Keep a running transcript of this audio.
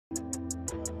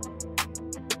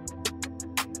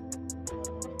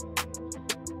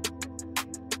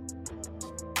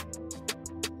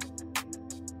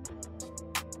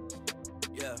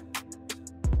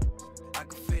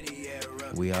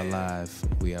We are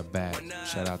live. We are back.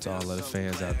 Shout out to all of the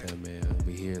fans out there, man.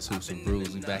 We here. It's Hoops and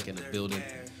Brews. We back in the building.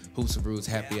 Hoops and Brews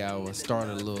happy hour.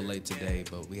 Started a little late today,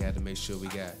 but we had to make sure we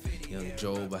got young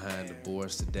Joe behind the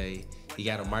boards today. He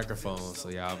got a microphone, so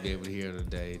y'all be able to hear him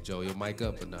today. Joe, your mic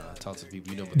up or not? Talk to the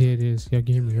people. You know. Yeah, it is. Y'all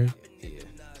can hear me, right? Yeah.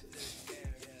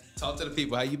 Talk to the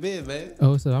people. How you been, man?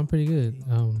 Oh, so I'm pretty good.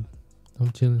 I'm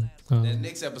chilling. That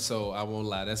next episode, I won't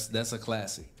lie. That's a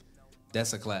classic.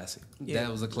 That's a classic. Yeah.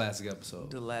 That was a classic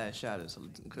episode. The last shot is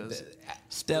because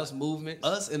Steph's movement.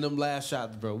 Us and them last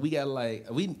shots, bro. We got like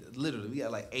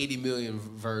 80 million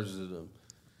versions of them.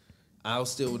 I'll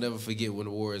still never forget when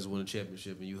the Warriors won the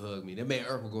championship and you hugged me. That man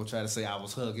Urkel gonna try to say I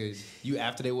was hugging you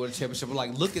after they won the championship. I'm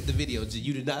like, look at the video.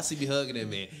 You did not see me hugging that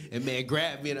man. And man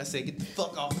grabbed me and I said, get the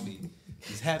fuck off of me.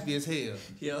 He's happy as hell.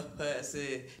 Yo, I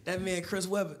said that man Chris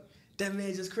Webber. That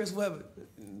man just Chris Webber.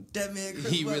 That man Chris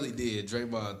He Webber. really did.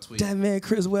 Draymond tweeted. That man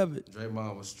Chris Webber.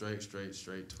 Draymond was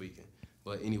straight tweaking.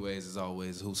 But anyways, as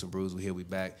always, Hoops and Brews, we here, we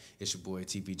back. It's your boy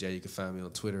TPJ. You can find me on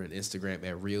Twitter and Instagram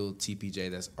at ReelTPJ.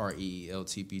 That's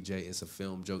ReelTPJ. It's a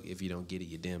film joke. If you don't get it,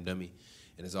 you damn dummy.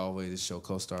 And as always, this show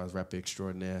co-stars rapper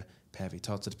extraordinaire Pappy.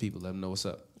 Talk to the people. Let them know what's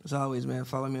up. As always, man,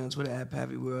 follow me on Twitter at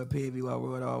Pappy World, PAVY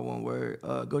World, all one word.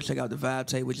 Go check out the Vibe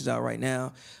Tape, which is out right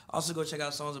now. Also, go check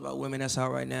out songs about women that's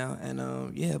out right now.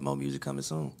 And yeah, more music coming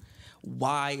soon.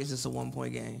 Why is this a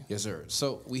 1-point game? Yes, sir.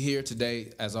 So we here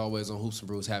today, as always, on Hoops and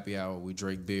Brews Happy Hour. We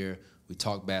drink beer, we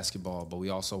talk basketball, but we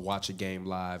also watch a game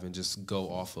live and just go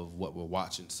off of what we're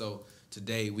watching. So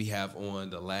today we have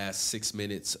on the last 6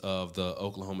 minutes of the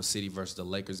Oklahoma City versus the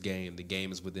Lakers game. The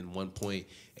game is within 1 point.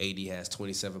 AD has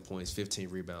 27 points, 15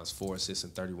 rebounds, 4 assists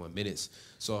in 31 minutes.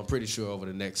 So I'm pretty sure over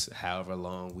the next however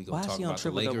long we gonna talk about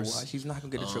the Lakers. Why? She's not gonna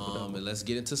get a triple double. And let's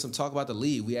get into some talk about the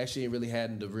league. We actually ain't really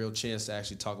had the real chance to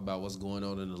actually talk about what's going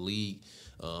on in the league.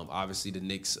 Obviously the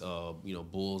Knicks,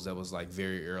 Bulls, that was like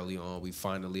very early on. We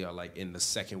finally are like in the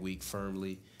second week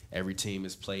firmly. Every team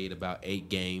has played about 8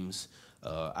 games.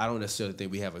 I don't necessarily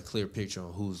think we have a clear picture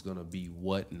on who's going to be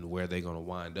what and where they're going to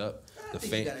wind up. The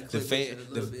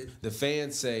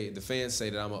fans say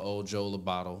that I'm an old Joe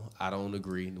Lobato. I don't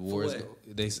agree. The Warriors,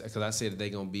 because I said that they're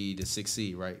going to be the 6th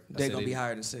seed, right? They're going to be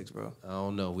higher than 6, bro. I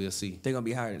don't know. We'll see. They're going to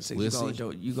be higher than 6. We'll see.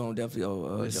 You're going to definitely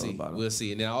Joe Lobato. We'll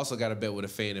see. And then I also got to bet with a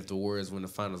fan if the Warriors win the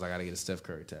finals, I got to get a Steph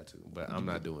Curry tattoo. But I'm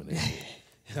not doing that.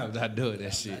 I'm not doing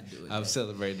that shit. I'm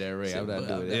celebrating that ring. I'm not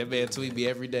doing it. That man tweet me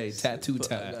every day, tattoo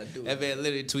time. That man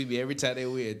literally tweet me every time they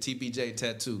win, TPJ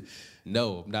tattoo.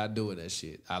 No, I'm not doing that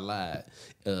shit. I lied.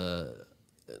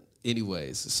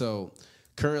 Anyways, so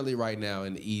currently right now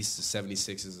in the East, the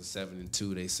 76ers are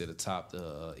 7-2. They sit atop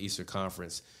the Eastern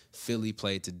Conference. Philly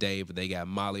played today, but they got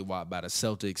mollywopped by the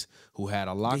Celtics, who had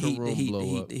a locker room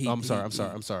blow up. I'm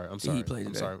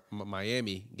sorry.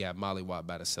 Miami got mollywopped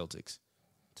by the Celtics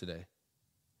today.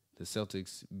 The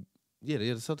Celtics, the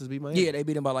Celtics beat Miami. Yeah, they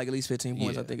beat them by like at least 15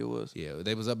 points, I think it was. Yeah,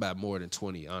 they was up by more than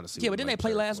 20, honestly. Yeah, but didn't they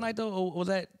play last night, though? Or was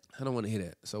that? I don't want to hear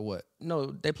that. So what?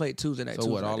 No, they played Tuesday night. So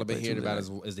what? All I've been hearing about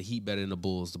is the Heat better than the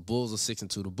Bulls. The Bulls are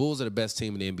 6-2. The Bulls are the best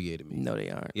team in the NBA to me. No,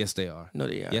 they aren't. Yes, they are. No,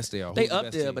 they aren't. Yes, they are. They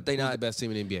up there, but they not the best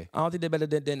team in the NBA. I don't think they're better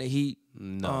than the Heat.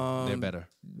 No, they're better.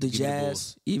 The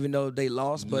Jazz, even though they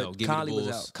lost, but Conley was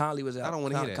out. Conley was out. I don't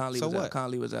want to hear that. Conley was out.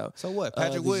 Conley was out. So what?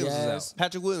 Patrick Williams is out.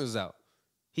 Patrick Williams is out.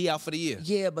 He out for the year.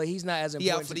 Yeah, but he's not as important.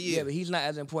 He out for the year. Yeah, but he's not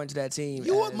as important to that team.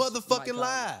 You a motherfucking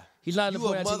lie. He's not as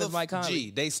important to that team as Mike Conley.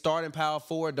 G, they starting power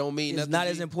forward don't mean nothing. He's not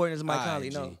as important as Mike Conley,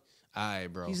 no. All right,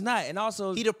 bro. He's not. And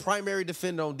also, he the primary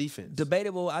defender on defense.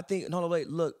 Debatable. I think, no, wait,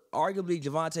 look, arguably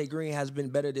Javonte Green has been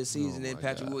better this season than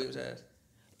Patrick Williams has.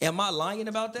 Am I lying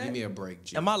about that? Give me a break,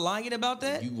 G. Am I lying about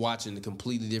that? You watching the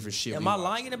completely different shit. Am I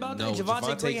lying about that?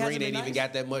 Javonte Green ain't even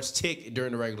got that much tick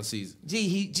during the regular season.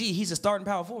 He's a starting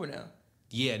power forward now.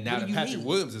 Yeah, now that Patrick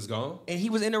Williams is gone. And he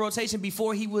was in the rotation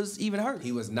before he was even hurt.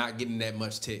 He was not getting that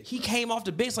much tick. He came off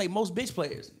the bench like most bench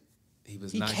players.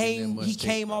 He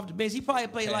came off the bench. He probably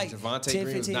played like Javonte 10,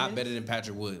 Green was not better than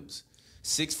Patrick Williams.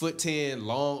 6'10",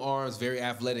 long arms, very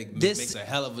athletic. Makes a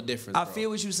hell of a difference. I feel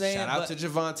what you're saying. Shout out to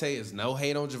Javonte. It's no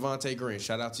hate on Javonte Green.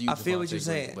 Shout out to you. I feel what you're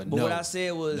saying. But what I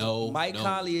said was Mike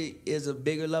Conley is a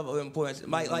bigger level of importance.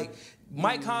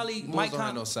 Mike Conley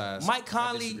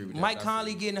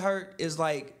getting hurt is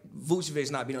like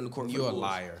Vucevic not being on the court. You're a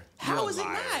liar. How is it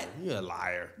not? You're a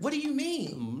liar. What do you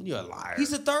mean? You're a liar.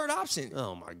 He's the third option.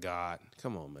 Oh my God!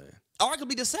 Come on, man.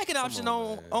 Arguably the second option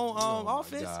on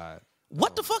offense. God.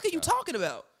 What the fuck are you talking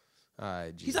about? All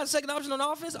right, G. He's not the second option on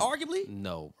offense, arguably?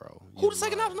 No, bro. Who's the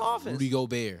second option on offense? Rudy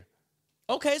Gobert.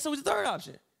 Okay, so he's the third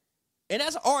option. And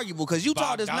that's arguable because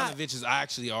Utah does not. Bogdanovich is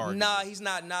actually arguable. Nah, he's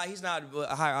not. He's not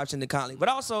a higher option than Conley. But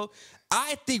also,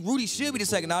 I think Rudy should be the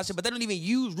second option, but they don't even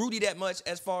use Rudy that much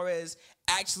as far as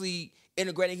actually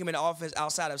integrating him in the offense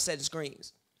outside of setting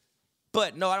screens.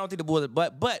 But no, I don't think the Bulls.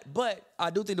 But I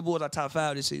do think the Bulls are top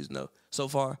 5 this season though. So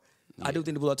far, yeah. I do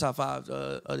think the Bulls are top 5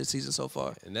 of this season so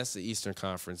far. And that's the Eastern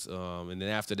Conference. And then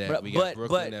after that, we got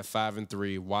Brooklyn at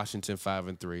 5-3, Washington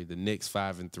 5-3, the Knicks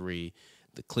 5-3.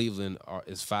 The Cleveland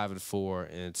is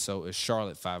 5-4, and so is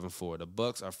Charlotte 5-4. The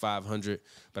Bucks are 500,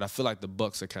 but I feel like the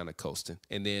Bucks are kind of coasting.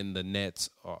 And then the Nets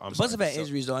are. The Bucks have had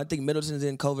injuries though. I think Middleton's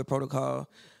in COVID protocol.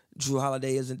 Drew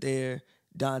Holiday isn't there.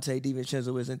 Dante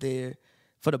DiVincenzo isn't there.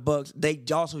 For the Bucks, they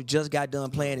also just got done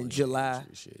playing in July.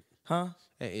 Huh?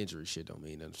 That injury shit don't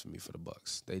mean nothing for me for the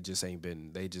Bucks. They just ain't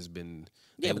been. They just been.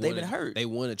 Yeah, but they've been hurt. They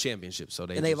won a championship, so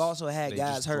they've also had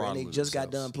guys hurt, and they just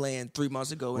got done playing 3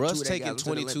 months ago. And Russ taking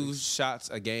 22 shots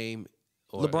a game.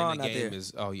 LeBron not there.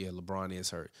 LeBron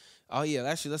is hurt. Oh yeah,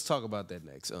 actually, let's talk about that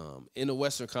next. In the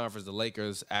Western Conference, the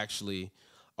Lakers actually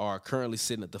are currently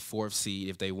sitting at the 4th seed.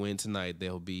 If they win tonight,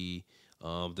 they'll be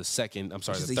the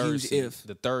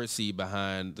third seed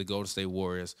behind the Golden State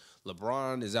Warriors.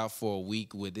 LeBron is out for a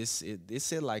week with this. It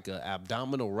said like an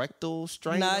abdominal rectal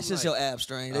strain. Nah, it's just your ab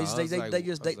strain. They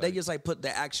just put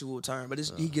the actual term, but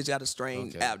he just got a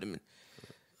strained abdomen.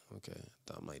 Okay,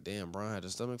 I'm like, damn, Brian had a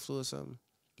stomach flu or something.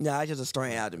 Nah, it's just a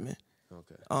strained abdomen.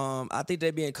 Okay. I think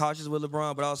they're being cautious with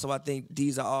LeBron, but also I think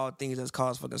these are all things that's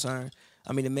cause for concern.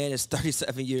 I mean, the man is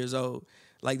 37 years old.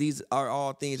 Like these are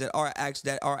all things that are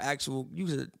actual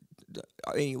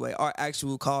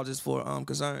causes for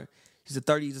concern. He's a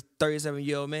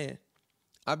 37-year-old man.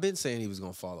 I've been saying he was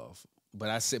gonna fall off, but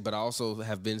I also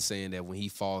have been saying that when he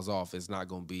falls off, it's not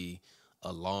gonna be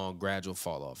a long, gradual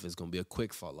fall off. It's gonna be a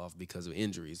quick fall off because of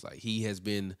injuries. Like he has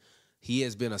been a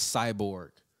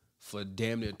cyborg for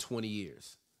damn near 20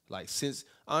 years. Like since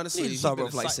honestly, he's been a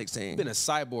cyborg for like 16. Been a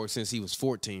cyborg since he was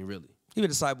 14, really. He been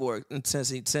a cyborg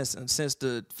since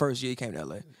the first year he came to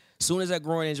LA. As soon as that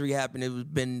groin injury happened, it was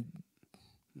been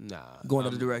going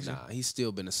in the direction. Nah, he's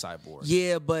still been a cyborg.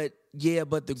 Yeah, but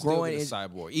the groin is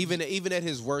cyborg. Even at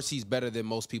his worst, he's better than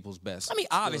most people's best. I mean,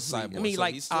 obviously.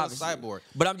 He's still a cyborg.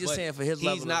 But I'm just saying for his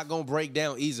level, he's not gonna break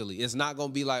down easily. It's not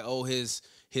gonna be like, oh, his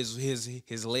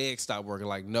legs stop working.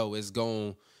 Like, no, it's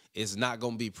not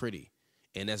gonna be pretty.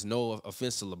 And that's no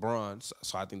offense to LeBron,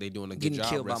 so I think they're doing a good job. Getting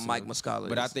killed by Mike Muscala.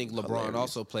 But I think LeBron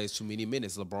also plays too many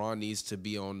minutes. LeBron needs to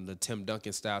be on the Tim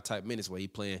Duncan style type minutes where he's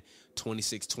playing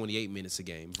 26, 28 minutes a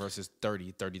game versus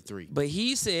 30, 33. But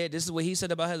he said, this is what he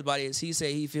said about his body, is he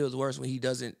said he feels worse when he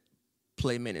doesn't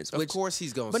play minutes. Of course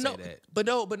he's going to say that.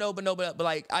 But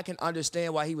like, I can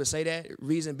understand why he would say that.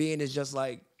 Reason being is just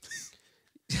like...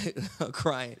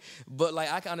 crying, but like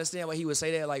I can understand why he would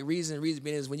say that. Like reason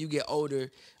being is when you get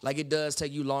older, like it does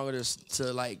take you longer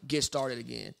to like get started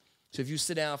again. So if you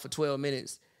sit down for 12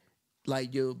 minutes,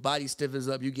 like your body stiffens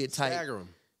up, you get tight. Stagger him.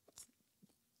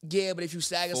 Yeah, but if you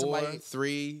stagger somebody,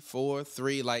 4,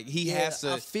 3, like he has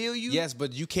to. I feel you. Yes,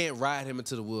 but you can't ride him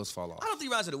until the wheels fall off. I don't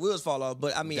think ride till the wheels fall off,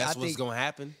 but I mean, that's what's gonna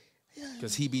happen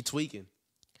because he be tweaking.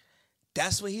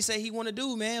 That's what he said he want to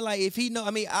do, man. Like if he know,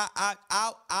 I mean,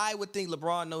 I would think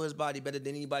LeBron know his body better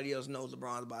than anybody else knows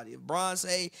LeBron's body. If Bron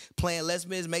say playing less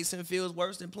minutes makes him feel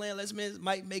worse, then playing less minutes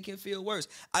might make him feel worse.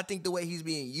 I think the way he's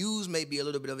being used may be a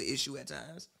little bit of an issue at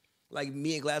times. Like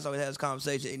me and Glass always had this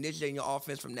conversation. Initiating your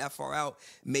offense from that far out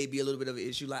may be a little bit of an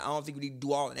issue. Like I don't think we need to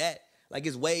do all of that. Like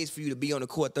it's ways for you to be on the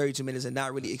court 32 minutes and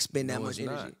not really expend that much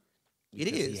energy. It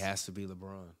is. He has to be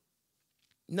LeBron.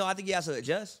 No, I think he has to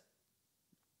adjust.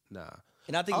 Nah.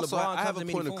 And I think also, LeBron I have a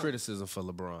point of criticism for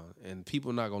LeBron, and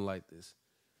people are not going to like this.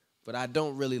 But I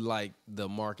don't really like the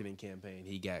marketing campaign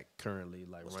he got currently,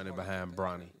 like running behind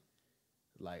Bronny.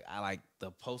 Like, I like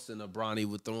the posting of Bronny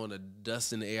with throwing the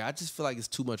dust in the air. I just feel like it's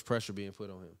too much pressure being put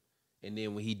on him. And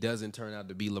then when he doesn't turn out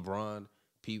to be LeBron,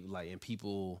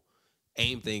 people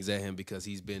aim things at him because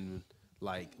he's been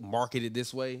like marketed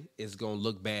this way, it's gonna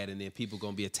look bad, and then people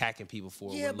gonna be attacking people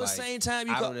for it. Yeah, but same time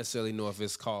I don't necessarily know if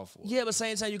it's called for. Yeah, but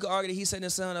same time you could argue that he's setting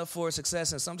his son up for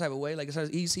success in some type of way. Like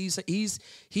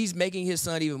he's making his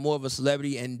son even more of a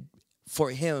celebrity, and for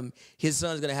him, his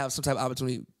son's gonna have some type of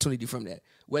opportunity from that.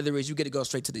 Whether it's you get to go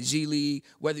straight to the G League,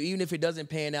 whether even if it doesn't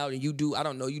pan out and you do, I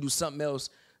don't know, you do something else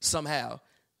somehow.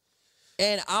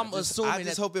 And I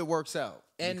just hope it works out.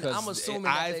 And I'm assuming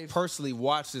I personally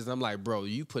watched this and I'm like, bro,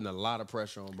 you putting a lot of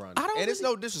pressure on Bron. And it's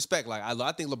no disrespect. Like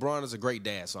I think LeBron is a great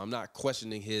dad, so I'm not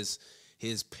questioning his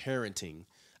parenting.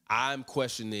 I'm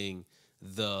questioning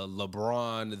the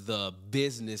LeBron, the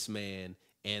businessman,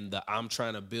 and I'm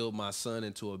trying to build my son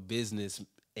into a business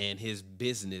and his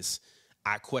business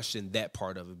I question that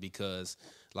part of it because,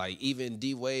 like, even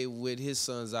D Wade with his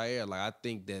son Zaire, like, I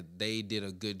think that they did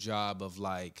a good job of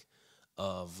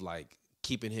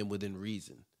keeping him within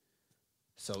reason.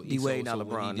 So D Wade not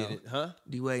LeBron, did it, huh?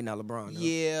 D Wade not LeBron. No.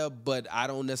 Yeah, but I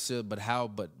don't necessarily.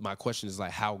 But my question is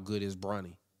like, how good is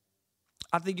Bronny?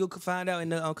 I think you'll find out in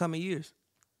the upcoming years.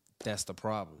 That's the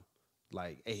problem.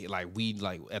 Like we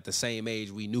at the same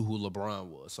age, we knew who LeBron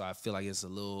was. So I feel like it's a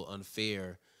little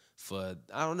unfair for,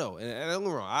 I don't know. And don't get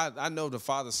me wrong, I know the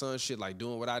father-son shit, like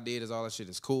doing what I did is all that shit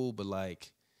is cool, but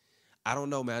like, I don't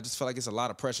know, man. I just feel like it's a lot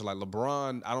of pressure. Like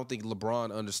LeBron, I don't think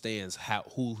LeBron understands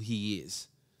who he is.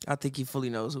 I think he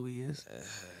fully knows who he is.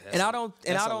 That's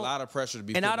a lot of pressure to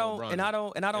be put on Bronny. And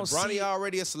I don't Bronny see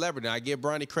already a celebrity. I give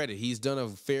Bronny credit. He's done a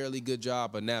fairly good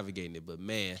job of navigating it. But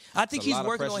man, I think he's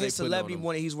working on his celebrity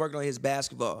more than he's working on his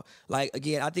basketball. Like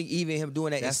again, I think even him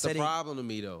doing that. That's the problem to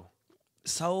me though.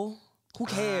 So who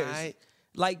cares?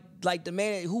 Like the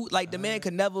man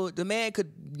could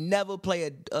never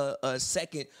play a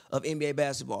second of NBA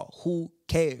basketball. Who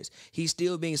cares? He's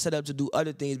still being set up to do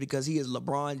other things because he is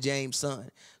LeBron James' son.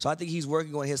 So I think he's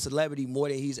working on his celebrity more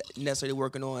than he's necessarily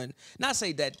working on. Not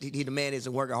say that the man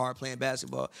isn't working hard playing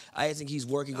basketball. I just think he's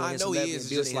working on his celebrity and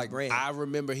building his brand. I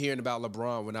remember hearing about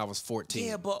LeBron when I was 14.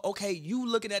 Yeah, but okay, you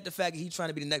looking at the fact that he's trying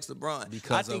to be the next LeBron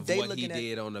because of what he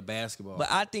did on the basketball. But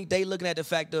I think they looking at the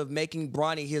fact of making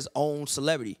Bronny his own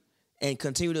celebrity and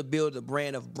continue to build the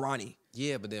brand of Bronny.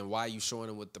 Yeah, but then why are you showing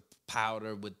him with the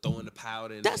powder, with throwing the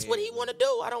powder? That's what he want to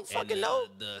do. I don't fucking know.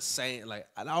 The same, like,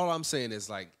 all I'm saying is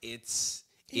like it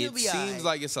seems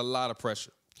like it's a lot of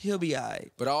pressure. He'll be all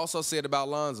right. But I also said about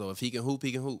Lonzo, if he can hoop,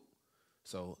 he can hoop.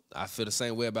 So I feel the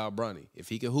same way about Bronny. If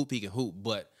he can hoop, he can hoop.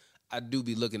 But I do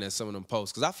be looking at some of them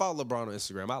posts because I follow LeBron on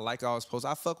Instagram. I like all his posts.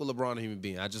 I fuck with LeBron, a human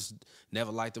being. I just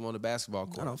never liked him on the basketball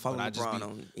court. I don't follow LeBron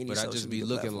on any But I just be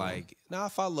looking platform. I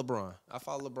follow LeBron. I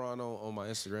follow LeBron on my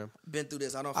Instagram. Been through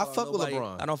this. I fuck with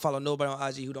LeBron. I don't follow nobody on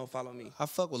IG who don't follow me. I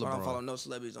fuck with So LeBron. I don't follow no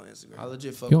celebrities on Instagram. I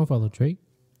legit fuck. You don't follow Drake?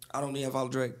 I don't even follow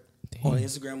Drake Damn. on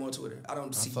Instagram or Twitter. I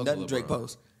don't see fuck nothing with Drake LeBron.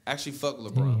 posts. Actually, fuck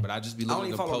with LeBron, Damn. but I just be I don't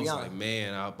looking at even the follow posts Rihanna. like,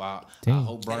 man, I Damn.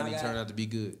 hope And I Bronny got- turned out to be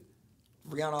good.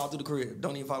 Rihanna all through the crib.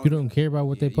 Don't even follow You me. don't care about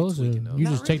what they you post? Or tweaking, though. you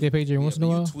Not just check their page every once in a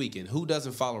but while? you tweaking. Who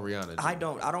doesn't follow Rihanna? I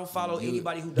don't follow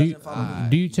anybody who Do you, doesn't follow me.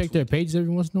 do you check their pages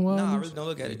every once in a while? Nah, I Luke? really don't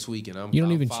look at They it. tweaking. You don't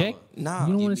I'm even following. check? Nah. You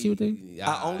don't Give want to see what they... me-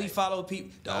 I only follow people.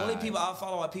 The only Aight. people I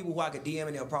follow are people who I could DM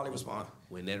and they'll probably respond.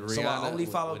 When that So I Rihanna, only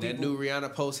follow when that people- new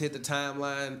Rihanna post hit the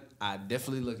timeline, I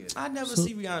definitely look at it. I never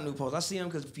see Rihanna new posts. I see them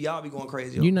because y'all be going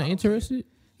crazy. You're not interested?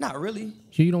 Not really.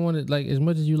 So you don't want to, like, as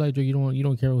much as you like Drake, you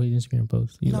don't care what his Instagram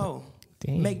posts? You No. like,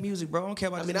 damn. Make music, bro. I don't care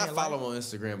about I this mean, I man follow life. him on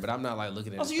Instagram, but I'm not like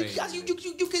looking at Oh, so his page.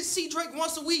 you can see Drake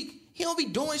once a week. He don't be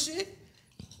doing shit.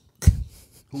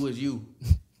 Who is you?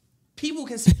 People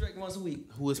can see Drake once a week.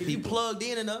 Who is if people? you plugged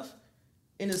in enough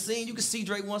in the scene, you can see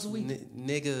Drake once a week.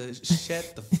 Nigga,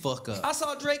 shut the fuck up. I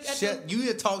saw Drake at the You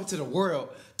here talking to the world,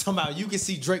 talking about you can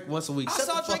see Drake once a week. I Shut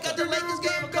saw the Drake fuck at the up. Lakers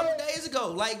game a couple days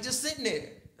ago, like just sitting there.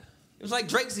 It was like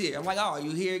Drake's here. I'm like, oh, you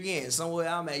here again? Somewhere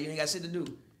I'm at. You ain't got shit to do.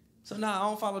 So nah, I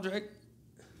don't follow Drake.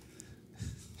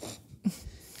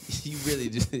 You really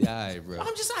just, all right, bro.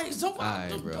 I'm just saying, don't follow.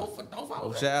 Alright, bro. Don't follow.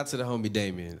 Drake. Shout out to the homie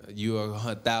Damien. You are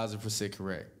 1,000%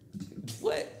 correct.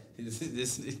 What?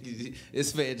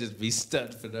 This man just be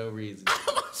stunned for no reason.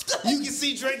 You can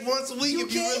see Drake once a week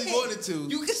if you really wanted to.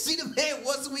 You can see the man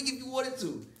once a week if you wanted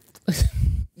to.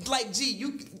 Like, G,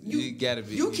 you gotta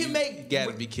be. You can you make.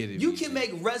 gotta be kidding me. You can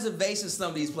make reservations some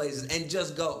of these places and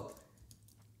just go.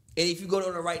 And if you go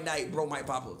on the right night, bro might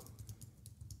pop up.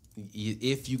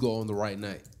 If you go on the right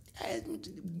night.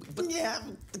 But Yeah,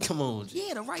 come on, G.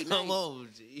 yeah, the right night. Come on,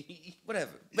 G. Whatever.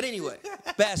 But anyway,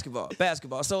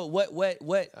 basketball. So what?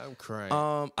 I'm crying.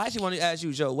 I actually want to ask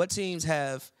you, Joe. What teams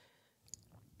have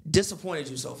disappointed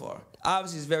you so far?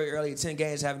 Obviously, it's very early. 10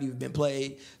 games haven't even been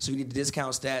played, so you need to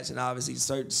discount stats and obviously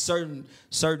certain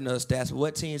stats. But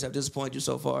what teams have disappointed you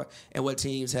so far, and what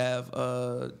teams have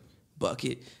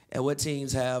bucket, and what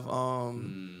teams have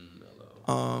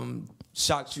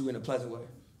shocked you in a pleasant way?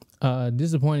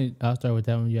 Disappointed. I'll start with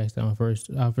that one. You asked that one first.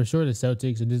 For sure, the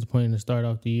Celtics are disappointed to start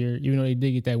off the year, even though they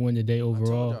did get that win today I told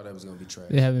overall. y'all that was gonna be trash.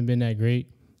 They haven't been that great.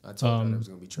 I told y'all that was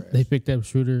gonna be trash. They picked up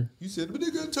Schroeder. You said, but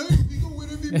they got Tatum. He gonna win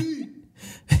MVP.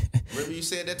 Remember you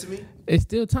said that to me? It's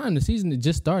still time. The season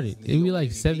just started. It'll be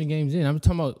like 7 games in. I'm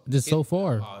talking about just so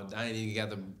far. Oh, I ain't even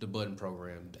got the button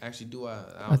programmed. Actually, do I?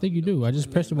 I think you do. I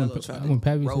just pressed it when Melo tried to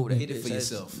Pappy roll said that Hit it for bitch.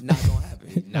 That's yourself. Not gonna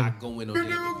happen. Not going on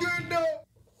MVP.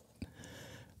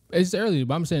 It's early,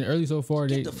 but I'm saying early so far.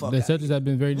 The the fuck Celtics have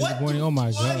been very disappointing. Oh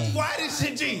my god! Why did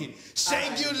shit, G? Shea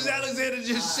Gilgeous-Alexander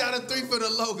just shot a 3 for the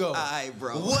logo. Alright,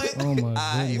 bro. What? Oh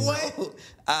my goodness! What?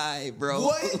 Alright, bro.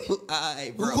 What?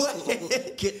 Alright, bro.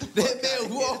 What? Get the fuck That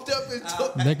man walked up and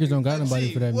took. Lakers don't got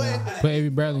nobody for that now. Put Avery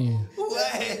Bradley in.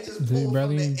 What? Just Avery pull from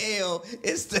Bradley? the L.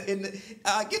 It's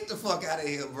get the fuck out of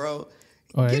here, bro.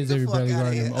 Oh, that Get is the Avery fuck Bradley outta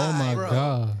guarding here. him. Oh my Bro.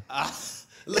 god!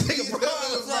 Look at LeBron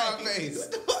LeBron like, face.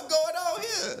 what the fuck going on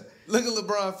here? Look at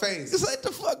LeBron face. It's like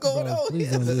the fuck going Bro, on please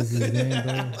here. don't lose this game,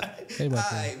 bro. Say about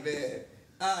that. Alright, man.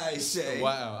 Alright, Shay.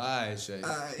 Wow, all right, Shay.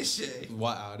 Alright, Shay.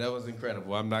 Wow, that was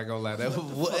incredible. I'm not gonna lie. That was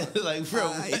what, like, bro.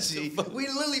 Alright, What G? we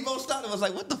literally both started. I was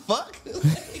like, what the fuck?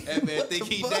 Hey man, What think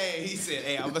the he fuck? Dame. He said,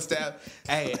 "Hey, I'm gonna stab."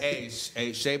 Hey,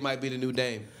 Shay might be the new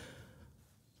Dame.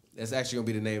 That's actually gonna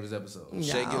be the name of this episode.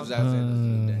 Shay Nah. gives Alexander the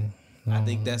new Dame. I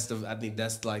think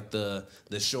that's like the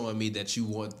showing me that you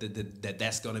want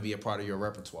that's gonna be a part of your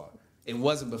repertoire. It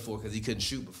wasn't before because he couldn't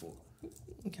shoot before.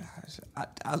 Gosh,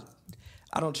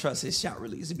 I don't trust his shot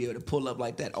release to be able to pull up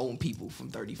like that on people from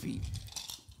 30 feet.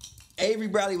 Avery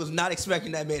Bradley was not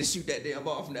expecting that man to shoot that damn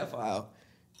ball from that far out.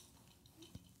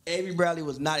 Avery Bradley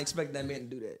was not expecting that man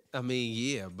to do that. I mean,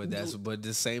 yeah, but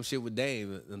the same shit with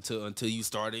Dame until you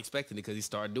started expecting it because he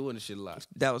started doing the shit a lot.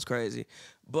 That was crazy.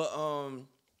 But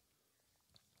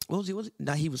what was he?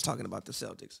 Now he was talking about the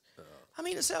Celtics. I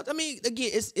mean, the Celtics. I mean,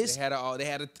 again, it's They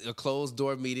had a closed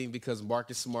door meeting because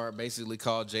Marcus Smart basically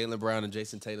called Jaylen Brown and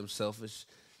Jason Tatum selfish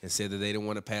and said that they didn't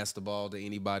want to pass the ball to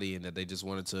anybody and that they just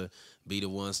wanted to be the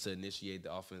ones to initiate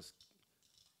the offense.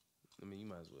 I mean, you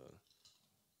might as well.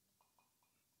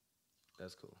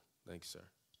 That's cool. Thank you, sir.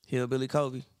 Hillbilly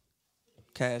Kobe,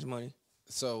 Cash Money.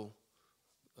 So,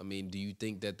 I mean, do you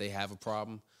think that they have a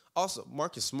problem? Also,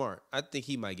 Marcus Smart, I think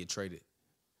he might get traded.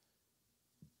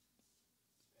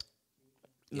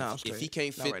 No, If he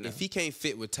can't fit, if he can't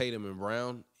fit with Tatum and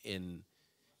Brown, and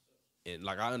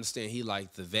like I understand he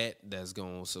like the vet that's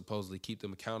gonna supposedly keep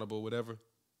them accountable, whatever.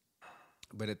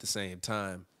 But at the same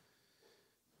time,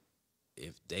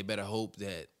 if they better hope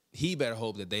that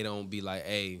they don't be like,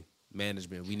 hey,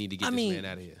 management, we need to get this man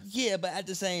out of here. Yeah, but at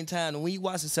the same time, when you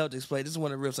watch the Celtics play, this is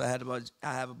one of the riffs I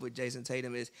have about Jason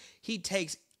Tatum is he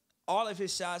takes all of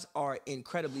his shots are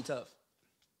incredibly tough.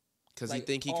 Because Like, he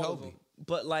think he all of Kobe. them.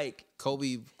 But like,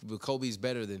 Kobe's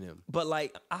better than him. but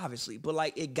like, obviously, but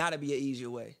like, it gotta be an easier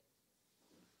way.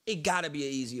 It gotta be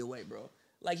an easier way, bro.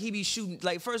 Like he be shooting.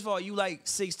 Like first of all, you like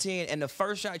 6'10", and the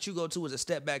first shot you go to is a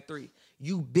step back three.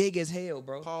 You big as hell,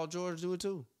 bro. Paul George do it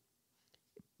too.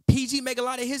 PG make a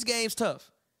lot of his games tough.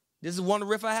 This is one of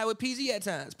the riff I had with PG at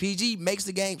times. PG makes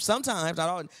the game sometimes. Not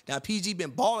all. Now PG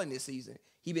been balling this season.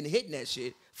 He been hitting that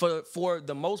shit for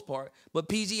the most part. But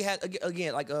PG had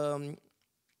again like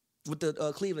with the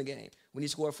Cleveland game when he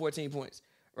scored 14 points,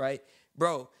 right,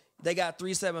 bro? They got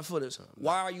 3 7-footers.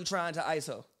 Why are you trying to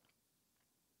ISO?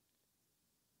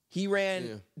 He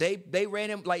ran. Yeah. They ran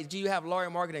him like, do you have Laurie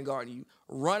Marketing guarding you?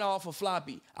 Run off a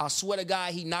floppy. I swear to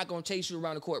God, he not gonna chase you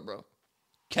around the court, bro.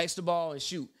 Catch the ball and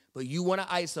shoot. But you want to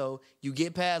ISO, you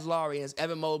get past Laurie and it's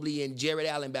Evan Mobley and Jared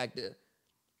Allen back there.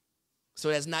 So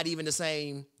that's not even the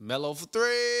same. Melo for 3.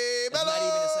 That's not even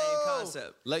the same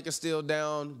concept. Lakers still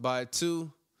down by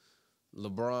 2.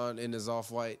 LeBron in his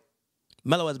off-white.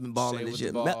 Melo has been balling Shea this with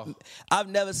year. the ball. I've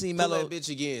never seen Pull Melo. that bitch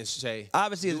again, Shay.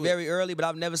 Obviously, it's Do very early, but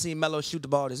I've never seen Melo shoot the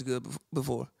ball this good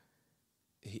before.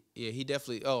 He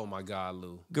definitely. Oh my God,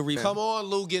 Lou. Good rebound. Come on,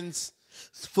 Lugans.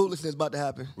 Foolishness about to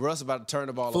happen. Russ about to turn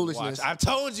the ball Foolishness. over. Watch.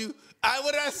 I told you.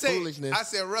 What did I say? Foolishness. I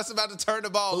said Russ about to turn the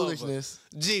ball Foolishness.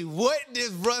 over. Gee, what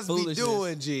does Russ be Foolishness.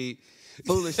 doing, G?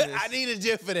 Foolishness. I need a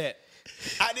gif for that.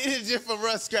 I need a gif for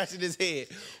Russ scratching his head.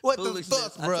 What the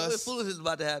fuck, I told you Russ? foolishness is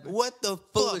about to happen. What the fuck,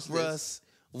 Foolishness. Russ?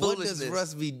 What does Foolishness.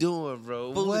 Russ be doing,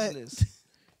 bro? Foolishness.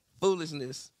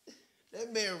 Foolishness.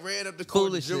 That man ran up the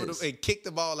court and, Foolishness. and kicked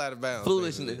the ball out of bounds.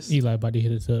 Foolishness. Eli about to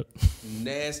hit us up. Baby.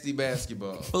 Nasty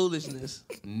basketball. Foolishness.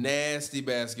 Nasty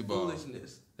basketball.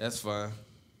 Foolishness. That's fine.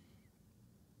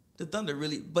 The Thunder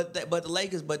really, but the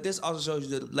Lakers. But this also shows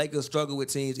you the Lakers struggle with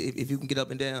teams if you can get up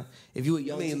and down. If you a I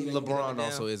young mean, team, and you can get up LeBron and down.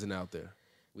 also isn't out there.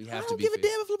 We I have to don't be give a fair.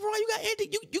 damn if LeBron. You got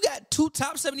Andy. You got 2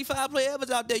 top 75 player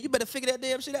evers out there. You better figure that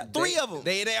damn shit out. 3 of them.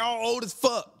 They all old as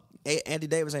fuck. Andy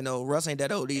Davis ain't old. Russ ain't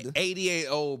that old either. 80 ain't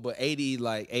old, but 80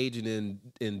 like aging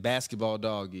in basketball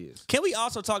dog years. Can we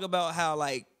also talk about how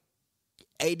like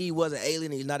AD was an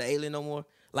alien and he's not an alien no more?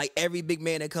 Like every big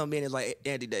man that come in is like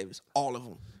Andy Davis. All of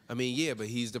them. I mean, yeah, but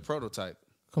he's the prototype.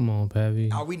 Come on,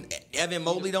 Pappy. Are we? Evan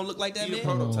Mobley don't look like that, He the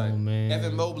man. prototype. on, man.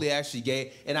 Evan Mobley actually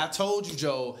gave, and I told you,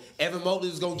 Joe, Evan Mobley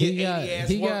was gonna get 80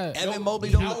 ass work. Evan Mobley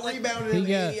He don't look like out-rebounded him,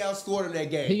 and he outscored in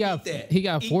that game. He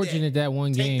got fortunate that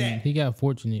one Take game. that. He got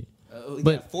fortunate. He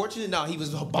But got fortunate. No, he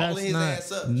was That's balling his not.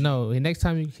 ass up. No, next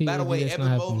time he By the way, that's Evan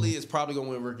not happening. Mobley is probably gonna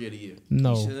win Rookie of the Year.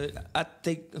 No. Should. I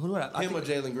think who do I Him or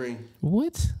think, Jalen Green.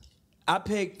 What? I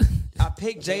picked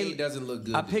Jalen Jalen. doesn't look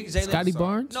good. I picked Jalen. Scotty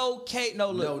Barnes? No, Kate.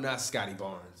 No, look. No, not Scotty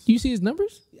Barnes. You see his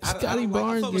numbers? I don't Scotty like- I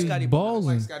Barnes fuck with is Scotty Barnes. I like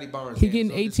balling. Scotty Barnes. He game, getting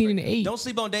so 18 and disrespect. 8. Don't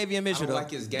sleep on Davion I Mitchell don't though.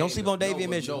 like his game. Don't sleep on though. Davion No,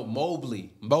 Mitchell. No,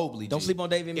 Mobley. Don't G. sleep on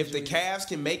Davion If Mitchell the either. Cavs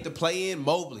can make the play in,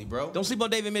 Mobley, bro. Don't sleep on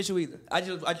Davion Mitchell either.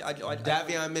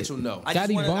 Davion Mitchell, no. I just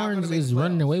Scotty wanna- Barnes make is the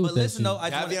running away with But that listen shit. though,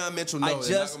 Davion Mitchell, no,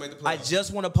 they're not gonna make the I playoffs.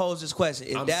 just want to pose this question: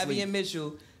 if I'm Davion sleep.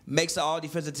 Mitchell makes the All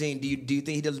Defensive Team, do you think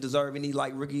he doesn't deserve any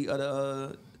like rookie of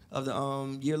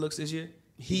the year looks this year?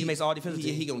 He makes All Defensive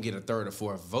Team. He gonna get a third or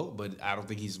fourth vote, but I don't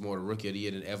think he's more the Rookie of the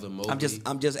Year than Evan Mobley. I'm just I asking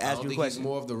don't you a think question. He's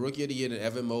more of the Rookie of the Year than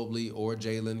Evan Mobley or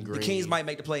Jalen Green. The Kings might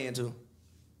make the play in too.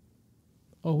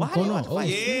 Oh, Why what's going do you on? want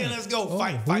to fight? Yeah, let's go. Oh,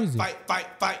 Fight. who is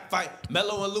it?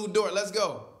 Melo and Lou Dort, let's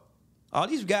go. All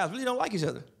these guys really don't like each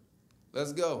other.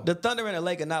 Let's go. The Thunder and the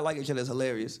Lakers not like each other is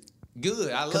hilarious.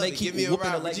 Good. I love they it. keep Give me a whooping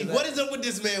the round. Lakers What ass. is up with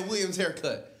this man Williams'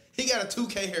 haircut? He got a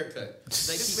 2K haircut.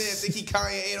 This man think he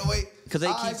Kanye 808. 'Cause they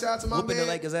All keep shout out to my whooping the man.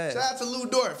 Lakers' ass. Shout out to Lou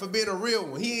Dort for being a real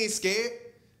one. He ain't scared.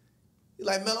 He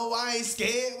like, Melo, I ain't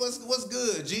scared. What's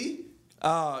good, G?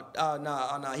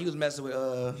 Nah. He was messing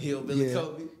with Hillbilly yeah.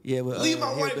 Kobe. Yeah, with Leave my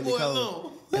white Hillbilly boy Kobe.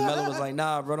 alone. And Melo was like,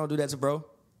 nah, bro, don't do that to bro.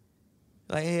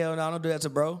 Like, hell no, don't do that to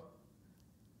bro.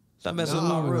 Stop messing with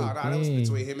my real. That was Dang.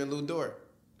 between him and Lou Dort.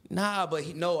 Nah, but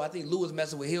I think Lou was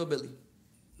messing with Hillbilly.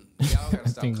 Y'all gotta I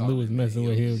stop think calling Lou was him messing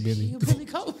with Hillbilly. Hillbilly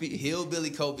Kobe. Hillbilly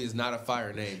Kobe is not a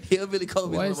fire name. Hillbilly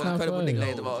Kobe Why is it's one of the not incredible fire?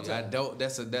 nicknames of all G, I time. don't.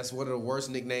 That's one of the worst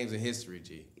nicknames in history,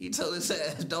 G. He told his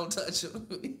ass, don't touch him.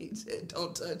 He said,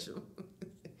 don't touch him.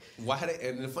 Why?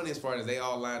 And the funniest part is they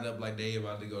all lined up like they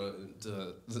about to go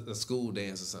to a school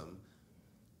dance or something.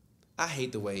 I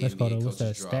hate the way That's called NBA what's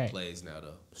coaches that, draw stack? plays now,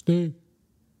 though. Steve.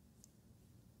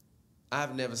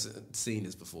 I've never seen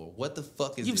this before. What the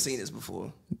fuck is You've this? seen this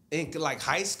before. In like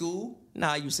high school?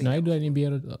 Nah, you've seen No, it. he do that in the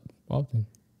NBA often.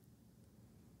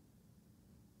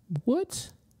 What?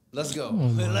 Let's go. Oh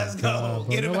my Let's go. God,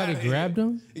 bro. Get him Nobody out of here. grabbed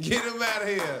him? Get him out of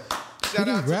here. Shout didn't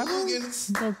out to grab him?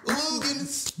 Lugans. No.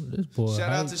 Lugans. This boy. Shout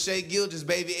out hype. to Shea Gilgis,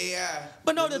 baby AI.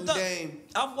 But no, the the new game.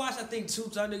 I've watched I think 2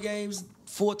 Thunder games,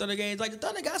 4 Thunder games. Like the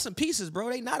Thunder got some pieces, bro.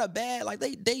 They not a bad. Like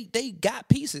they got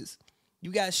pieces.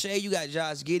 You got Shea, you got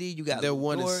Josh Giddey, you got They're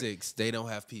Lou 1-6. Dort. They don't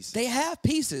have pieces. They have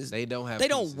pieces. They don't have They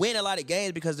pieces. don't win a lot of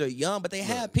games because they're young, but they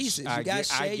have pieces. You got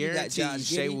Shea, you got guarantee Josh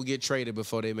Shea Giddey. will get traded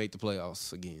before they make the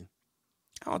playoffs again.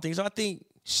 I don't think so. I think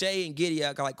Shea and Giddey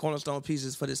are like cornerstone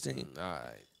pieces for this team. All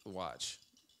right, watch.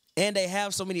 And they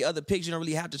have so many other picks, you don't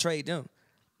really have to trade them.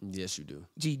 Yes, you do.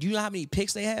 Gee, do you know how many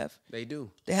picks they have? They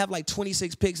do. They have like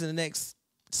 26 picks in the next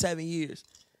 7 years.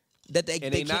 That they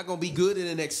And they're not going to be good in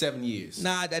the next 7 years.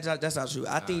 Nah, that's not true.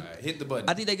 I think right, hit the button.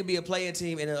 I think they could be a playing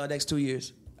team in the next 2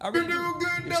 years. I really do.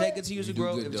 If Shea continues to You do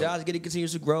grow, good, if though. Josh Giddey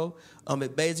continues to grow,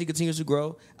 if Bazey continues to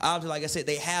grow, obviously, like I said,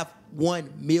 they have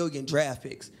 1 million draft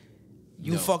picks.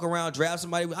 You No. fuck around, draft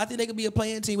somebody. I think they could be a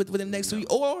playing team within the next 2 years.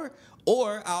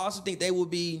 Or I also think they will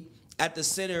be at the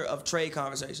center of trade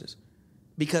conversations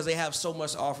because they have so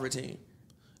much to offer a team.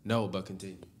 No, but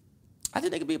continue. I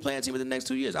think they could be a playing team within the next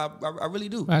 2 years. I really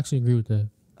do. I actually agree with that.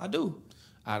 I do.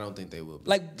 I don't think they will be.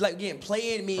 Like again,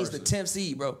 playing means the 10th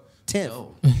seed, bro. 10th.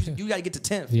 No. You got to get to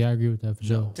 10th. Yeah, I agree with that for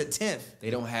sure. To 10th. They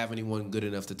don't have anyone good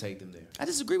enough to take them there. I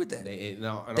disagree with that. And They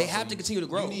also have to continue to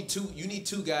grow. You need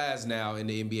two guys now in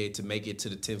the NBA to make it to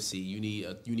the 10th seed. You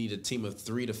need a team of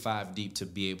 3 to 5 deep to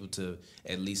be able to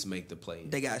at least make the play.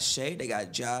 They got Shea, they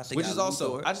got Josh, they Which got is Lou also,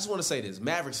 Dort. I just want to say this,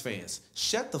 Mavericks fans,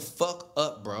 shut the fuck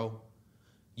up, bro.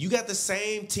 You got the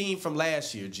same team from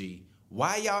last year, G.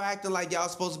 Why y'all acting like y'all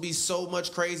supposed to be so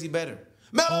much crazy better?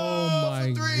 Melo Oh, my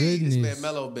for three. This goodness. man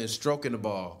Melo been stroking the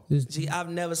ball. Gee, I've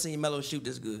never seen Melo shoot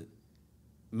this good.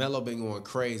 Melo been going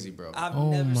crazy, bro. I've Oh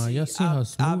never my, seen, y'all seen how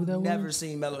smooth I've that was? never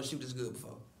seen Melo shoot this good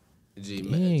before. G,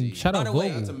 Dang, G. shout By out the way,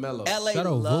 Shout out to Vogel. Melo. LA Shout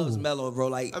out loves Vogel. Melo, bro.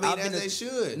 Like I mean, I've as been they to-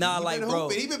 should. Nah, He like been bro.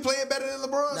 hooping. He been playing better than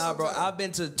LeBron. Nah, bro. sometimes. I've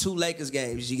been to 2 Lakers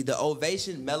games. G, the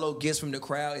ovation Melo gets from the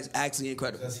crowd is actually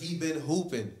incredible. Because he been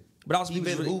hooping. But also, He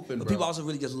people been really, hooping, but bro. people also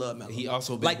really just love Melo. He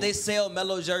also been like they hooping. sell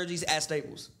Melo jerseys at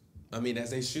Staples. I mean,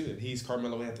 as they should. He's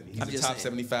Carmelo Anthony. He's I'm the just top saying.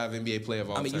 75 NBA player of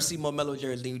all I mean, time. you see more Melo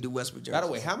jerseys than you do Westbrook jerseys. By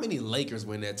the way, how many Lakers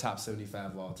win that top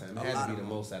 75 of all time? It A had lot to be of the them.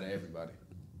 most out of everybody.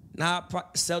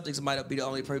 Celtics might be the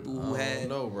only people who had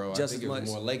No, bro. just I think as it much.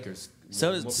 was more Lakers.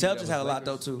 Celtics had a lot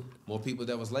though too. More people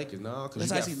that was Lakers. No, because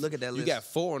Let's actually look at that list. You got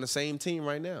 4 on the same team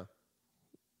right now.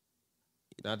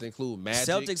 Not to include Magic.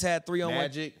 Celtics had 3 on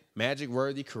Magic,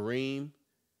 Worthy, Kareem.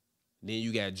 Then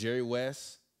you got Jerry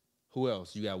West. Who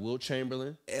else? You got Wilt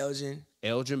Chamberlain,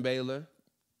 Elgin Baylor,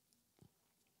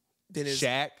 then it's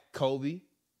Shaq, Kobe.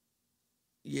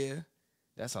 Yeah.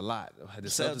 That's a lot. The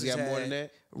Celtics got more than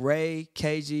that. Ray,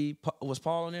 KG, was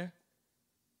Paul in there?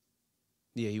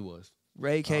 Yeah, he was.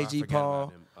 Ray, KG,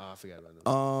 Paul. I forgot about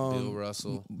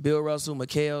them. Bill Russell,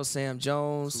 McHale, Sam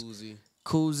Jones,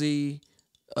 Kuzi.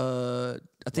 I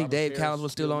think Dave Cowens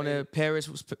was still on there. Paris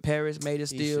made it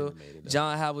still.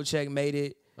 John Havlicek made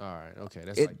it. All right, okay.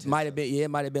 It might have been. Yeah, it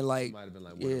might have been like.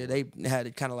 Yeah, they had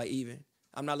it kind of like even.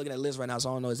 I'm not looking at the list right now, so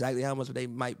I don't know exactly how much, but they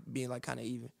might be like kind of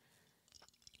even.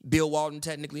 Bill Walton,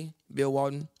 technically. Bill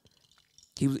Walton.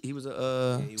 He was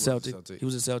a Celtic. He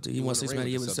was a Celtic. He won 6 man of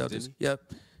the year with the Celtics. Yep.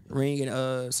 Ring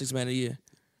and 6 man of the year.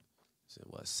 So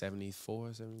what,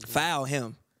 74, 74? Foul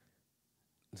him.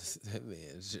 That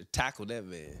man, tackle that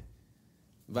man.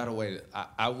 By the way,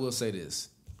 I will say this.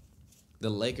 The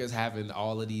Lakers having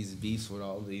all of these beefs with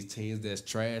all of these teams that's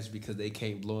trash because they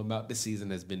can't blow them out this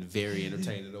season has been very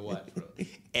entertaining to watch, bro.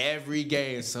 Every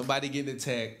game, somebody getting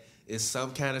attacked. It's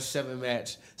some kind of shoving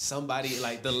match. Somebody,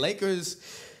 like the Lakers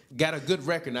got a good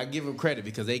record, and I give them credit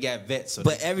because they got vets. So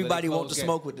but everybody wants to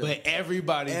smoke with them. But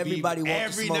everybody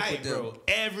wants to smoke with them. Bro.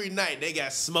 Every night they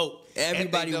got smoke.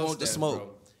 Everybody wants to smoke. Bro.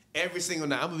 Every single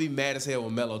night. I'm going to be mad as hell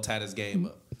when Melo tie this game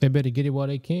up. They better get it while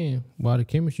they can. While the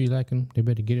chemistry lacking, they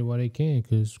better get it while they can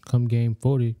because come game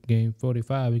 40, game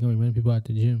 45, they're going to be running people out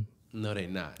the gym. No, they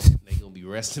not. They going to be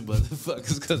resting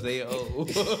motherfuckers because they old.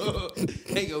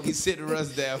 They going to be sitting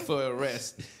Russ down for a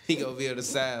rest. He going to be on the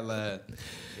sideline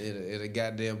in a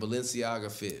goddamn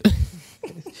Balenciaga fit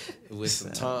with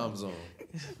some Toms on.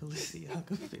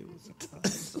 Balenciaga fit with some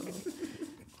Toms on.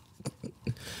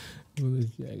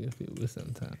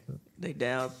 They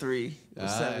down 3. No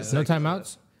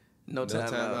timeouts? No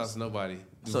timeouts. Nobody.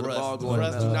 So the ball going.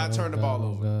 Russ, do not turn the ball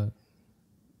over.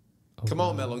 Come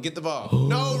on, Melo, get the ball.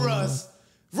 No, Russ.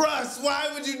 Russ, why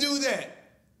would you do that?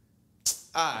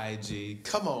 All right, G.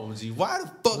 Come on, G. Why the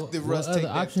fuck did Russ take that?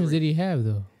 What other options did he have,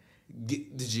 though?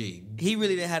 Get the G. He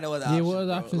really didn't have no other options. Yeah, what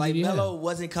other options like, did he Melo have?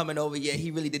 wasn't coming over yet.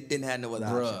 He really didn't have no other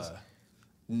options.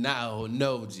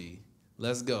 No, G.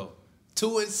 Let's go.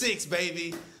 2-6,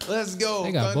 baby. Let's go.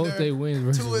 They got Thunder. both their wins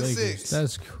versus 2-6. Lakers.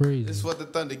 That's crazy. This is what the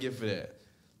Thunder get for that.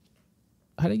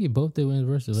 How they get both their wins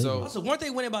versus Lakers? Also, weren't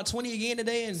they winning about 20 again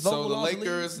today? And Vogel So the lost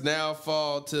Lakers now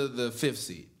fall to the 5th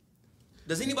seed.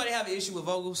 Does anybody have an issue with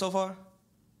Vogel so far?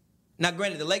 Now,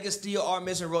 granted, the Lakers still are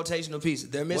missing rotational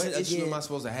pieces. They're missing What issue again. am I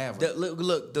supposed to have?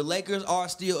 Look, the Lakers are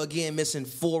still again missing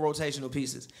 4 rotational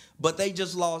pieces, but they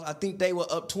just lost. I think they were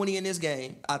up 20 in this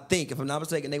game. I think, if I'm not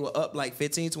mistaken, they were up like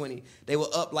 15-20. They were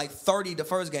up like 30 the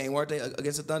first game, weren't they,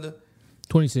 against the Thunder?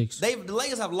 26. The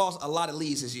Lakers have lost a lot of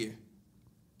leads this year.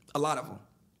 A lot of them.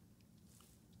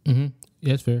 Mm-hmm.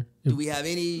 Yeah, that's fair. Do we have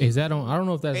any? Is that on? I don't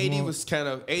know if that's 80 wrong. was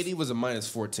a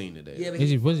 -14 today. Yeah, but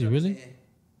was he really?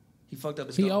 He fucked up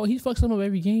his He fucks them up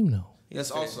every game though.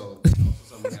 That's also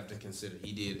something we have to consider.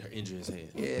 He did injure his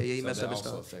hand. Yeah, he messed up his also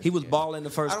stuff. affected He was the game. balling the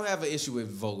first. I don't have an issue with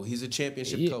Vogel. He's a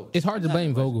championship coach. It's hard to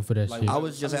blame Vogel for that shit. I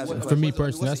was just asking. For me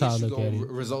personally, that's how I look at it.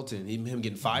 Result in him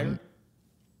getting fired?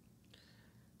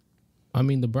 I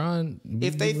mean, LeBron.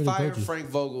 If they fire Frank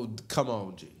Vogel, come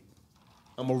on, G.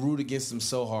 I'm gonna root against him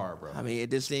so hard, bro. I mean,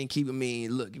 this thing keep. I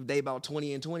mean, look, they about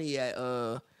 20-20 at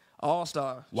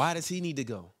All-Star. Why does he need to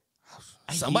go?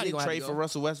 Somebody he didn't trade for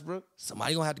Russell Westbrook.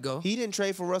 Somebody gonna have to go. He didn't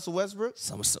trade for Russell Westbrook.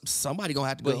 Somebody gonna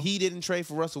have to go. go. But he didn't trade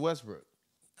for Russell Westbrook.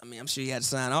 I mean, I'm sure he had to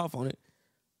sign off on it.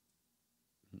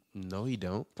 No, he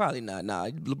don't. Probably not. Nah,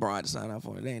 LeBron had to sign off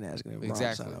on it. They ain't asking LeBron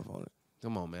to sign off on it.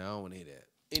 Come on, man. I don't want to hear that.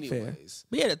 Anyways.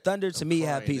 But yeah, the Thunder to me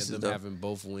have pieces, though. Having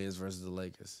both wins versus the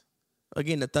Lakers.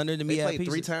 Again, the Thunder to me have pieces.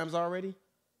 They played 3 times already?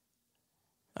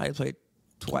 I played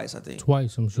twice, I think.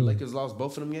 Twice, I'm sure. The Lakers lost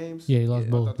both of them games? Yeah, they lost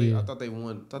both. I thought they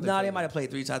won. No, they might have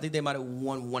played 3 times. I think they might have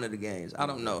won one of the games. I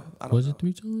don't know. Was it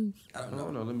 3 times? I don't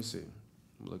know. No, let me see.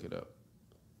 Look it up.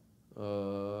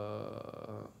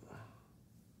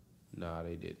 Nah,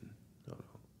 they didn't. No.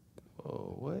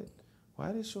 Oh, what? Why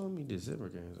are they showing me December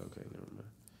games? Okay, never mind.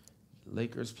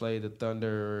 Lakers played the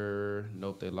Thunder.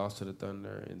 Nope, they lost to the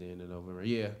Thunder, and then in November.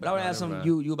 Yeah. But I would ask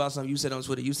you about something you said on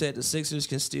Twitter. You said the Sixers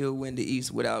can still win the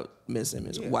East without Ben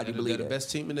Simmons. Yeah, Why do you believe they're that? the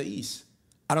best team in the East.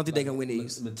 I don't think they can win the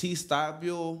East. Matisse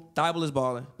Thybulle. Thybulle is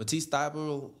balling. Matisse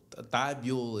Thybulle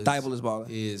is balling.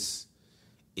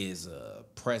 Is a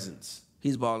presence.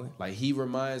 He's balling. Like he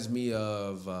reminds me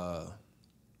of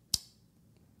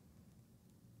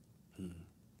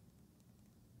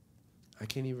I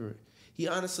can't even. He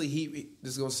honestly,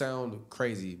 this is gonna sound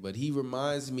crazy, but he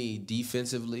reminds me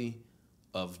defensively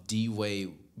of D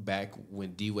Wade back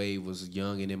when D Wade was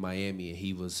young and in Miami, and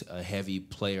he was a heavy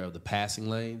player of the passing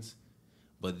lanes.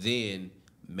 But then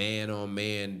man on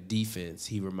man defense,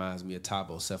 he reminds me of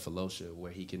Thabo Sefolosha,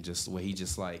 where he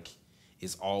just like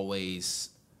is always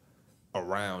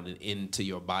around and into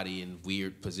your body in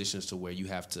weird positions to where you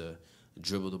have to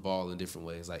dribble the ball in different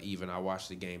ways. Like even I watched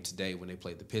the game today when they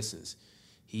played the Pistons.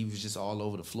 He was just all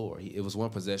over the floor. It was one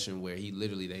possession where he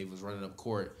was running up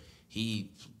court.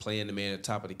 He playing the man at the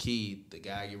top of the key. The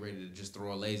guy get ready to just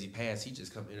throw a lazy pass. He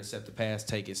just come intercept the pass,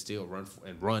 take it, still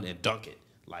run and dunk it.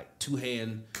 Like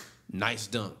two-hand, nice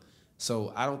dunk.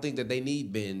 So I don't think that they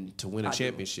need Ben to win a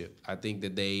championship. I think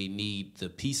that they need the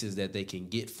pieces that they can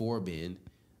get for Ben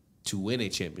to win a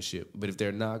championship. But if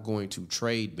they're not going to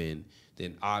trade Ben,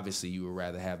 then obviously you would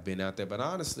rather have Ben out there. But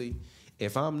honestly,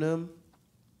 if I'm them,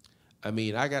 I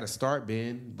mean, I got to start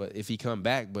Ben, but if he come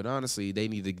back, but honestly, they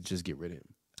need to just get rid of him.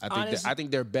 I think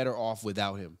they're better off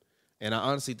without him. And I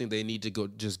honestly think they need to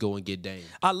go and get Dame.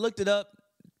 I looked it up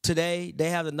today. They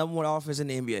have the number one offense in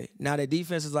the NBA. Now their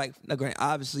defense is like,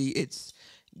 obviously it's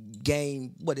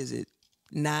game,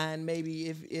 9 maybe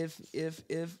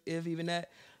if even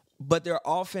that. But their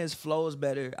offense flows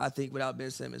better, I think, without Ben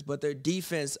Simmons. But their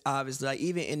defense, obviously, like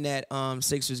even in that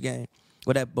Sixers game,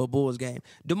 or that Bulls game,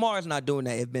 DeMar's not doing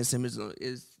that if Ben Simmons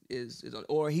is on,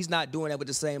 or he's not doing that with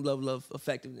the same level of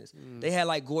effectiveness. They had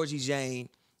like Gorgie Jane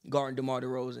guarding DeMar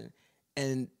DeRozan,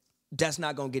 and that's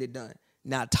not gonna get it done.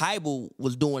 Now Tybal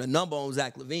was doing a number on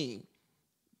Zach LaVine.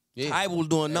 Yeah. Tybal was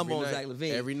doing a number on Zach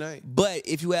LaVine every night. But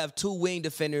if you have two wing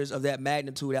defenders of that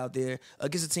magnitude out there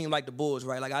against a team like the Bulls,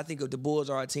 right? Like I think if the Bulls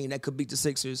are a team that could beat the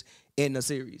Sixers in the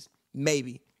series,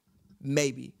 maybe,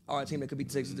 or a team that could beat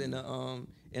the Sixers in the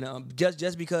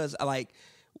just because like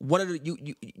one of the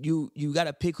you got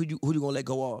to pick who you gonna let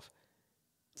go off.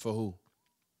 For who?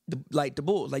 The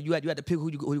Bulls. Like you had to pick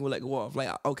who you gonna let go off. Like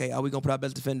okay, are we gonna put our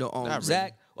best defender on Not Zach,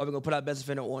 really. or are we gonna put our best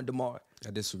defender on DeMar?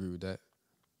 I disagree with that.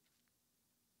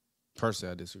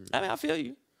 Personally, I disagree. I mean, I feel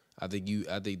you. I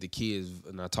think the key is,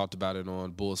 and I talked about it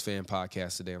on Bulls Fan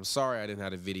Podcast today. I'm sorry I didn't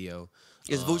have a video.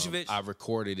 Is Vucevic? I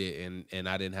recorded it and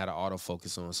I didn't have the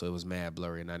autofocus on, so it was mad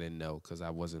blurry, and I didn't know because I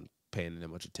wasn't paying that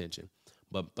much attention.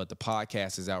 But the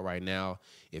podcast is out right now.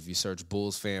 If you search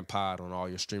Bulls Fan Pod on all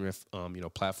your streaming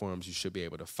platforms, you should be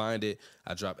able to find it.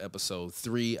 I dropped episode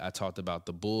 3. I talked about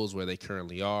the Bulls, where they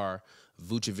currently are,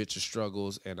 Vucevic's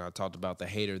struggles, and I talked about the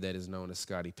hater that is known as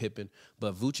Scottie Pippen.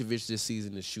 But Vucevic this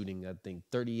season is shooting, I think,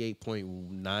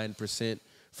 38.9%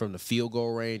 from the field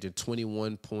goal range and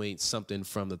 21 point something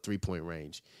from the three-point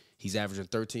range. He's averaging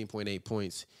 13.8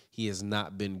 points. He has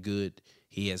not been good.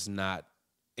 He has not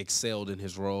excelled in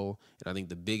his role. And I think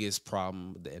the biggest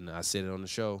problem, and I said it on the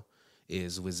show,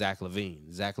 is with Zach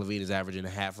LaVine. Zach LaVine is averaging a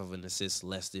half of an assist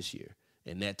less this year.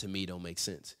 And that, to me, don't make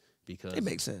sense. Because it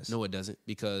makes sense. No, it doesn't.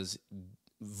 Because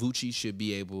Vucci should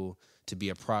be able to be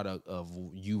a product of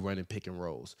you running pick and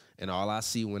rolls. And all I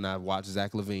see when I watch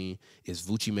Zach LaVine is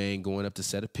Vucci man going up to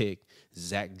set a pick,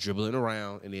 Zach dribbling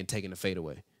around, and then taking the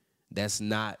fadeaway. That's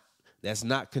not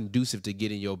conducive to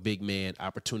getting your big man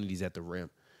opportunities at the rim.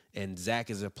 And Zach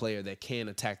is a player that can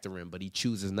attack the rim, but he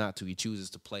chooses not to. He chooses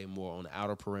to play more on the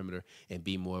outer perimeter and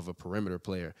be more of a perimeter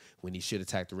player when he should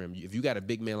attack the rim. If you got a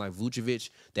big man like Vucevic,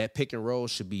 that pick and roll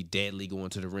should be deadly going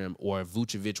to the rim. Or if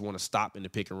Vucevic want to stop in the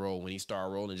pick and roll, when he start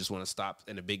rolling, just want to stop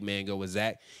and the big man go with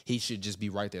Zach, he should just be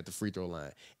right there at the free throw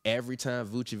line. Every time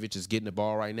Vucevic is getting the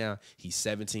ball right now, he's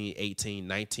 17, 18,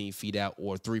 19 feet out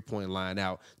or three-point line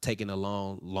out, taking a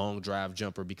long drive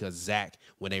jumper because Zach,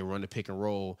 when they run the pick and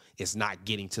roll, is not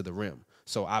getting to the rim.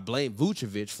 So I blame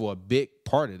Vucevic for a big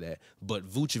part of that, but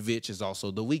Vucevic is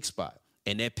also the weak spot.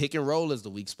 And that pick and roll is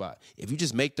the weak spot. If you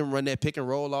just make them run that pick and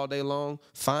roll all day long,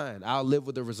 fine. I'll live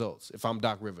with the results. If I'm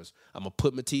Doc Rivers, I'm going to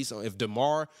put Matisse on. If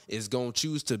DeMar is going to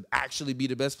choose to actually be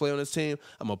the best player on this team,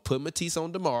 I'm going to put Matisse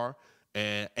on DeMar,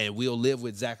 and we'll live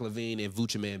with Zach LaVine and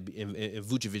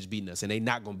Vucevic beating us. And they're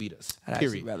not going to beat us,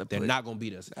 period. They're not going to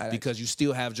beat us because you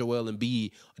still have Joel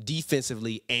Embiid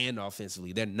defensively and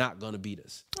offensively. They're not going to beat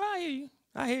us. I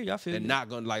hear you. I feel you. They're not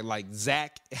going to, like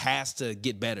Zach has to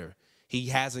get better. He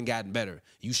hasn't gotten better.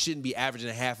 You shouldn't be averaging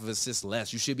a half of assist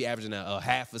less. You should be averaging a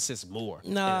half assist more.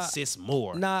 An assist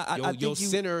more.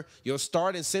 Your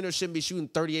starting center shouldn't be shooting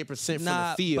 38% from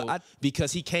the field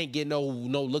because he can't get no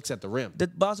looks at the rim.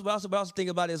 But also think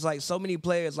about it is like so many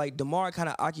players, like DeMar kind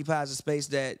of occupies a space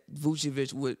that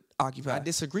Vucevic would occupy. I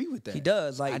disagree with that. He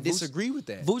does. Like I disagree with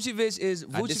that. Vucevic is.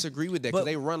 I disagree with that because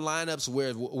they run lineups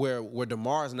where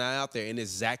DeMar's not out there and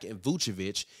it's Zach and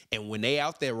Vucevic, and when they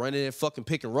out there running that fucking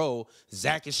pick and roll,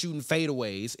 Zach is shooting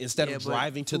fadeaways instead of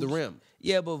driving to the rim.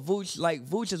 Yeah, but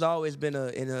Vooch has always been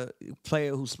a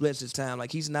player who splits his time.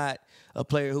 Like he's not a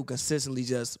player who consistently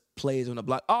just plays on the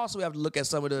block. Also, we have to look at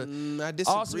some of the. I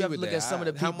disagree also, we have with to look that. at some of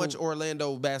the people. How much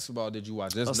Orlando basketball did you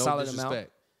watch? There's no solid disrespect. amount.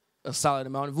 A solid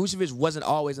amount. Vucevic wasn't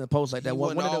always in the post like that. He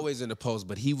wasn't always in the post,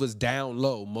 but he was down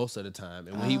low most of the time.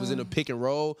 And when he was in the pick and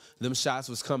roll, them shots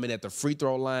was coming at the free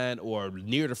throw line or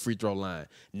near the free throw line.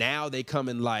 Now they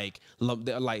coming like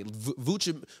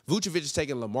Vucevic is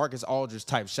taking LaMarcus Aldridge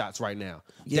type shots right now.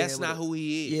 Yeah, that's not who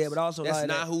he is. Yeah, but also that's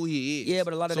not who he is. Yeah,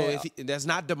 but a lot of that. That's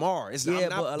not DeMar. I'm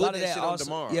not putting that shit on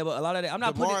DeMar. Yeah, but a lot of that. I'm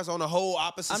not DeMar's on the whole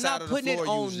opposite side of the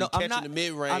floor. Usually catching the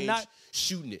mid range,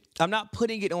 shooting it. I'm not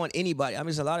putting it on anybody. I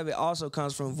mean, a lot of it also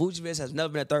comes from Vucevic has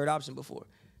never been a third option before,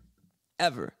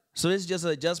 ever. So this is just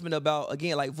an adjustment about,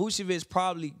 again, like Vucevic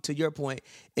probably, to your point,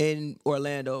 in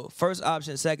Orlando, first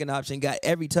option, second option, got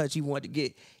every touch he wanted to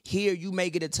get. Here, you may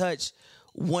get a touch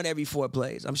one every 4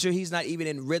 plays. I'm sure he's not even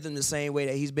in rhythm the same way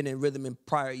that he's been in rhythm in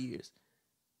prior years.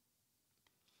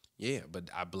 Yeah, but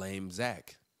I blame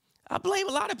Zach. I blame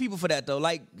a lot of people for that, though.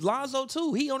 Like Lonzo,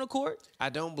 too. He on the court. I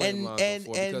don't blame Lonzo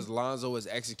for it because Lonzo is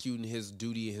executing his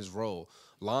duty and his role.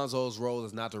 Lonzo's role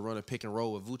is not to run a pick and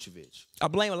roll with Vucevic. I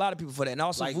blame a lot of people for that. And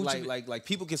also, like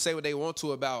people can say what they want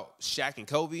to about Shaq and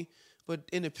Kobe, but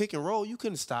in the pick and roll, you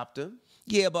couldn't stop them.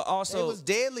 Yeah, but also it was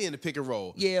deadly in the pick and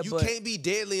roll. Yeah, you can't be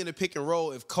deadly in the pick and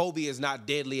roll if Kobe is not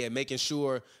deadly at making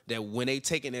sure that when they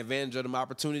taking advantage of them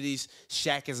opportunities,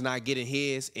 Shaq is not getting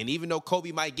his. And even though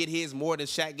Kobe might get his more than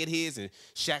Shaq get his, and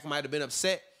Shaq might have been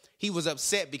upset, he was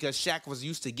upset because Shaq was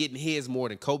used to getting his more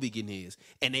than Kobe getting his,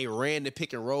 and they ran the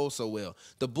pick and roll so well.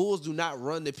 The Bulls do not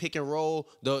run the pick and roll.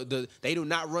 They do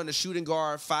not run the shooting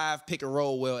guard 5 pick and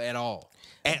roll well at all.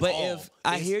 It's terrible.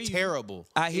 I hear you. Terrible.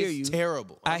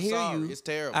 I hear you. It's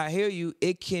terrible. I hear you.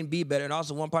 It can be better, and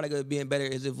also one part of it being better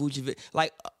is if Vucevic,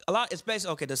 like a lot,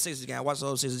 especially the Sixers game. I watched the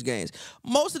whole Sixers games.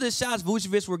 Most of the shots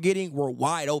Vucevic were getting were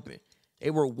wide open.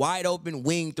 They were wide open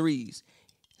wing threes.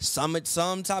 Some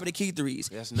top of the key threes.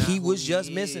 He was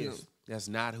just missing them. That's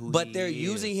not who. But they're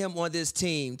using him on this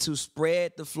team to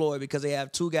spread the floor because they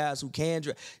have 2 guys who can.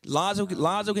 Lonzo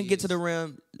can get to the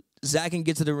rim. Zach can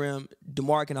get to the rim.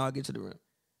 DeMar can all get to the rim.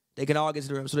 They can all get to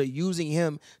the rim. So they're using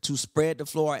him to spread the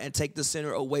floor and take the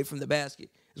center away from the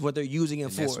basket. Is what they're using him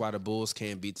for. That's why the Bulls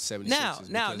can't beat the 76ers.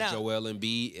 Now, Joel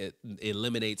Embiid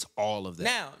eliminates all of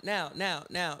that.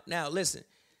 Now, listen.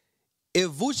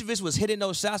 If Vucevic was hitting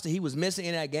those shots that he was missing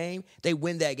in that game, they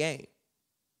win that game.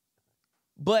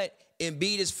 But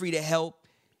Embiid is free to help.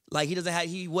 Like he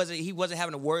wasn't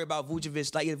having to worry about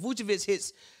Vucevic. Like if Vucevic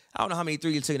hits, I don't know how many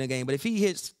threes he took in the game, but if he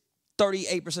hits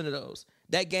 38% of those,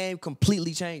 that game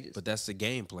completely changes. But that's the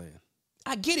game plan.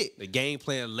 I get it. The game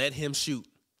plan, let him shoot.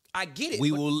 I get it.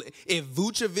 We will. If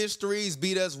Vucevic threes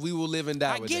beat us, we will live and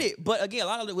die with it. I get it. But again, a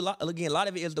lot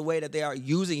of it is the way that they are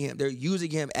using him. They're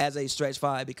using him as a stretch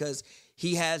 5 because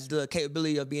he has the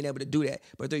capability of being able to do that.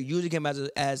 But they're using him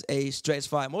as a stretch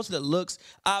 5. Most of the looks,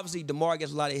 obviously, DeMar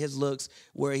gets a lot of his looks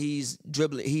where he's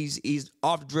dribbling. He's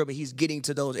off the dribble. He's getting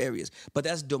to those areas. But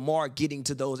that's DeMar getting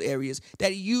to those areas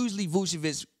that usually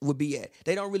Vucevic would be at.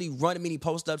 They don't really run many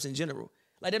post-ups in general.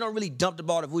 Like, they don't really dump the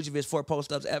ball to Vucevic for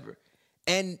post-ups ever.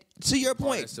 And to your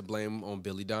point, that's to blame on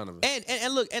Billy Donovan.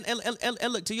 And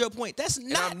look, to your point, that's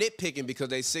not. And I'm nitpicking because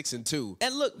they 6-2.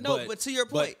 And look, but to your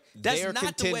point, that's not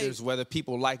contenders the way, whether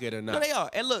people like it or not. No, they are.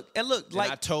 And look, like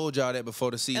I told y'all that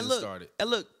before the season started. And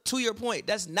look, to your point,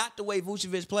 that's not the way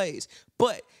Vucevic plays.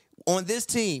 But on this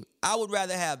team, I would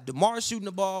rather have DeMar shooting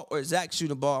the ball or Zach shooting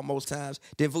the ball most times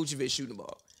than Vucevic shooting the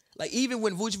ball. Like, even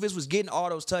when Vucevic was getting all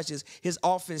those touches, his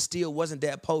offense still wasn't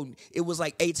that potent. It was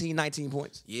like 18, 19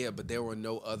 points. Yeah, but there were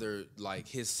no other, like,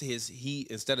 he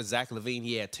instead of Zach LaVine,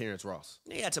 he had Terrence Ross.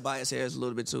 He had Tobias Harris a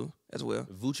little bit, too, as well.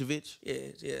 Vucevic?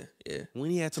 Yeah. When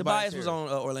he had Tobias was on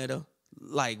Orlando.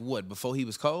 Like, what, before he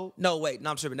was cold? No, wait,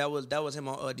 I'm tripping. That was him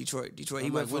on Detroit. Detroit.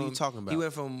 What are you talking about? He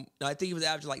went from, I think he was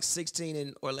averaging like 16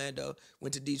 in Orlando,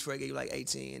 went to Detroit, gave you like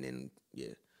 18, and then,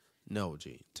 yeah. No,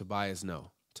 G. Tobias,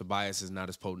 no. Tobias is not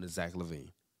as potent as Zach LaVine.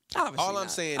 Obviously All I'm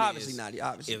not. saying Obviously is, not.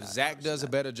 Obviously if not. Zach does a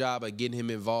better job at getting him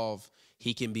involved,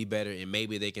 he can be better, and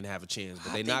maybe they can have a chance. But I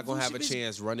they're think not gonna have a Vucevic-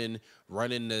 chance running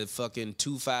the fucking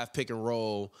 2-5 pick and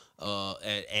roll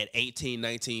at 18,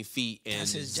 19 feet, and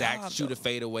That's his Zach job, shoot though. a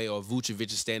fadeaway, or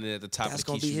Vucevic is standing at the top That's of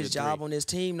the gonna key be his shooting job three. on this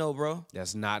team, though, bro.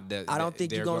 That's not that. I don't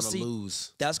think they're you're gonna see.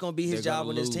 lose. That's gonna be his They're job gonna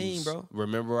on this team, lose. bro.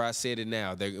 Remember, I said it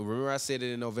now. Remember, I said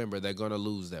it in November. They're gonna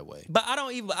lose that way. But I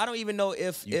don't even know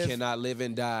if You cannot live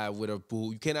and die with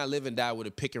you cannot live and die with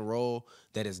a pick and roll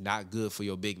that is not good for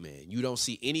your big man. You don't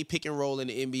see any pick and roll in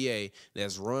the NBA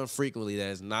that's run frequently that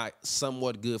is not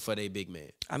somewhat good for their big man,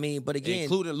 I mean, but again,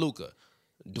 including Luka.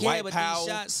 Dwight but these Powell,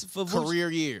 shots for career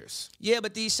years. yeah,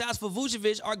 but these shots for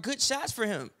Vucevic are good shots for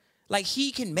him. Like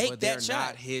he can make But they're that shot.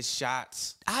 not his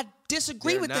shots. I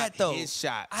disagree They're with not that though. his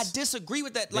shots. I disagree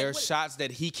with that. They're Like, shots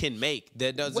that he can make.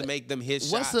 That doesn't make them his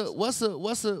shots. what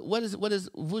is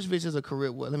Vucevic is a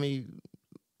career? What?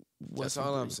 That's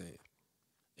all I'm saying.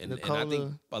 And I Nikola-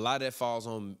 think a lot of that falls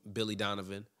on Billy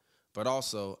Donovan. But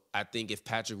also, I think if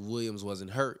Patrick Williams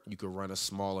wasn't hurt, you could run a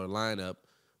smaller lineup,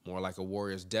 more like a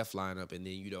Warriors def lineup, and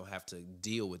then you don't have to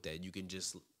deal with that. You can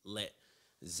just let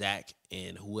Zach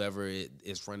and whoever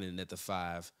is running at the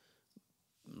 5,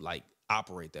 like,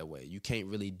 operate that way. You can't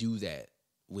really do that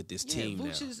with this team now.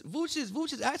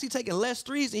 Vooch is actually taking less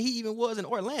threes than he even was in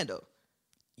Orlando.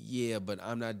 Yeah, but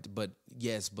but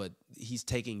he's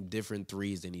taking different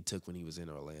threes than he took when he was in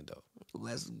Orlando.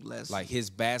 Less. Like his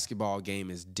basketball game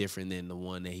is different than the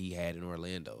one that he had in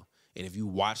Orlando. And if you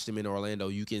watched him in Orlando,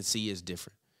 you can see it's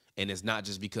different. And it's not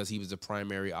just because he was the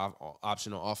primary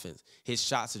optional offense. His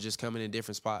shots are just coming in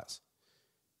different spots.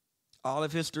 All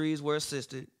of his threes were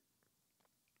assisted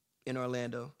in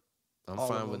Orlando. I'm All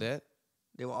of fine with them. that.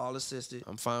 They were all assisted.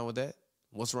 I'm fine with that.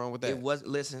 What's wrong with that? It was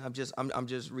listen. I'm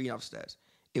just reading off stats.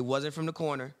 It wasn't from the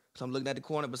corner, so I'm looking at the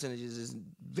corner percentages. It's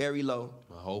very low.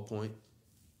 My whole point.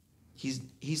 He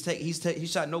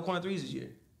shot no corner threes this year.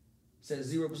 Said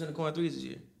 0% of corner threes this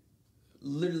year.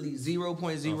 Literally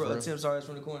 0.0 attempts are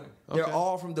from the corner. They're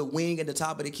all from the wing at the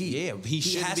top of the key. Yeah, he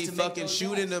shouldn't has be to make fucking those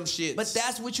shooting shots. them shits. But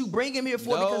that's what you bring him here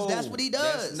for because that's what he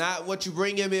does. That's not what you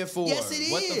bring him in for. Yes,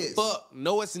 it what is. the fuck?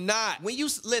 No, it's not. When you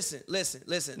listen.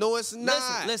 No, it's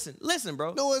not. Listen,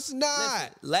 bro. No, it's not. Listen,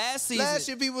 last season, Last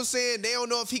year, people saying they don't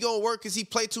know if he gonna work because he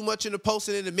played too much in the post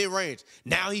and in the mid range.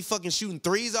 Now he fucking shooting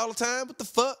threes all the time. What the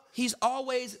fuck? he's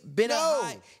always been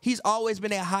No. he's always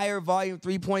been a higher volume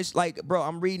 3 points. Like, bro,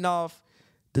 I'm reading off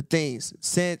the things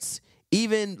since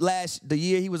even the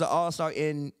year he was an all-star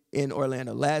in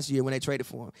Orlando. Last year when they traded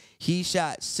for him, he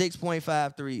shot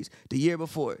 6.5 threes. The year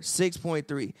before,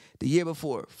 6.3. The year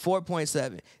before,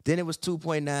 4.7. Then it was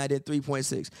 2.9, then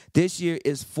 3.6. This year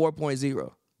is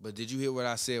 4.0. But did you hear what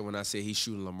I said when I said he's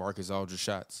shooting LaMarcus Aldridge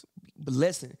shots? But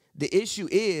listen, the issue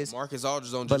is Marcus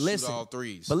Aldridge don't But just listen, shoot all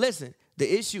threes. But listen,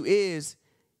 the issue is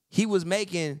he was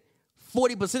making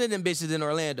 40% of them bitches in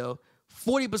Orlando,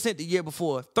 40% the year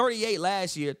before, 38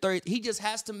 last year, 30. He just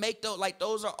has to make those. Like,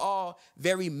 those are all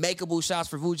very makeable shots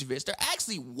for Vucevic. They're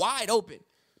actually wide open.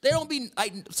 They don't be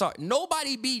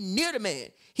nobody be near the man.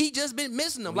 He just been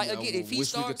missing them. Like, again, if he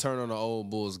wish we could starts, turn on the old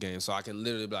Bulls game so I can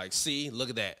literally be like, see, look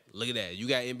at that. You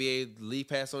got NBA League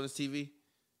Pass on this TV?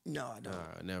 no, I don't. Nah,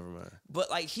 never mind.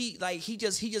 But he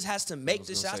just has to make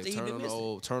the shots that he been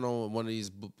missing. Turn on one of these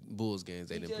Bulls games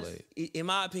they didn't play. In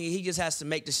my opinion, he just has to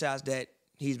make the shots that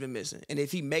he's been missing. And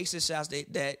if he makes the shots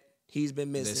that he's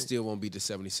been They missing, still won't beat the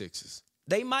 76ers.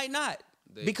 they might not.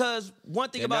 Because one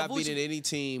thing They're about not beating Vucevic, any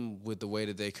team with the way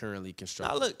that they currently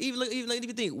construct. now look, even if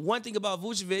you think one thing about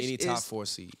Vucevic Any top is 4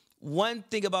 seed. one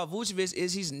thing about Vucevic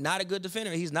is he's not a good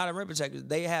defender. He's not a rim protector.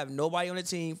 They have nobody on the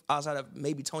team outside of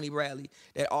maybe Tony Bradley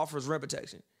that offers rim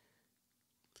protection.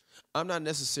 I'm not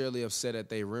necessarily upset at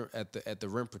the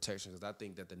rim protection because I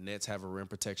think that the Nets have a rim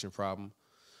protection problem.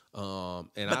 But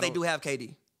they do have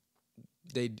KD.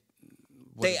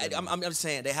 I'm just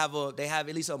saying they have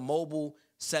at least a mobile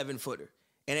 7-footer,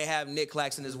 and they have Nick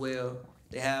Claxton as well.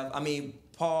 They have,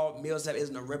 Paul Millsap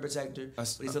isn't a rim protector, but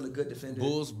he's still a good defender.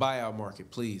 Bulls buyout market,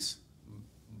 please.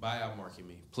 Buyout market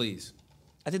me, please.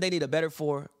 I think they need a better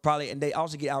 4, probably, and they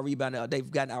also get out rebounded. They've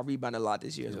gotten out rebounded a lot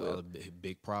this year as well. A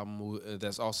big problem.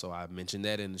 That's also, I mentioned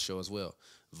that in the show as well.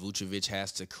 Vucevic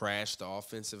has to crash the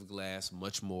offensive glass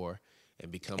much more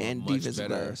and become a much better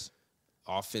glass.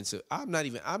 Offensive. I'm not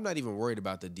even worried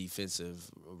about the defensive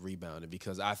rebounding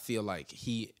because I feel like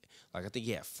I think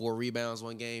he had 4 rebounds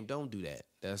one game. Don't do that.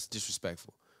 That's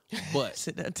disrespectful. But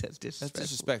That's disrespectful. That's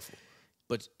disrespectful.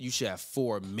 But you should have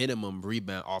 4 minimum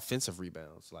offensive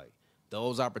rebounds. Like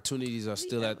those opportunities are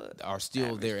still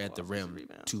there at the rim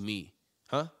to me.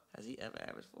 Huh? Has he ever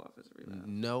averaged 4 offensive rebounds?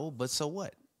 No, but so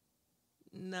what?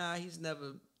 Nah, he's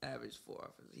never averaged 4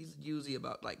 offensive. He's usually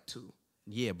about 2.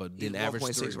 Yeah, but He's then average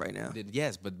 1.6 3 right now.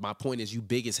 Yes, but my point is you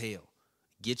big as hell.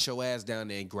 Get your ass down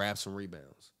there and grab some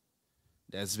rebounds.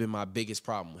 That's been my biggest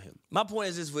problem with him. My point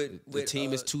is this with The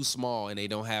team is too small and they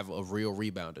don't have a real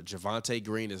rebounder. Javonte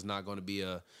Green is not going to be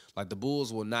the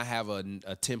Bulls will not have a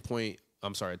 10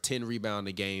 rebound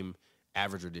a game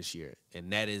averager this year,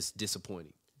 and that is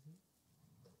disappointing.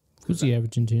 Who's he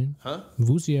averaging 10? Huh?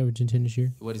 Who's he averaging 10 this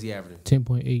year? What is he averaging?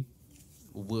 10.8.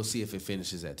 We'll see if it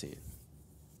finishes at 10.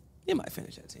 He might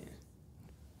finish at 10.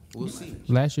 We'll see.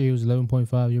 Last year he was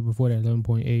 11.5. Year before that,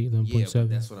 11.8, Yeah, 11.7. but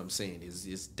that's what I'm saying.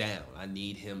 It's down. I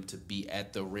need him to be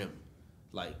at the rim.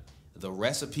 Like the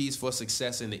recipes for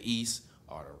success in the East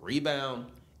are to rebound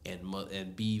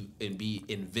and be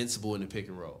invincible in the pick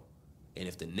and roll. And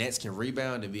if the Nets can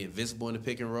rebound and be invincible in the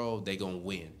pick and roll, they gonna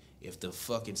win. If the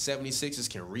fucking 76ers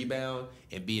can rebound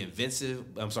and be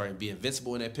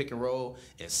invincible in that pick and roll,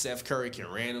 and Seth Curry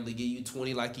can randomly give you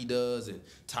 20 like he does, and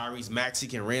Tyrese Maxey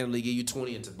can randomly give you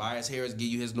 20, and Tobias Harris give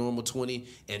you his normal 20,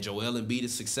 and Joel Embiid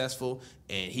is successful,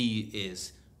 and he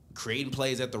is creating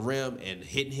plays at the rim and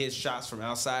hitting his shots from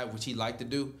outside, which he like to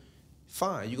do,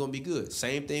 fine, you're going to be good.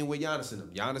 Same thing with Giannis and them.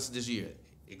 Giannis this year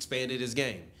expanded his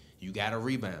game. You got to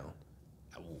rebound.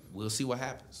 We'll see what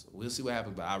happens.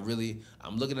 But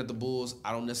I'm looking at the Bulls.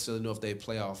 I don't necessarily know if they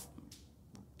playoff.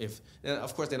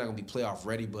 Of course, they're not going to be playoff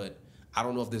ready, but I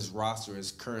don't know if this roster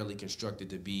is currently constructed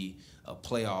to be a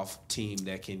playoff team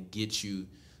that can get you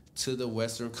to the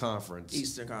Western Conference.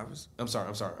 Eastern Conference. I'm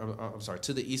sorry.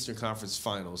 To the Eastern Conference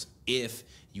Finals if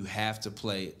you have to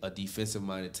play a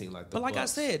defensive-minded team like the But like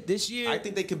Bucks. I said, this year... I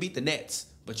think they can beat the Nets,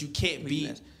 but you can't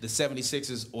beat the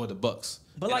 76ers or the Bucks.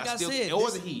 But like I said... Or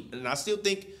the Heat. And I still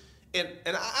think... And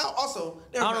I also...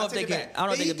 I don't know if they can... I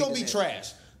don't think he's going to be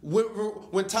trash.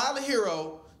 When Tyler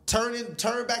Hero turned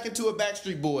back into a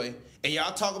Backstreet Boy... And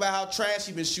y'all talk about how trash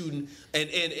he been shooting. And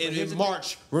in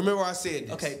March, remember I said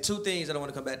this. Okay, two things I don't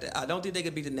want to come back to. I don't think they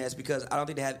could beat the Nets because I don't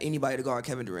think they have anybody to guard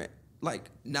Kevin Durant. Like,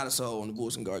 not a soul on the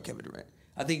Bulls can guard Kevin Durant.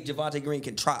 I think Javonte Green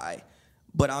can try,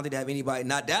 but I don't think they have anybody.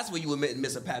 Now, that's where you would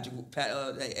miss a Patrick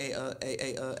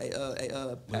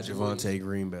Javonte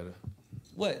Green better.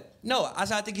 What? No, I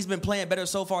think he's been playing better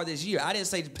so far this year. I didn't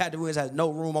say Patrick Williams has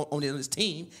no room on his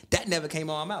team. That never came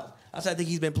on my mouth. I think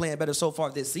he's been playing better so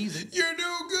far this season. You're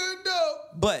doing good, though.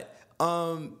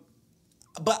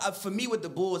 But for me with the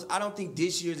Bulls, I don't think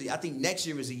this year. I think next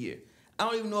year is a year. I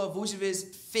don't even know if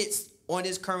Vucevic fits on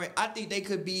this current. I think they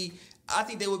could be. I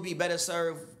think they would be better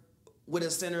served with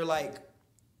a center like.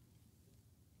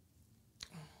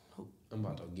 I'm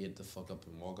about to get the fuck up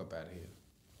and walk up out of here.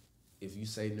 If you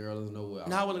say Nerlens Noel,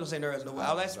 no, I wasn't gonna say Nerlens Noel.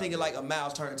 I was actually thinking like a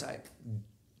Miles Turner type.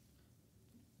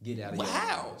 Get out of here.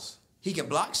 Wow. He can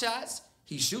block shots.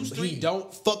 He shoots threes. He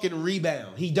don't fucking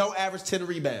rebound. He don't average 10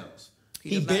 rebounds.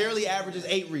 He barely averages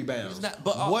 8 rebounds.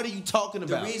 What are you talking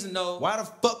about? The reason, though. Why the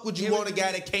fuck would you want a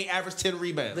guy that can't average 10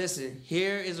 rebounds? Listen,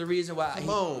 here is the reason why. Come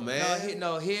on, man.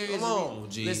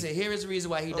 Listen, here is the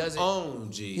reason why he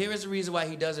doesn't. Here is the reason why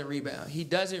he doesn't rebound. He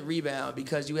doesn't rebound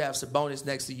because you have Sabonis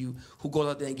next to you who goes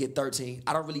out there and get 13.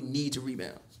 I don't really need to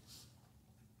rebound.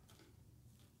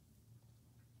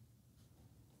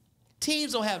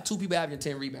 Teams don't have two people averaging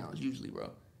 10 rebounds usually,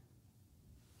 bro.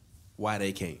 Why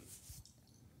they can't?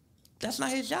 That's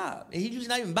not his job. And he's usually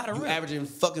not even by the rim. You averaging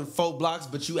fucking 4 blocks,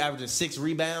 but you averaging 6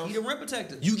 rebounds. He's the rim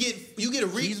protector. You get a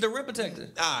rebound. He's the rim protector.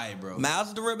 All right, bro. Miles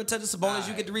is the rim protector. Sabonis,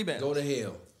 you get the rebound. Go to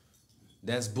hell.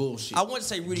 That's bullshit. I want to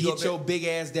say Rudy Gobert. Get your big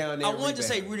ass down there. I wanted to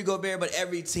say Rudy Gobert, but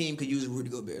every team could use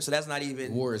Rudy Gobert. So that's not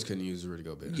even. Warriors couldn't use Rudy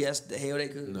Gobert. Yes, the hell they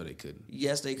could. No, they couldn't.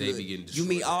 Yes, they could. They be getting destroyed. You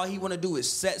mean all he want to do is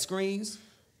set screens?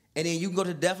 And then you can go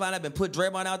to the death lineup and put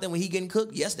Draymond out there when he getting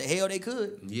cooked? Yes, the hell they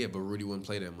could. Yeah, but Rudy wouldn't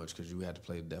play that much because you had to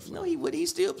play the death lineup. No, he would. He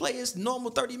still play his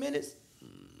normal 30 minutes.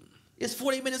 It's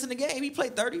 40 minutes in the game. He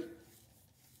played 30.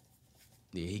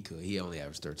 Yeah, he could. He only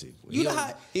averaged 13.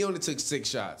 He only took 6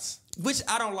 shots. Which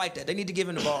I don't like that. They need to give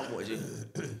him the ball more, G.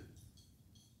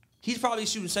 He's probably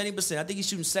shooting 70%. I think he's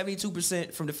shooting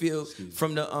 72% from the field,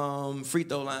 from the free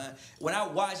throw line. When I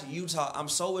watch Utah, I'm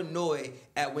so annoyed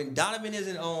at when Donovan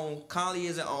isn't on, Conley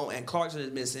isn't on, and Clarkson is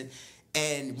missing,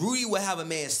 and Rudy will have a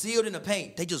man sealed in the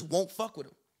paint. They just won't fuck with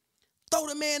him. Throw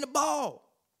the man the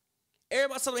ball.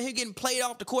 Everybody's talking about him getting played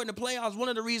off the court in the playoffs. One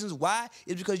of the reasons why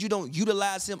is because you don't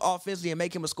utilize him offensively and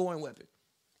make him a scoring weapon.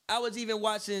 I was even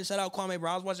watching, shout out Kwame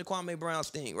Brown. I was watching Kwame Brown's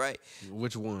thing, right?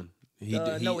 Which one? He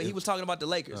was talking about the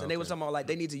Lakers, and they was talking about like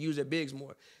they need to use their bigs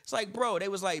more. It's like, bro, they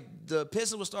was like the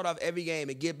Pistons will start off every game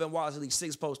and give Ben Wallace at least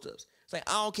 6 post-ups. It's like,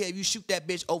 I don't care if you shoot that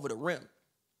bitch over the rim,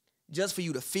 just for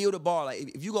you to feel the ball.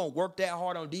 Like if you gonna work that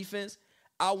hard on defense,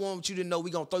 I want you to know we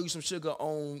gonna throw you some sugar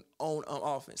on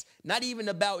offense. Not even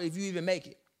about if you even make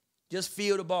it. Just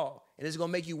feel the ball. And it's going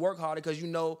to make you work harder because you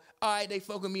know, all right, they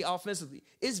fuck with me offensively.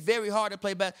 It's very hard to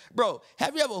play back. Bro,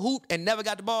 have you ever hooped and never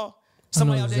got the ball?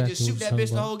 Somebody out there just shoot that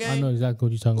bitch the whole game? I know exactly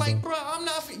what you're talking like, about. bro, I'm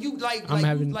not, you like, I'm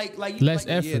having less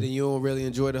effort. Yeah, then you don't really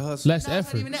enjoy the hustle. Less Nah, it's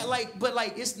effort. not even that. Like, but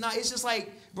like, it's not. It's just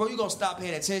like, bro, you gonna stop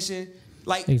paying attention.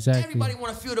 Like, Exactly. everybody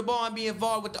want to feel the ball and be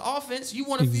involved with the offense. You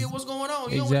want to feel what's going on.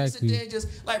 You don't want to sit Exactly. there and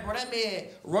just like, bro, that man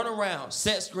run around,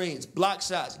 set screens, block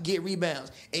shots, get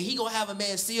rebounds, and he gonna have a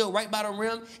man seal right by the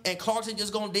rim, and Clarkson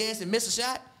just gonna dance and miss a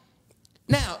shot.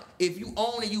 Now, if you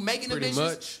own and you making the Pretty bitches,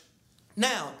 much.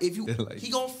 now, if you Like- he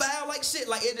gonna foul like shit,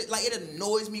 like it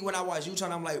annoys me when I watch Utah.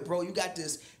 And I'm like, bro, you got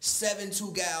this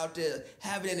 7-2 guy out there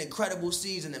having an incredible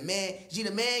season. The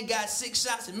man got 6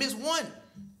 shots and missed 1.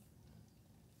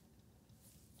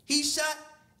 He shot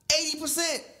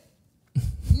 80%.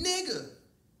 Nigga.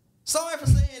 Sorry for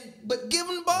saying, but give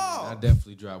him the ball. I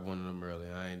definitely dropped one of them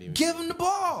earlier. I ain't even. Give him the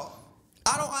ball.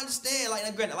 I don't understand.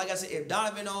 Like, granted, like I said, if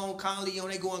Donovan on, Conley on,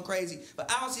 they going crazy.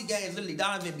 But I don't see games literally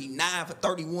Donovan be 9 for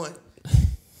 31.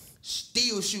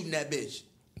 Still shooting that bitch.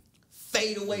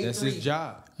 Fade away That's 3. his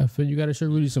job. I feel you got to show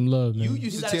Rudy some love, man. You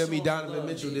used to gotta tell me show him Donovan love,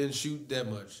 Mitchell G. didn't shoot that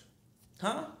much.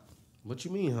 Huh? What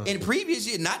you mean, huh? In previous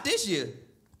year, not this year.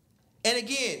 And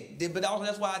again, but also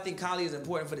that's why I think Conley is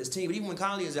important for this team. But even when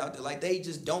Conley is out there, like, they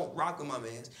just don't rock with my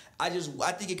mans. I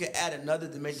think it could add another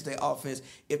dimension to their offense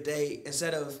if they,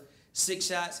 instead of 6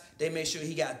 shots, they make sure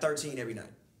he got 13 every night.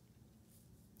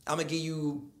 I'm gonna give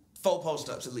you 4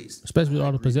 post-ups at least. Especially with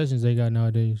all the possessions they got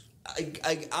nowadays. I'm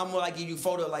gonna like give you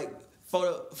 4 to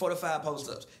 5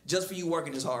 post-ups just for you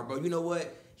working this hard, bro. You know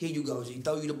what? Here you go, G.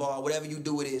 Throw you the ball. Whatever you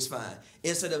do with it is fine.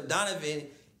 Instead of Donovan,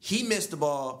 he missed the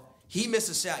ball. He missed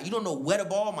a shot. You don't know where the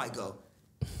ball might go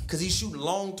because he's shooting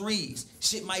long threes.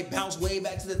 Shit might bounce way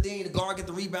back to the thing. The guard get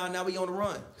the rebound. Now we on the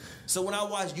run. So when I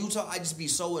watch Utah, I just be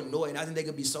so annoyed. And I think they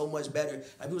could be so much better.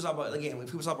 Like people talk about, again, when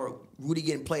people talk about Rudy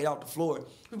getting played off the floor,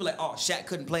 people like, oh, Shaq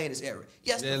couldn't play in this era.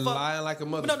 Yes, They're the fuck. lying like a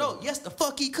motherfucker. No, yes, the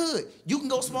fuck he could. You can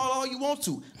go small all you want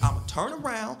to. I'm going to turn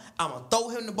around. I'm going to throw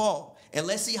him the ball. And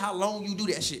let's see how long you do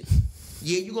that shit.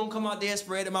 Yeah, you going to come out there,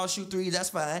 spread them out, shoot threes. That's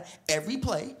fine. Every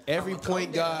play. Every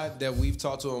point guard that we've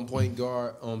talked to on point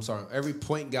guard, every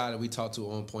point guard that we talked to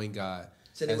on point guard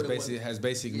So they has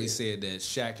basically Yeah. said that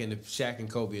Shaq and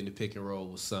Kobe in the pick and roll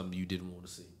was something you didn't want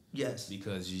to see. Yes.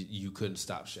 Because you couldn't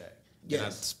stop Shaq.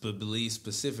 Yes. And I believe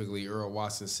specifically Earl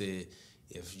Watson said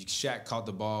if Shaq caught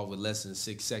the ball with less than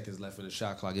 6 seconds left in the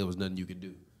shot clock, it was nothing you could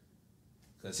do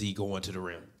because he going to the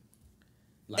rim.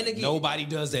 Like, And again- nobody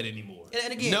does that anymore.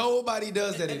 And again- nobody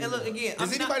does that and anymore. look, again,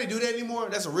 does I'm not- anybody do that anymore?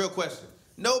 That's a real question.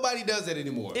 Nobody does that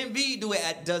anymore. Embiid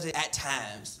does it at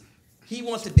times. He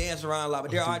wants to dance around a lot,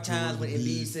 but there are times when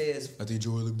Embiid says, I think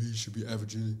Joel Embiid should be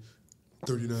averaging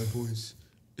 39 points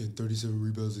and 37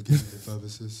 rebounds a game and 5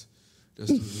 assists. If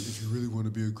you really want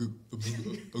to be a good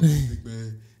big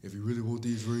man, if you really want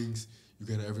these rings, you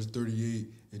got to average 38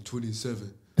 and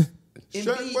 27.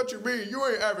 Embiid- what you mean? You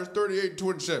ain't average 38 and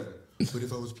 27. But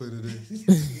if I was playing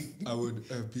today, I would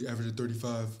be averaging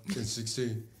 35 and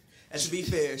 16. and to be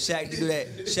fair, Shaq did do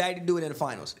that. Shaq did do it in the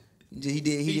finals. He did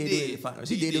do it in the finals.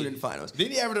 He did do it in the finals.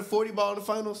 Didn't he average a 40 ball in the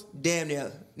finals? Damn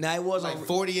near. Now it was Like on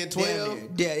 40 and damn 12? near.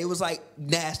 Yeah, it was like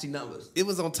nasty numbers. It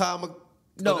was on Tom.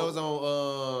 No. it was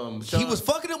on. He Sean- was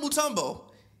fucking up Mutombo.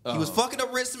 He was fucking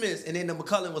up Rich Smith, and then the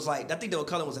McCullough was like, I think the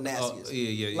McCullough was the nastiest.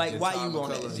 yeah. Like, why Tom you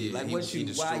on McCullough, that? yeah, Like, he why you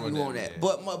destroyed on that, that? man.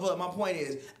 But my point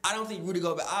is, I don't think Rudy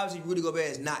Gobert. Obviously, Rudy Gobert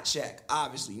is not Shaq.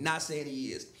 Obviously, not saying he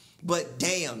is. But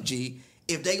damn, G,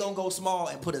 if they gonna go small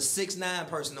and put a 6'9"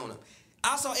 person on him,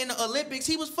 I saw in the Olympics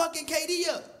he was fucking KD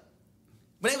up.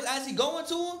 But they was actually going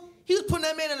to him. He was putting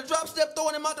that man in a drop step,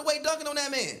 throwing him out the way, dunking on that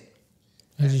man.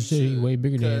 As you said, he way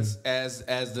bigger than him. Because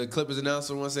as the Clippers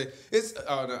announcer once said,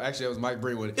 actually that was Mike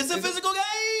Breenwood. It's a physical game.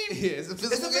 Yeah, it's a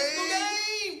physical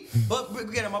game. But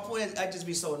again, my point is, I just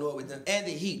be so annoyed with them and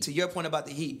the Heat. To your point about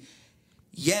the Heat,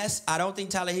 yes, I don't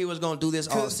think Tyler Hero's gonna do this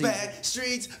all season. Back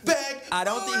streets back. I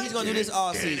don't think he's gonna do this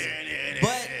all season.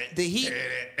 But the Heat,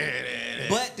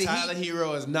 Tyler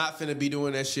Hero is not finna be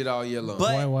doing that shit all year long.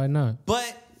 But- Why not?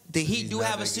 but the Heat He's do not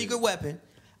have a that secret good. weapon.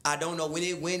 I don't know when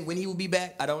he will be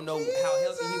back. I don't know how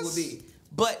healthy he will be.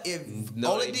 But if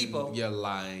Oladipo, you're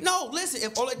lying. no, listen,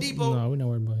 if Oladipo, No, we're not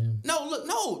worried about him. no, look,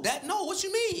 no, what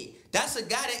you mean? That's a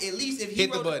guy that at least if he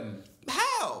Hit the wrote- button.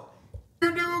 How?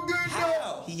 You're doing good.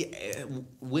 How?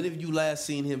 When have you last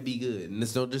seen him be good? And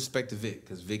there's no disrespect to Vic,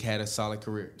 because Vic had a solid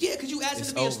career. Yeah, because you asked him It's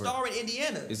to be over. a star in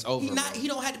Indiana. It's over, bro. He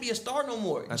don't have to be a star no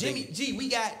more. I Jimmy, think- we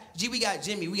got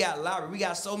Jimmy, we got Lowry, we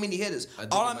got so many hitters. I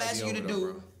think All it I'm might be asking you to over do,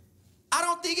 though, bro. I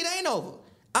don't think it ain't over.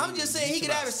 I'm just saying he It's could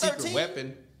about average a secret 13.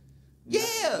 weapon.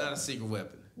 Yeah. Not a secret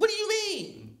weapon. What do you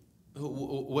mean?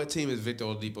 What team is Victor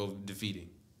Oladipo defeating?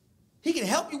 He can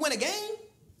help you win a game.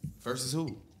 Versus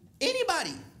who?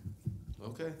 Anybody.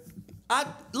 Okay. I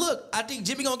think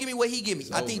Jimmy gonna give me what he give me.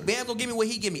 I think Bam gonna give me what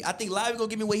he give me. I think Lowry gonna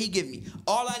give me what he give me.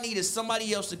 All I need is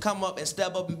somebody else to come up and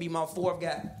step up and be my fourth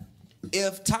guy.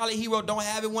 If Tyler Hero don't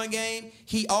have it one game,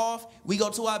 he off, we go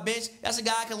to our bench, that's a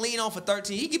guy I can lean on for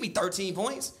 13. He give me 13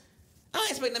 points. I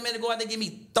ain't expecting that man to go out there and give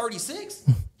me 36.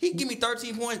 He can give me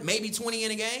 13 points, maybe 20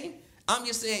 in a game. I'm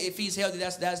just saying if he's healthy,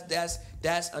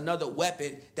 that's another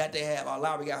weapon that they have.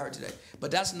 Lowry got hurt today.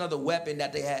 But that's another weapon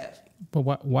that they have.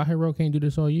 But why Hero can't do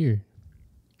this all year?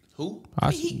 Who?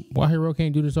 Why Hero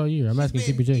can't do this all year? I'm asking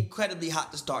He's been CPJ. incredibly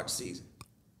hot to start the season.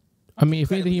 I mean,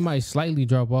 if anything, he might slightly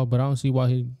drop off, but I don't see why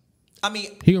he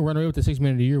can run away with the 6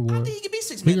 man of the year award. I think he can be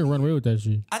 6 He man. can run away with that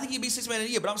shit. I think he'd be 6 man of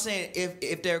the year. But I'm saying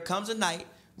if there comes a night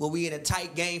where we in a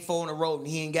tight game 4 on the road and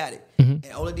he ain't got it, and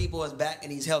Oladipo is back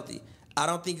and he's healthy, I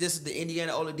don't think this is the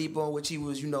Indiana Oladipo in which he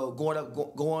was, going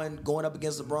up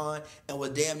against LeBron and was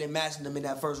damn near matching them in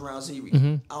that first round series.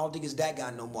 I don't think it's that guy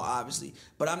no more, obviously.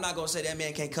 But I'm not gonna say that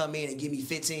man can't come in and give me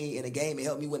 15 in a game and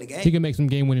help me win a game. He can make some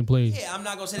game winning plays. Yeah, I'm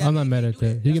not gonna say that. I'm not mad at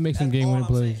that. He can make some game winning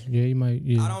plays. Saying. Yeah, he might.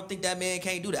 Yeah, I don't think that man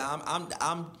can't do that.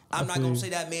 I'm not gonna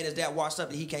say that man is that washed up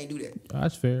that he can't do that.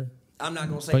 that's fair. I'm not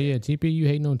gonna say. But yeah, TP, you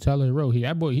hating on Tyler Hero.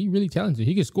 That boy, he really talented.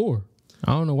 He can score.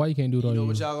 I don't know why you can't do it all You know year.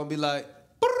 what y'all gonna be like?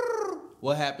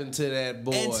 What happened to that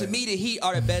boy? And to me, the Heat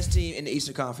are the best team in the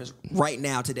Eastern Conference right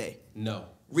now today. No.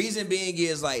 Reason being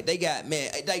is they got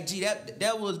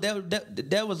that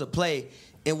was a play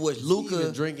in which Luka You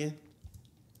been drinking?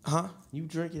 Huh? You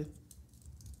drinking?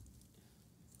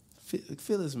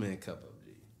 Fill this man cup up,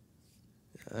 G.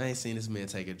 I ain't seen this man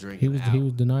take a drink. He was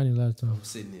denying it last time. I'm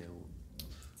sitting there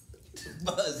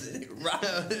buzzing. Right.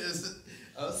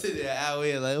 I'm sitting there out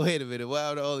here like, wait a minute, why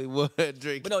I'm the only one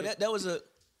drinking? But no, that was a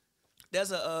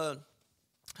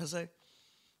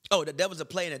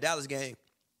play in the Dallas game.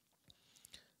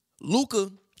 Luka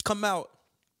come out,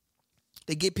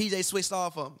 they get PJ switched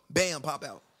off him, bam, pop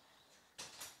out.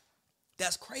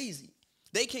 That's crazy.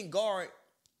 They can guard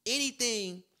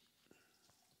anything.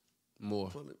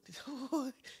 More.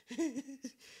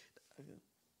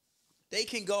 They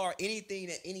can guard anything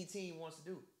that any team wants to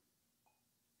do.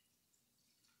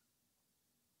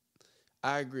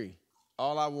 I agree.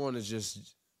 All I want is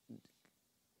just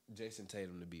Jason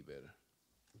Tatum to be better.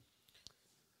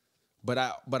 But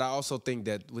I also think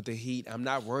that with the Heat, I'm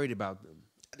not worried about them.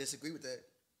 I disagree with that.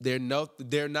 They're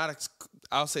not.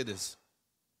 I'll say this.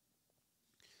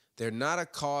 They're not a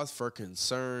cause for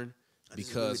concern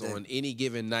because on any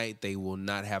given night they will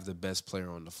not have the best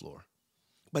player on the floor.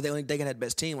 But they can have the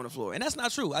best team on the floor, and that's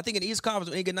not true. I think in the East Conference,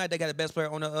 on any good night, they got the best player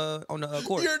on the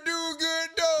court. You're doing good,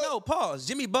 though. No, pause.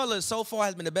 Jimmy Butler so far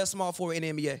has been the best small forward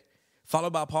in the NBA,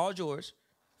 followed by Paul George,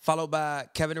 followed by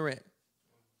Kevin Durant.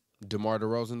 DeMar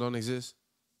DeRozan don't exist?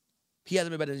 He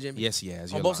hasn't been better than Jimmy. Yes, he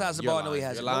has. On both sides of the ball, no, he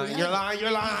hasn't. You're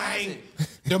lying.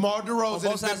 DeMar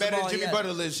DeRozan has been better than Jimmy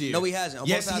Butler this year. No, he hasn't. On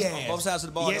both sides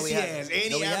of the ball, no, he hasn't. Yes, he has.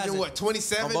 And No, he averaging, what,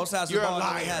 27? On both sides of the ball, no,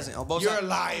 he hasn't. On both You're sides. a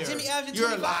liar. Jimmy averaging You're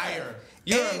a 25. liar.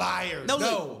 You're a liar. No,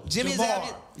 look. Jimmy is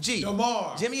averaging.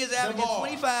 Jimmy is averaging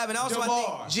 25, and also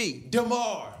I think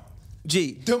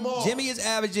Jimmy is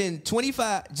averaging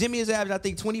 25. Jimmy is averaging, I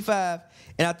think, 25,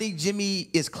 and I think Jimmy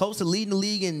is close to leading the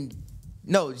league in.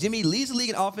 No, Jimmy leads the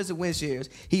league in offensive win shares.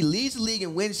 He leads the league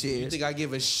in win shares. You think I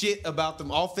give a shit about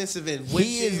them offensive and win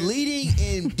He shares? is leading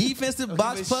in defensive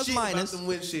box plus minus. About them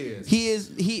win shares. He is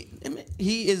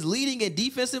leading in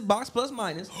defensive box plus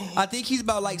minus. I think he's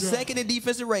about like second in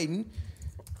defensive rating.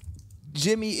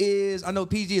 Jimmy is, I know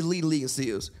PG is leading the league in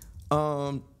steals.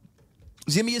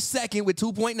 Jimmy is second with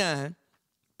 2.9.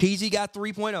 PG got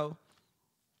 3.0.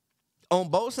 On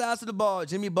both sides of the ball,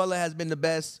 Jimmy Butler has been the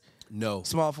best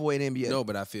small forward in the NBA. No,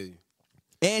 but I feel you.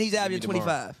 And he's averaging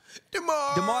 25.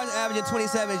 DeMar's averaging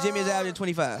 27. Jimmy is averaging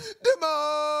 25. DeMar.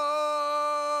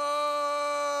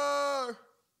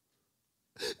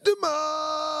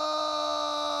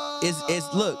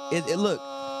 Look.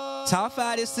 Top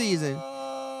 5 this season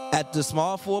at the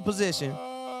small forward position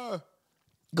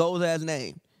goes as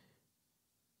name.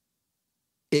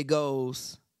 It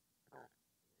goes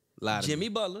Jimmy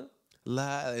Butler.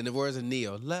 Lie. In the words of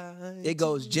Neo. Lie. It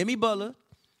goes Jimmy Butler.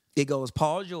 It goes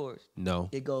Paul George. No.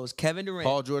 It goes Kevin Durant.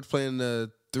 Paul George playing the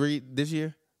 3 this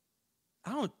year?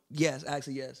 Yes.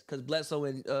 Because Bledsoe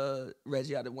and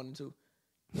Reggie are the 1 and 2.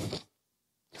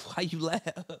 Why you laugh?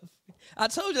 I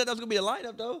told you that was going to be the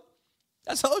lineup, though.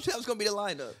 I told you that was going to be the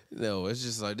lineup. No, it's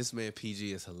just like this man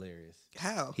PG is hilarious.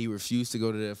 How? He refused to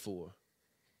go to that 4.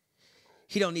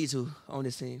 He don't need to on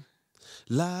this team.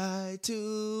 Lie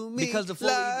to me. Because the 4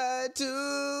 lie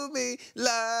to me,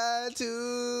 lie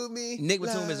to me. Nick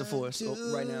Batum is a force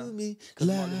right now. Because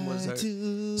Marcus Morris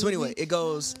hurt. So anyway, it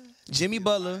goes Jimmy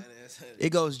Butler. It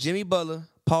goes Jimmy Butler,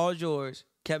 Paul George,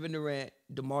 Kevin Durant,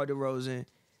 DeMar DeRozan.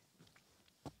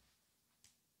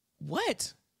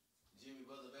 What? Jimmy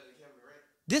Butler better than Kevin Durant.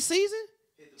 This season?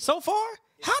 So far?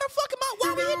 How the fuck am I?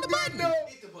 Why we hitting the button?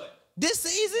 Hit the button. This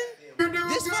season?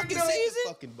 This fucking season?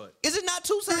 Fucking button. Is it not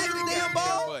 2 seconds the damn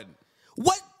ball? Button.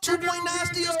 What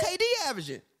 2.9 steals KD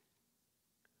averaging?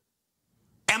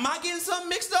 Am I getting something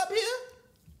mixed up here?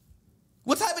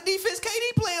 What type of defense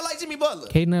KD playing like Jimmy Butler?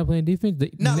 KD not playing defense.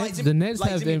 Not like Nets, Jimmy- the Nets like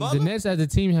have Jimmy the Butler? Nets as a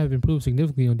team have improved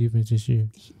significantly on defense this year.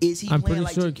 Is he I'm playing pretty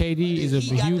like sure Jimmy- KD is a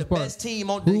he got huge the part. best team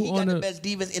on Who he got on the the- best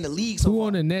defense in the league so Who far.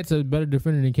 on the Nets are better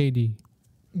defender than KD?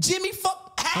 Jimmy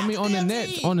fuck half I mean, on the damn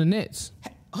Nets. team. On the Nets,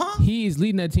 Huh? he is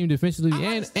leading that team defensively I and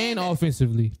understand that.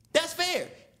 offensively. That's fair.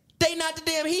 They not the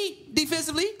damn Heat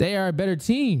defensively. They are a better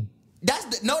team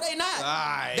No, they not.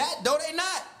 Alright. No, they not.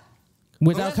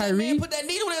 without Unless that man Kyrie. put that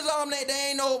needle in his arm, they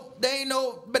ain't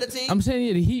no better team. I'm saying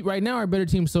yeah, the Heat right now are a better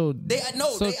team. So They are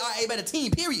a better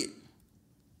team. Period.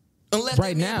 Unless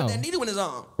Right that man now. put that needle in his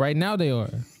arm. right now they are.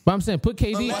 But I'm saying put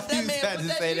KD. Unless that You man had put to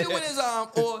that say needle that. in his arm,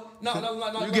 or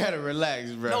no. You gotta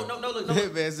relax, bro. No, look.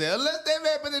 That man said, unless that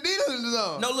man put the needle in his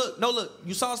arm. No, look.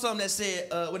 You saw something that said,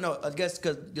 I guess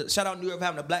because shout out New York for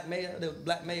having a black mayor,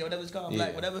 whatever it's called, Yeah.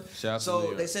 black whatever. Shout out to New So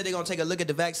York. they said they're gonna take a look at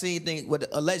the vaccine thing.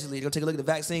 Allegedly, they're gonna take a look at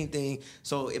the vaccine thing,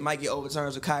 so it might get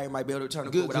overturned. So Kyrie might be able to return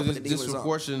the Good, court without because putting it's the needle in his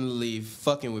arm. disproportionately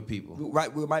fucking with people.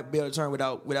 Right, we might be able to turn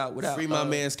without Free my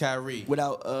man's Kyrie.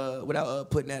 without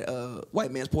putting that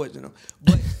white man's poison in him.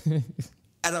 But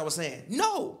as I was saying,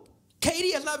 no,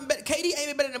 KD has not been better. KD ain't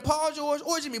been better than Paul George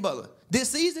or Jimmy Butler this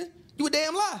season. You a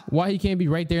damn lie. Why he can't be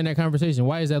right there in that conversation?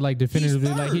 Why is that like definitively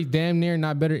He's like third. he's damn near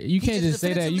not better? You can't just just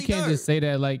say that. You definitively can't third. just say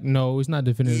that like no, it's not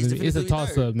definitively. It's a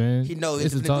toss up, man. He's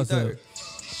It's a toss up. third.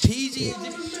 PG,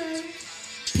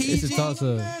 It's a toss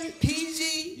up.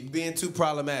 PG, You're being too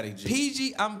problematic, G.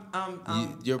 PG.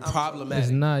 You're problematic.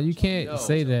 It's not. You can't No.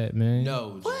 say that, man.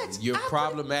 No, G. What? You're I put-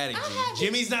 problematic, I G. have it.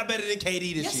 Jimmy's not better than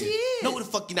KD this Yes, year. he is. No, the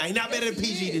fuck he not. He's not better than Yes,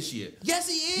 he PG is. this year. Yes,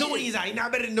 he is. No, he's not. He's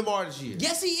not better than DeMar this year.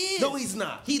 Yes, he is. No, he's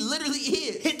not. He literally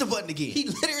is. Hit the button again. He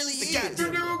literally is.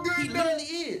 goddamn He literally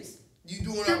is. You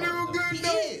doing all right. He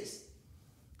is.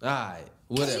 All right.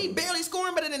 Whatever. KD barely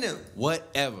scoring better than them.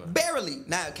 Whatever. Barely.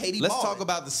 Now KD. Let's balling. talk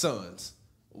about the Suns.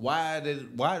 Why do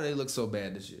they look so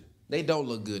bad this year? They don't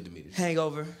look good to me this year.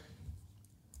 hangover.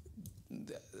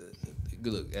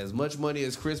 Look, as much money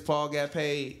as Chris Paul got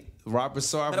paid, Robert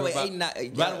Sarver. By the way, about- ain't not-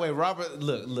 by the way, Robert,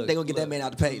 look. They gonna get that man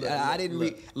out to pay. look, I didn't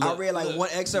read. look, I read like look, one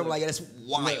excerpt. look. Like that's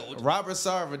wild. Look, Robert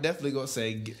Sarver definitely gonna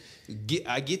say,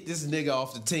 I get this nigga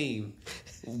off the team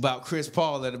about Chris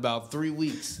Paul in about 3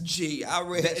 weeks. Gee, I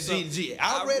read.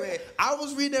 I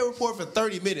was reading that report for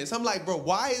 30 minutes. I'm like, bro,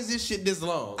 why is this shit this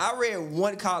long? I read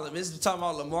one column. This is talking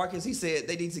about LaMarcus. He said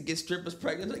they need to get strippers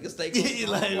pregnant. They can stay close. Yeah,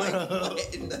 I'm like,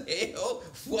 what in the hell?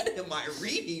 What am I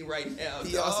reading right now?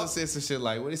 He dog? also said some shit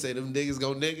like, what he say, them niggas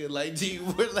go nigga, like, gee,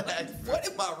 relax. What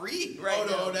am I reading right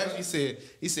now? Oh no, that's what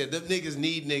he said them niggas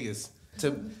need niggas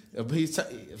to.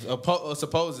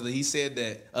 Supposedly he said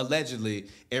that allegedly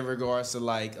in regards to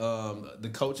like the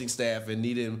coaching staff and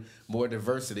needing more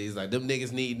diversity. He's like them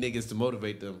niggas need niggas to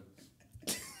motivate them.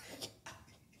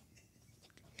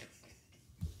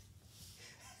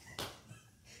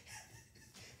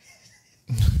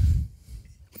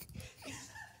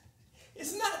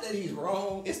 It's not that he's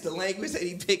wrong. It's the language that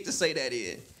he picked to say that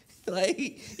in.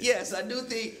 Like, yes, I do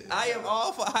think I am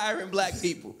all for hiring black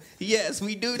people. Yes,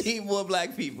 we do need more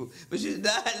black people. But you did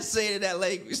not have to say it in that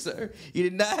language, sir. You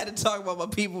did not have to talk about my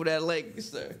people in that language,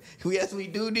 sir. Yes, we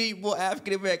do need more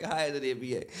African American hires in the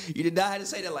NBA. You did not have to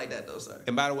say that like that, though, sir.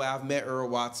 And by the way, I've met Earl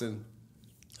Watson,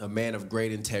 a man of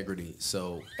great integrity.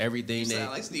 So everything You that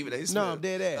sound like Stephen A. Smith. No, I'm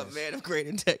dead ass. A man of great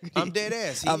integrity. I'm dead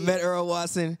ass. I met Earl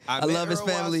Watson. I met love his Earl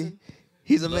family. Watson.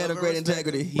 He's a Love man of and great respect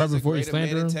integrity. him. He's Right a before you great man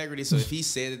slander him? integrity. So if he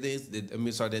said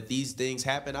that these things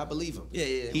happen, I believe him. Yeah,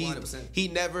 He 100%. he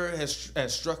never has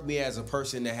struck me as a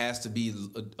person that has to be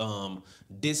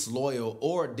disloyal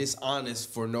or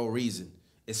dishonest for no reason,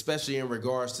 especially in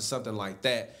regards to something like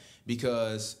that.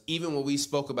 Because even when we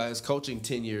spoke about his coaching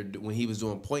tenure when he was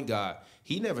doing point guard,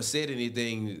 he never said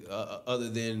anything other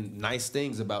than nice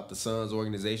things about the Suns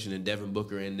organization and Devin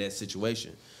Booker in that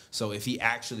situation. So if he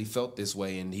actually felt this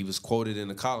way and he was quoted in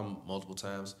the column multiple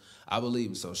times, I believe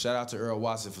him. So shout out to Earl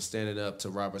Watson for standing up to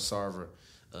Robert Sarver.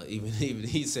 Even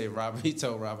he said the article said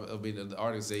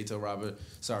he told Robert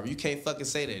Sarver, you can't fucking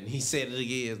say that. And he said it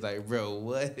again. It's like, bro,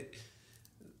 what?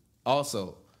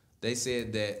 Also, they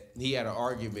said that he had an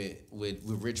argument with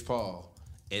Rich Paul.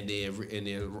 and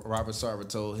then Robert Sarver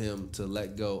told him to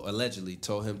let go. Allegedly,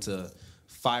 told him to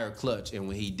fire Clutch, and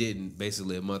when he didn't,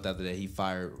 basically a month after that, he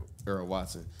fired Earl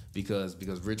Watson because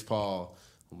Rich Paul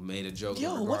made a joke.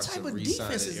 Yo, what type of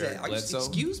defense is that?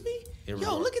 Excuse me?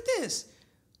 Yo, look at this.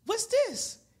 What's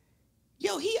this?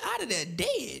 Yo, he out of there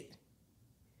dead.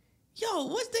 Yo,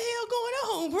 what's the hell going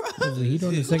on, bro? He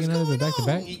doing the second half back to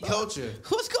back. He culture.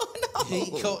 What's going on?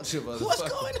 He culture, motherfucker. What's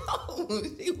going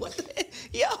on? What the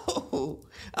yo,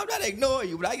 I'm not ignoring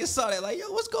you, but I just saw that. Like,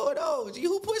 yo, what's going on?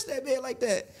 Who pushed that man like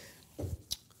that?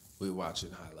 We're watching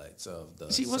highlights of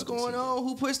the. See what's going on?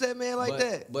 Who pushed that man like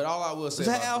that? But all I will say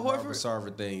that about Al the Robert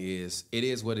Horford? Sarver thing is, it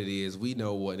is what it is. We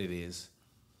know what it is,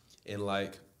 and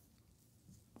like,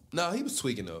 no, he was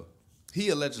tweaking though. He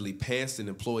allegedly pantsed an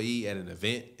employee at an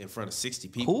event in front of 60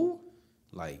 people. Who?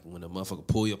 Like when a motherfucker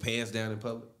pull your pants down in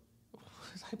public. What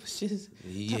type of shit is?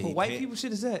 Yeah, type of white people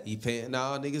shit is that? He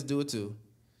nah, niggas do it too.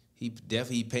 He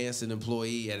definitely pants an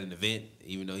employee at an event,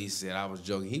 even though he said I was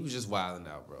joking. He was just wilding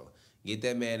out, bro. Get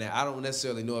that man out. I don't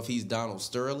necessarily know if he's Donald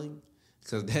Sterling,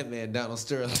 because that man Donald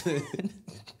Sterling.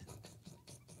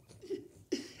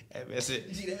 That man said,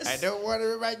 I don't want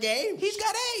him in my game. He's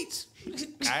got AIDS.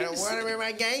 I don't want him in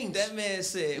my game. That man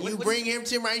said, You bring him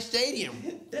to my stadium.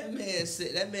 That man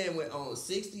said, that man went on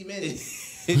 60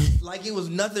 Minutes. Like it was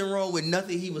nothing wrong with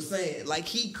nothing he was saying. Like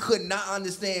he could not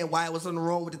understand why it was something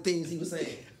wrong with the things he was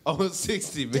saying. On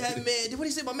 60 Minutes. That man, what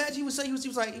he said about Magic, he was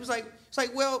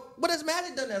like, well, what has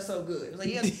Magic done that's so good? He was like,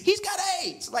 he's got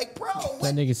AIDS. Like, bro, what?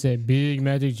 That nigga said Big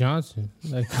Magic Johnson.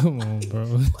 Like, come on, bro.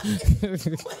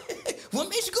 What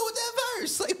makes you go with that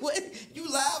verse? Like, what? You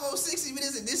live on 60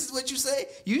 Minutes and this is what you say?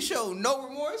 You show no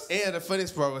remorse? And the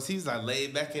funniest part was he was like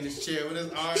laid back in his chair with his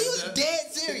arms He was up.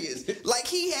 dead serious. Like,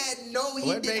 he had no...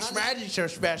 What makes Magic so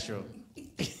special?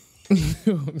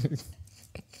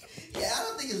 Yeah, I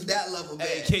don't think it's that level bad.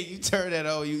 Hey, can you turn that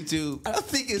on YouTube? I don't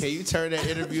think it's... Can you turn that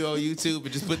interview on YouTube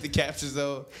and just put the captions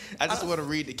on? I just want to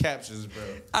read the captions, bro.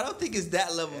 I don't think it's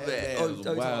that level bad. Man, it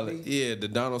was wild. Yeah, the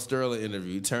Donald Sterling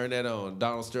interview. Turn that on.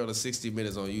 Donald Sterling 60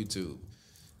 Minutes on YouTube.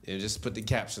 And just put the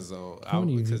captions on.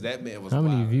 Because that man was How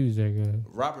wild. many views that got?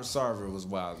 Robert Sarver was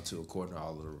wild too, according to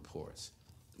all of the reports.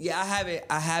 Yeah, I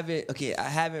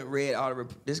haven't read all the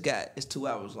this guy, it's 2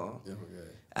 hours long. Okay.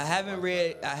 I haven't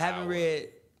read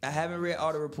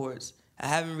all the reports. I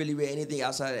haven't really read anything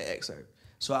outside of the excerpt.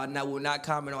 So I will not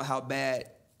comment on how bad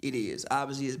it is.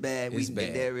 Obviously, it's bad. It's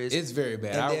bad. It's very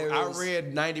bad. I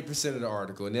read 90% of the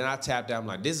article, and then I tapped out. I'm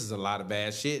like, this is a lot of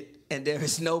bad shit. And there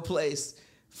is no place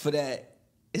for that.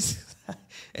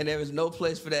 And there is no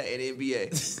place for that in the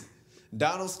NBA.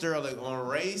 Donald Sterling on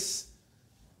race,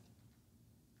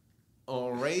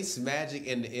 Magic,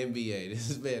 and the NBA. This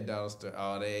is man Donald Sterling.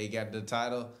 Oh, they ain't got the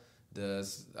title. They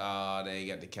ain't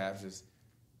got the captions.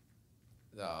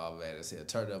 Oh man, let's see.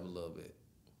 Turn it up a little bit,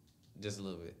 just a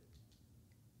little bit.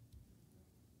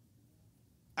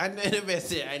 I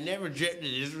never dreamt that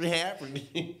this would happen.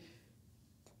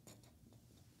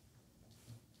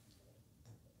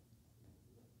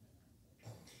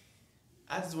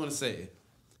 I just want to say,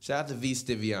 shout out to V.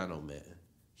 Stiviano, man.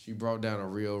 She brought down a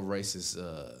real racist,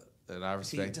 and I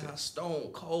respect it.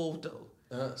 Stone cold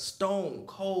though. Stone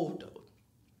cold though.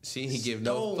 She ain't give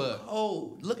no fuck.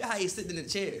 Oh, look how he's sitting in the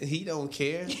chair. He don't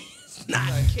care. It's not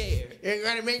care. You're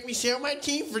gonna make me sell my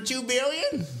team for $2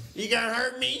 billion? You gonna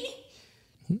hurt me?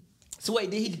 So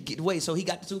wait, so he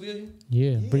got the $2 billion?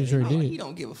 Yeah, pretty sure he did. He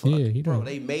don't give a fuck. Yeah, he don't. Bro,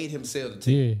 they made him sell the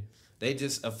team. Yeah. They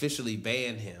just officially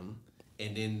banned him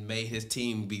and then made his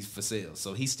team be for sale.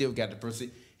 So he still got the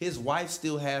proceed. His wife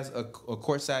still has a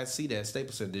courtside seat at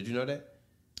Staples Center. Did you know that?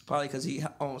 Probably because he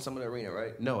owns some of the arena,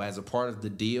 right? No, as a part of the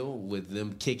deal with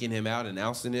them kicking him out and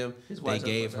ousting him, they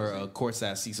gave her a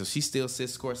courtside seat. So she still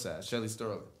sits courtside. Shelley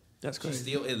Sterling. That's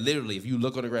crazy. It literally, if you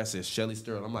look on the grass, it says Shelley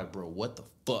Sterling. I'm like, bro, what the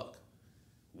fuck?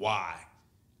 Why?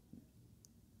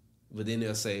 But then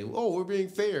they'll say, oh, we're being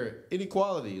fair.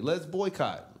 Inequality. Let's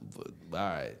boycott. But, all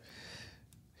right.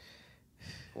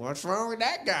 What's wrong with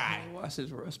that guy? Watch this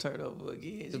Russ turnover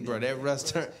again. Bro, that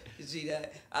Russ turn. You see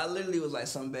that? I literally was like,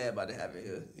 something bad about to happen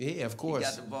here. Yeah, of course.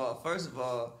 He got the ball. First of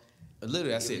all.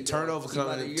 Literally, I said, turnover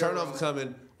coming. Turnover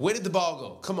coming. Where did the ball go?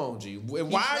 Come on, G.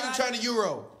 Why are you trying to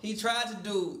Euro? He tried to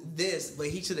do this, but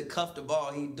he should have cuffed the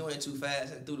ball. He doing it too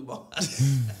fast and threw the ball.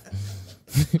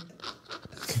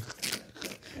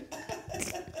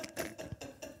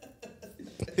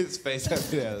 His face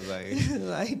after that was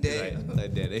like, damn.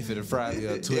 Like that. They finna fry me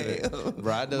on Twitter. Damn.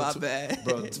 Bro, I know My bad.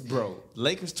 Bro,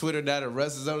 Lakers Twitter now that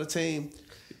Russ is on the team.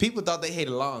 People thought they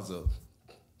hated Lonzo.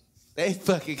 They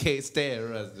fucking can't stand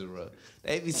Russ, bro.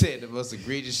 They be saying the most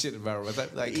egregious shit about Russ. I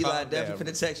be like, Eli calm definitely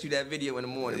down, finna text you that video in the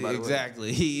morning. By the way.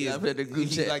 Exactly. He Yeah, is. I put it in the group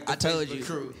he chat. like the I told Facebook you.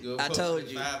 Crew. You'll I post told in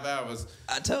you. 5 hours.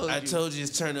 I told you. I told you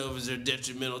his turnovers are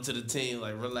detrimental to the team.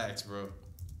 Like, relax, bro.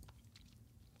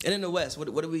 And in the West, what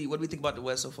do we think about the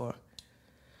West so far?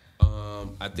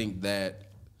 I think that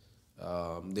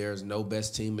there's no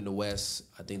best team in the West.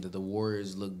 I think that the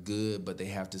Warriors look good, but they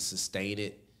have to sustain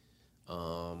it.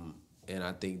 And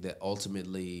I think that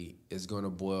ultimately it's going to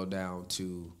boil down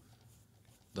to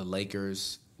the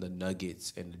Lakers, the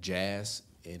Nuggets, and the Jazz.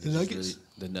 And The Nuggets?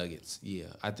 The Nuggets, yeah.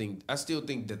 I still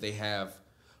think that they have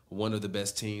one of the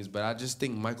best teams, but I just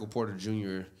think Michael Porter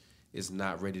Jr. is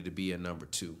not ready to be a number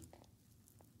 2.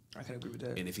 I can agree with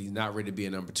that. And if he's not ready to be a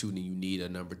number 2, then you need a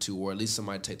number 2, or at least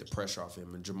somebody take the pressure off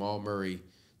him. And Jamal Murray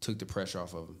took the pressure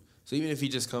off of him. So even if he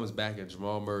just comes back and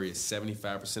Jamal Murray is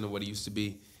 75% of what he used to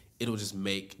be, it'll just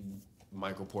make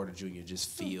Michael Porter Jr. just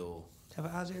feel Have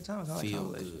an Isaiah Thomas. I like feel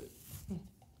Thomas. good.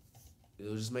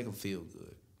 It'll just make him feel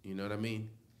good. You know what I mean?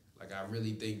 Like, I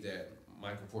really think that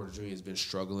Michael Porter Jr. has been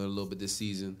struggling a little bit this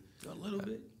season. A little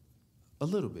bit. A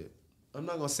little bit. I'm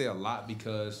not going to say a lot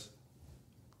because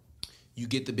you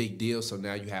get the big deal, so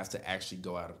now you have to actually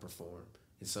go out and perform.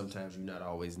 And sometimes you're not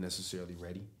always necessarily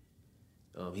ready.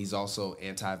 He's also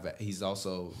anti-vax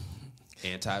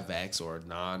or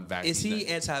non-vax. Is he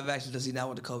anti-vax or does he not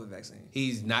want the COVID vaccine?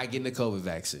 He's not getting the COVID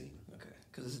vaccine. Okay,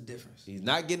 because it's a difference. He's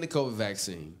not getting the COVID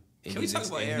vaccine. And Can we talk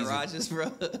about Aaron Rodgers,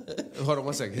 bro? Hold on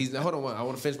one second. Hold on. I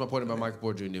want to finish my point about Michael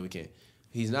Porter Jr. and then we can.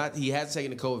 He hasn't taken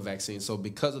the COVID vaccine, so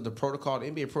because of the protocol, the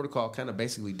NBA protocol kind of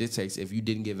basically dictates if you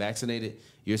didn't get vaccinated,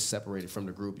 you're separated from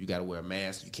the group. You got to wear a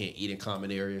mask. You can't eat in common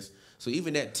areas. So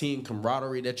even that team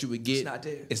camaraderie that you would get,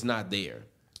 it's not there.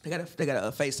 They got a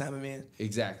FaceTime him in.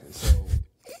 Exactly. So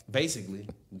basically,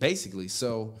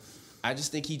 so I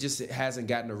just think he just hasn't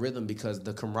gotten a rhythm because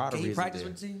the camaraderie Can he isn't practice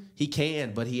there. with the team? He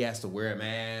can, but he has to wear a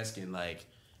mask and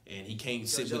he can't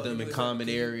sit with them in common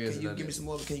areas. Can you give me some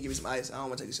more? Can you give me some ice? I don't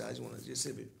want to take a shot. I just want to just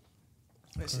sip it.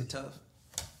 That shit tough.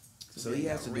 So he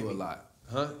has to do a lot.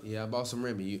 Huh? Yeah, I bought some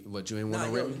Remy. You ain't want no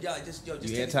yo, Remy? just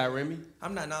You anti-Remy?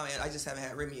 I'm not. No, I just haven't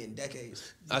had Remy in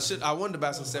decades. I wanted to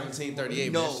buy some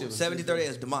 1738. No, 1738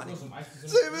 is demonic.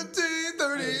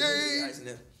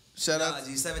 1738. Shout out.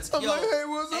 G, 17. I'm like, hey,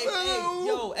 what's up,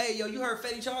 hello? Hey, yo, you heard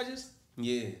Fetty charges?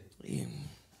 Yeah.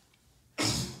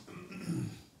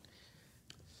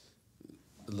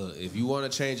 Look, if you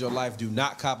want to change your life, do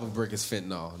not cop a brick of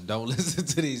fentanyl. Don't listen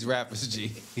to these rappers,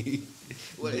 G.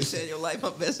 Well, they change your life. My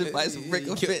best advice: a brick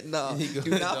of fentanyl.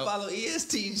 Do not follow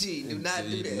ESTG. Do not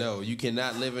do that. No, you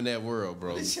cannot live in that world,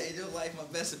 bro. To change your life, my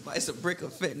best advice: a brick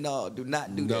of fentanyl. Do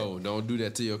not do that. No, don't do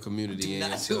that to your community. Do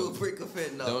not do a brick of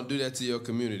fentanyl. Don't do that to your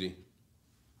community.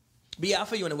 But yeah, I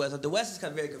feel you in the West. Like, the West is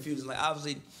kind of very confusing. Like,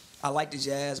 obviously, I like the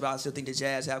Jazz, but I still think the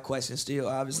Jazz have questions still.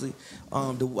 Obviously,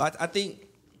 I think.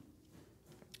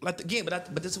 But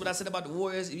this is what I said about the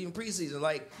Warriors even preseason.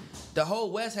 Like, the whole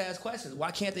West has questions.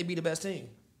 Why can't they be the best team?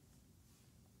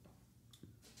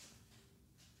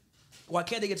 Why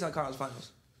can't they get to the conference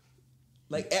finals?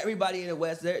 Like, everybody in the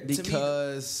West,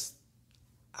 because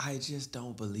I just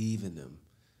don't believe in them.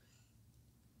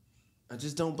 I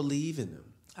just don't believe in them.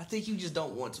 I think you just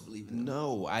don't want to believe in them.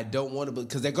 No, I don't want to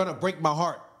because they're gonna break my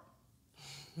heart.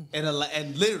 And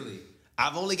literally,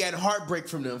 I've only gotten heartbreak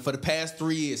from them for the past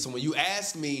 3 years. So when you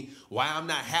ask me why I'm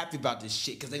not happy about this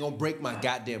shit, because they're gonna break my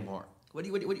goddamn heart. What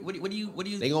do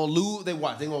you? They gonna lose. They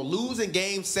gonna lose in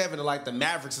Game 7 to like the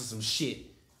Mavericks or some shit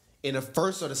in the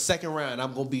first or the second round.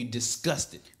 I'm gonna be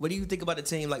disgusted. What do you think about a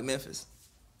team like Memphis?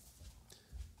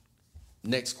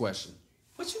 Next question.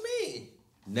 What you mean?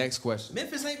 Next question.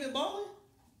 Memphis ain't been balling.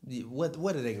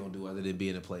 What are they gonna do other than be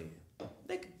in the play-in?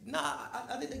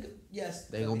 I think they could. Yes,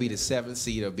 They're gonna be the 7th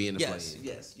seed or be in the play-in.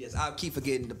 Yes. I keep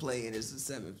forgetting the play-in is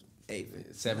the 7th,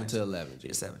 8th, 7 to 11.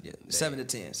 Yeah, 7. Yeah, 7 to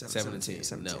 10. 7 to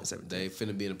 10. No, they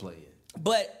finna be in the play-in.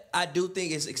 But I do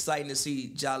think it's exciting to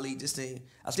see Ja lead this team.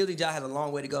 I still think Ja has a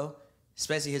long way to go,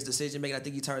 especially his decision making. I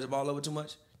think he turns the ball over too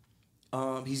much.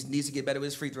 He needs to get better with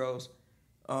his free throws.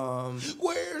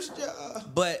 Where's Ja?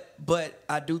 But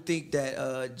I do think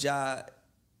that Ja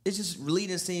is just leading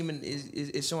his team and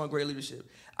is showing great leadership.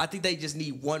 I think they just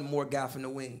need one more guy from the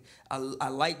wing. I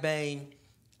like Bane.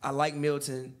 I like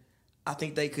Milton. I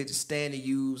think they could stand to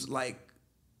use like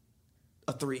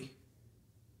a 3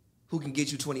 who can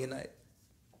get you 20 a night.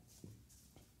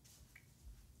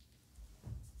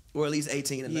 Or at least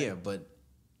 18 a night. Yeah, but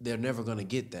they're never gonna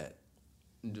get that.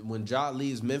 When Ja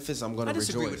leaves Memphis, I'm gonna I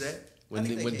disagree rejoice. with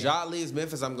that. When Ja leaves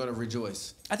Memphis, I'm gonna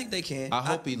rejoice. I think they can. I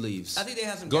hope he leaves. I think they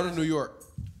have some Go guys, to New York.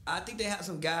 I think they have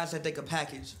some guys that they could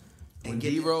package When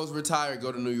D Rose retire,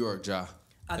 go to New York, Ja.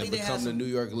 I think and they have become the some- New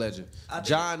York legend.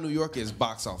 Ja in New York is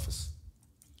box office.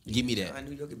 Give me that. I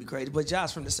New York could be crazy, but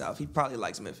Josh from the South. He probably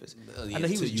likes Memphis. I know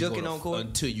he was joking on court.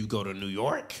 Until you go to New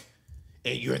York,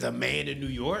 and you're the man in New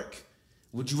York.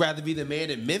 Would you rather be the man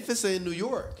in Memphis or in New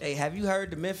York? Hey, have you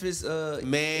heard the Memphis? Man,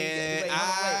 wait.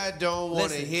 I don't want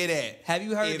to Listen, hear that. have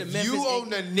you heard the if Memphis you on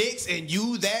the Knicks and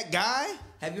you that guy?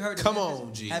 Have you heard? The Come Memphis,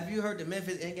 on, G. Have you heard the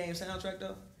Memphis in-game soundtrack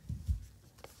though?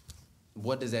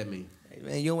 What does that mean? Hey,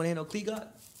 man, you don't want to hear no Key Glock?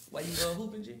 Why you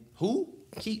hooping, G? Who?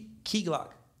 Key Glock.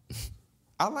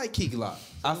 I like Key Glock.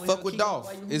 I wanna fuck hear with Key Glock Dolph.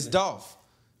 while you It's hooping? Dolph.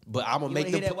 But I'm gonna You make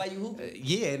wanna them. hear that while you hooping?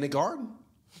 Yeah, in the garden.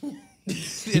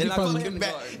 They're not gonna play in the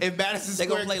garden. In Madison They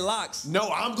Square. gonna play locks. No,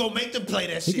 I'm gonna make them play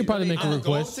that He shit. could probably make a I'm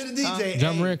request. going to the DJ.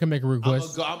 John Moran can make a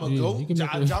request. I'm gonna Yeah, go. he can make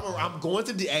a- I'm going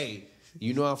to the. Hey,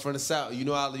 you know I'm from the South. You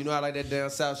know I like that down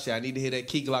South shit. I need to hear that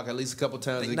Key Glock at least a couple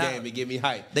times They a not- game and get me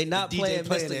hype. They not The DJ playing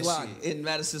Mr. that Glock shit. in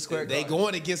Madison Square They Garden.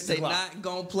 going against the They Glock. not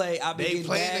gonna play. I be They getting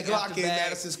playing bag the Glock after in bag.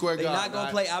 Madison Square They Garden. not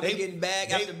gonna play. I be getting bag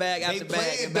after bag after They bag.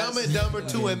 playing in Dumb Madison- and Dumber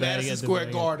 2 in Bag Madison after Square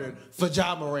bag. Garden for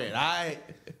Ja Morant. All right.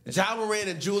 Ja Morant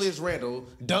and Julius Randle,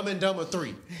 Dumb and Dumber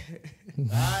 3. All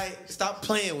right. Stop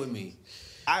playing with me.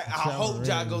 I hope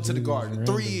Ja Morant go and to the Julius Garden.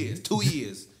 3 Randle. years, 2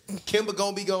 years. Kimba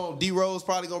gonna be gone. D Rose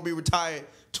probably gonna be retired.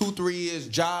 2-3 years.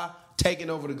 Ja taking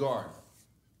over the Garden.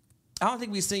 I don't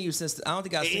think we've seen you since. I don't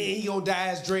think I've And seen he gonna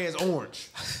dye his dreads orange.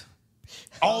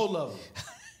 All of them.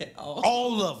 you.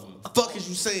 All of them. Fuck is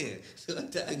you saying?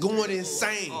 Going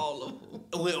insane. All of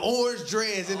them. With orange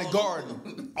dreads in the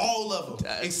garden. All of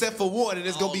them. Except for one, and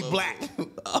it's going to be All of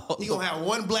black. He going to have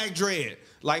one black dread.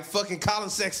 Like fucking Colin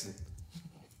Sexton.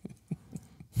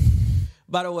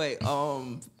 By the way, I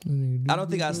don't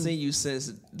think I've seen you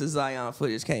since the Zion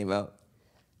footage came out.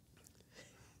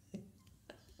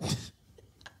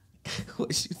 What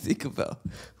you think about?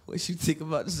 What you think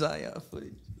about the Zion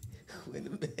footage? When the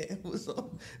man was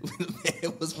on, when the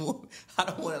man was warm. I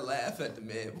don't want to laugh at the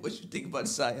man, but what you think about the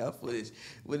Zion footage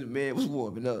when the man was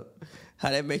warming up? How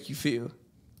that make you feel?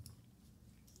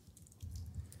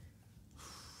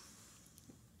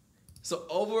 So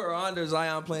over or under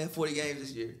Zion playing 40 games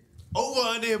this year? Over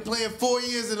under him playing 4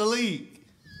 years in the league.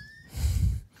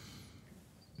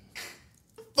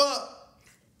 Fuck.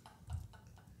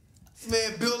 This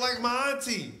man built like my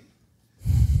auntie.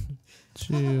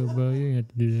 Chill, bro. You ain't have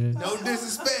to do that. No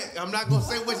disrespect. I'm not going to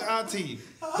say which auntie.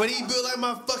 But he built like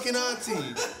my fucking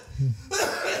auntie.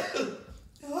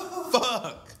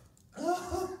 Fuck.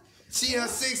 She in her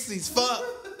 60s. Fuck.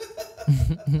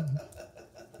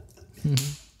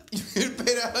 You could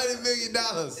pay that $100 million.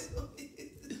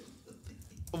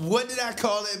 What did I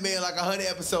call that man like 100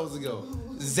 episodes ago?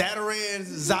 Zataran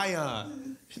Zion.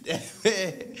 That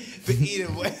man been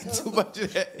eating way too much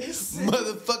of that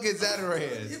motherfucking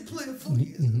Zataran. Playing 40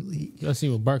 years in the league. Y'all see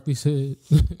what Barkley said?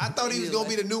 I thought he was gonna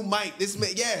be the new Mike. This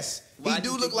man, yes, Why'd he do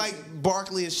you look think like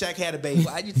Barkley and Shaq had a baby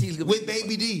Why'd you think he was gonna with be-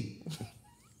 Baby D.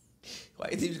 Why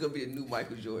you think he's gonna be a new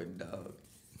Michael Jordan, dog?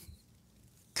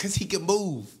 Cause he can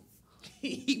move.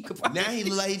 He could probably, Now he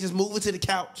look like he just moving to the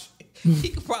couch. he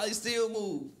could probably still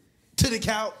move. To the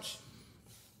couch.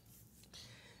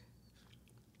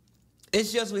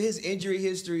 It's just with his injury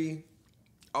history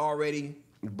already.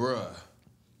 Bruh.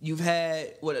 You've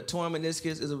had what, a torn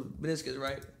meniscus? Is a meniscus,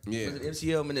 right? Yeah. Was it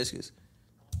MCL meniscus?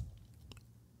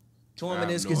 Torn I have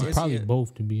meniscus, no idea. MCL. Probably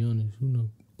both, to be honest. Who knows?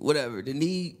 Whatever. The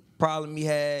knee problem he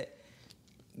had.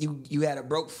 You had a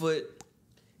broke foot.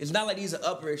 It's not like these are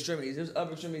upper extremities. If it was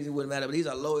upper extremities, it wouldn't matter. But these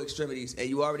are lower extremities, and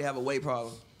you already have a weight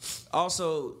problem.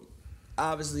 Also,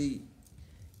 obviously,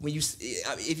 when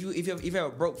if you have a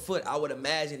broke foot, I would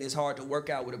imagine it's hard to work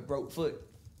out with a broke foot.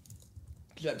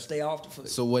 You have to stay off the foot.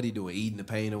 So what he doing? Eating the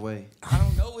pain away? I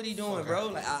don't know what he doing, bro.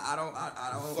 Like I don't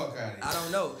Fuck outta here. I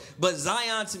don't know. But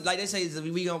Zion, like they say,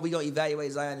 we gonna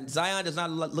evaluate Zion. And Zion does not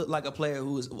look like a player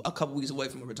who is a couple weeks away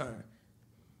from a return.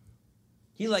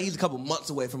 He's a couple months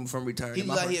away from return. He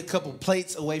like he a couple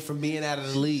plates away from being out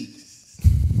of the league.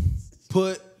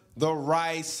 Put the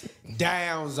rice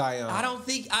down, Zion. I don't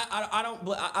think I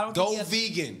don't Go think he has,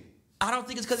 vegan. I don't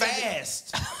think it's because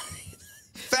Fast. I don't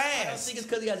Fast. think it's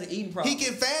because he has an eating problem. He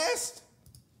can fast?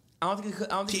 I don't think it's You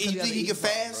because he think has an he eating can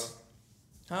problem, fast?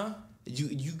 bro. Huh?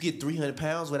 You get 300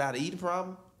 pounds without an eating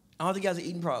problem? I don't think he has an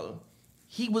eating problem.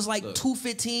 He was like Look,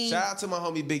 215. Shout out to my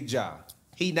homie Big Ja.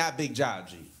 He not Big Ja,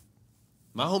 G.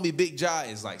 My homie Big Ja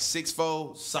is like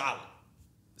 6'4", solid.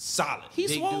 Solid. He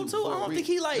Big swole dude too. for I a don't reason. think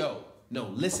he like- No,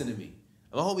 listen to me.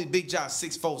 My homie Big Ja,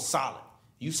 6'4", solid.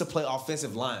 Used to play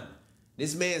offensive lineman.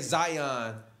 This man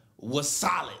Zion was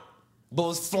solid, but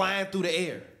was flying through the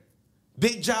air.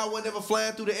 Big Ja wasn't ever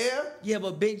flying through the air. Yeah,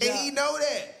 but Big Ja. And he know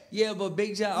that. Yeah, but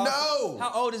Big Ja. No.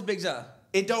 How old is Big Ja?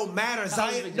 It don't matter. How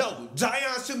old is Zion, Big Ja? no, Zion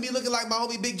shouldn't be looking like my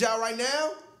homie Big Ja right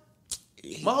now.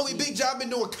 My homie Big Ja been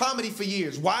doing comedy for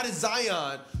years. Why does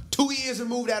Zion, 2 years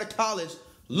removed out of college,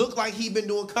 look like he been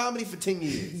doing comedy for 10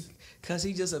 years? Cause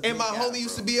he just a. And my big guy, homie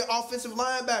used to be an offensive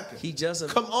linebacker. He just a.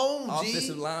 Come on, G.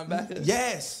 offensive linebacker.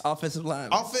 Yes. Offensive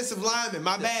lineman. Offensive lineman.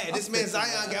 My bad. This man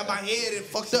Zion got my head and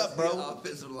fucked up, bro.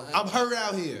 Offensive lineman. I'm hurt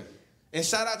out here. And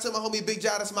shout out to my homie Big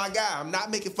Ja, that's my guy. I'm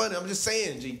not making fun of him. I'm just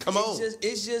saying, G. Come on.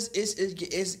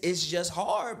 It's just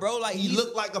hard, bro. Like He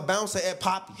looked like a bouncer at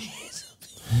Poppy.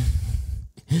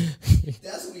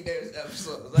 That's what we named this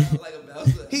episode. Like a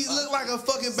bouncer. He looked like a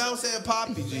fucking bouncer at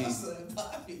Poppy, G.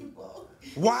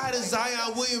 Why does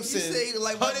Zion Williamson, You say he look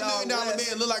like my $100 dog million Wes.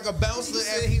 man, look like a bouncer He at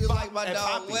said he was like my at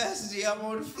dog Poppy? West. G, I'm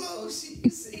on the floor. You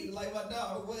say he like my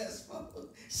dog West.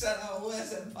 Shout out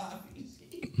West and Poppy.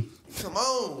 Come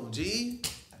on, G.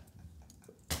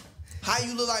 How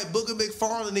you look like Booker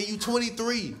McFarland and you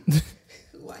 23?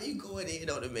 Why you going in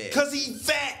on the man? Cause he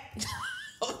fat.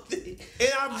 And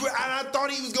I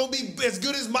thought he was gonna be as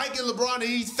good as Mike and LeBron, and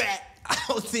he's fat. I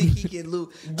don't think he can lose.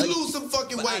 Lose some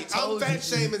fucking But I weight. I'm told fat you,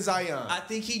 shaming Zion. I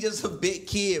think he just a big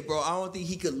kid, bro. I don't think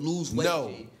he could lose weight. No,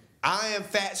 G. I am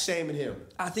fat shaming him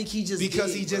I think he just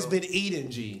because big, he just bro. been eating,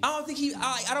 G. I don't think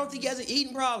he has an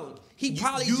eating problem. He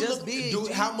probably You just look- big. dude,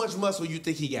 G. how much muscle you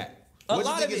think he got? A What do you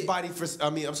lot think of his it. body?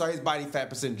 His body fat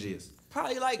percentage is?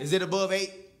 Probably like Is it above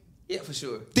 8? yeah, for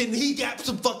sure. Then he got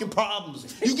some fucking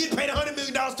problems. You get paid $100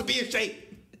 million to be in shape.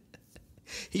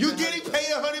 You're getting paid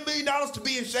 $100 million to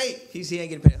be in shape. He ain't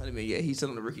getting paid $100 million yet. He's still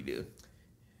on the rookie deal.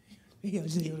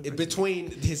 Between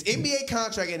his NBA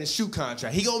contract and his shoe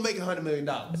contract, he gonna make $100 million.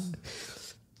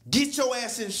 Get your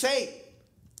ass in shape.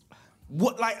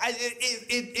 What like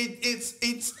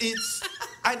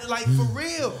like for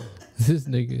real. This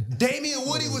nigga. Damian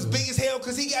Woody was big as hell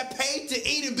because he got paid to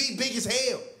eat and be big as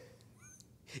hell.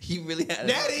 He really had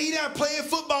Now enough. that he not playing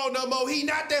football no more, he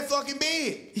not that fucking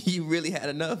big. He really had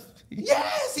enough.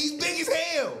 Yes, he's big as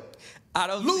hell. I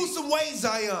don't Lose think, some weight,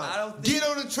 Zion. I don't think- Get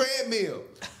on a treadmill.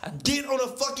 Get on a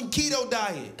fucking keto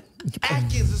diet.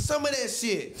 Atkins or some of that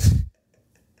shit.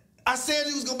 I said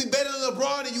he was gonna be better than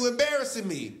LeBron, and you embarrassing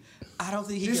me. I don't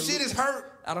think he This can shit lose. is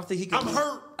hurt. I don't think he can I'm lose.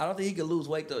 hurt. I don't think he can lose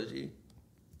weight though, G.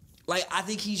 Like I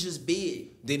think he's just big.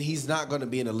 Then he's not gonna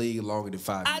be in the league longer than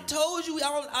 5 I years. told you.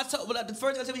 But the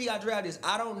first time he got drafted is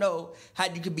I don't know how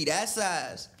you could be that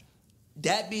size,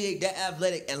 that big, that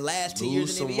athletic, and last 10 Lose years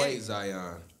in some the NBA. weight,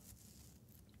 Zion.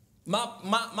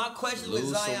 My question with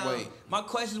Lose some Zion. weight. My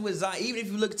question with Zion. Even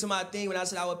if you look to my thing when I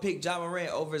said I would pick Ja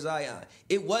Morant over Zion,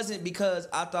 it wasn't because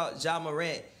I thought Ja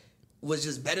Morant was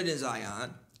just better than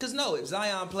Zion. Because no, if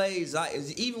Zion plays,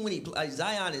 even when he plays,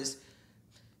 Zion is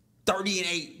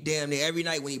 30-8 damn near every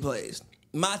night when he plays.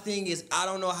 My thing is I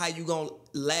don't know how you gonna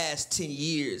last 10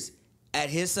 years at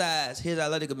his size, his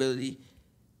athletic ability.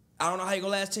 I don't know how you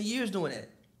gonna last 10 years doing that.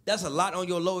 That's a lot on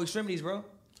your lower extremities, bro.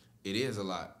 It is a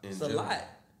lot. It's a lot.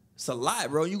 It's a lot,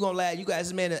 bro. You gonna last. You got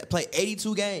this man to play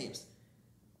 82 games,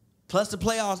 plus the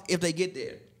playoffs if they get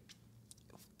there.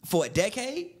 For a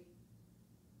decade,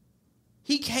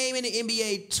 he came in the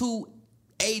NBA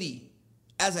 280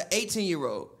 as an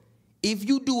 18-year-old. If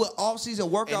you do an offseason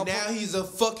workout, And now he's a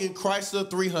fucking Chrysler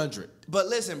 300. but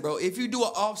listen, bro. If you do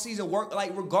an offseason work,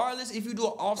 like regardless, if you do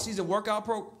an offseason workout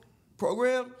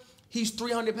program, he's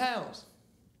 300 pounds.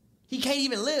 He can't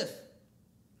even lift.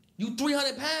 You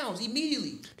 300 pounds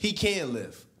immediately. He can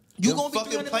lift. You Them gonna be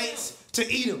fucking 300 plates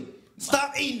to eat him.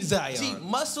 Stop eating Zion. See,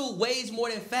 muscle weighs more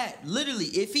than fat. Literally,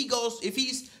 if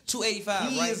he's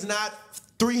 285, He right? is not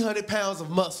 300 pounds of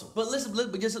muscle. But listen,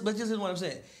 but just listen to what I'm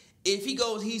saying. If he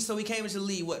goes, he came into the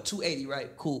league, 280,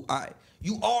 right? Cool. All right.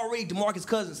 You already DeMarcus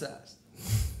Cousins size.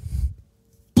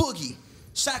 Boogie.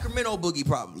 Sacramento Boogie,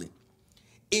 probably.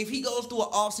 If he goes through an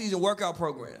off-season workout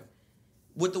program,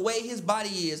 with the way his body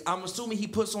is, I'm assuming he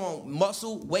puts on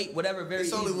muscle, weight, whatever, very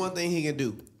It's only easily. one thing he can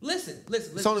do. Listen.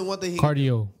 It's only one thing he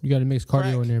Cardio. You got to mix cardio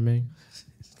Crack. in there, man.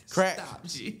 Crack. Stop,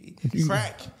 G.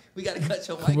 Crack. We gotta cut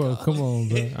your mic Bro, off. come on,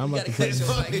 bro. I'm We about gotta to cut cut your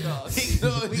you. mic off. He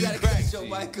know We he gotta crack, cut your G.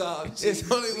 mic off. G.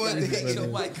 It's only We one gotta thing. cut your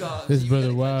mic off. This G. brother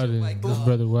We gotta cut your wildin'. mic This off.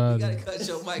 brother We wildin'. gotta cut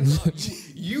your mic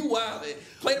off. You wildin'.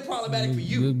 Play the problematic for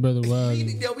you. This brother We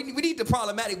wildin'. need the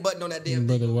problematic button on that damn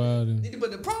Brother thing. wildin'. Need to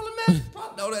put the problematic.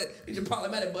 No, that need the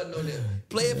problematic button on there.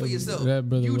 Play it for yourself. That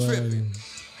brother You wildin'. tripping?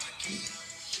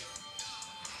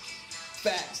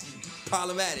 Facts.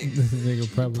 Problematic. This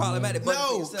nigga probably Problematic button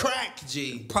for No, yourself. crack,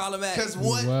 G. Problematic. Because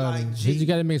what, Wildin'. like, He just G.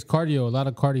 got to mix cardio, a lot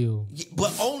of cardio. Yeah,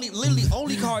 but literally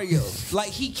only cardio. Like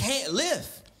he can't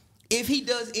lift. If he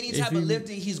does any type of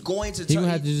lifting, he's going to He gonna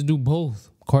have to just do both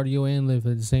cardio and lift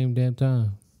at the same damn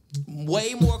time.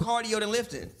 way more cardio than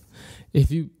lifting.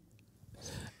 If you,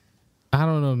 I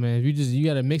don't know, man. If you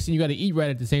gotta mix it, you gotta eat right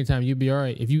at the same time. You'll be all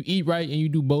right. If you eat right and you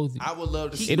do both, I would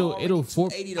love to see. it'll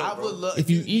force. I would love If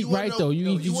you eat right, though,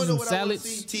 you eat wanna some know what I wanna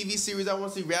salads. see? TV series. I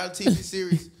want to see reality TV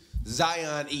series.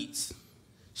 Zion eats.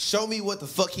 Show me what the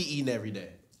fuck he eating every day.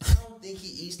 I don't think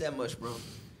he eats that much, bro.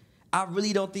 I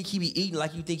really don't think he be eating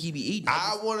like you think he be eating.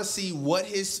 I want to see what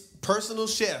his personal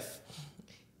chef.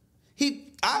 He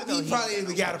probably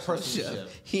even got a personal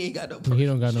chef. He ain't got no. He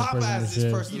don't got no Popeye is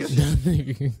his personal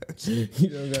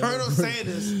chef. Colonel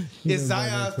Sanders is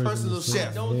Zion's personal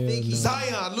chef. I don't think he.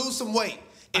 Zion, lose some weight.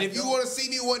 And if you want to see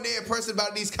me one day in person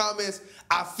about these comments,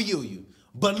 I feel you.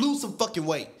 But lose some fucking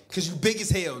weight. Because you big as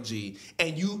hell, G.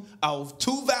 And you are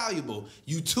too valuable.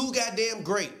 You too goddamn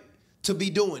great to be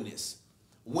doing this.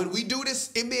 When we do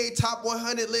this NBA Top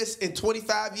 100 list in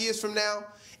 25 years from now,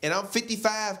 and I'm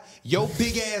 55, your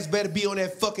big ass better be on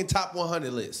that fucking Top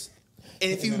 100 list.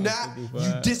 And if you're not,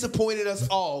 you disappointed us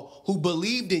all who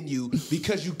believed in you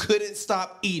because you couldn't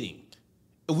stop eating.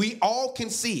 We all can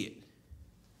see it.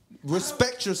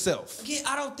 Respect yourself. Again,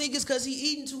 I don't think it's because he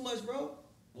eating too much, bro.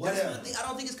 That's my thing. I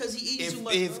don't think it's because he eating too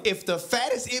much, bro. If the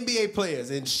fattest NBA players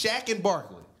in Shaq and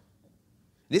Barkley,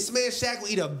 this man Shaq will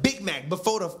eat a Big Mac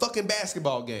before the fucking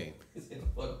basketball game.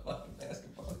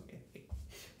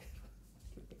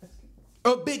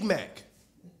 A Big Mac.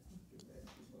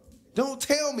 Don't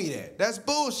tell me that. That's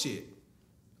bullshit.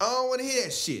 I don't want to hear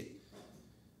that shit.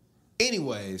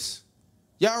 Anyways,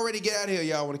 y'all ready to get out of here?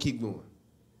 Y'all want to keep going?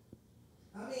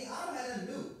 I mean, I don't have nothing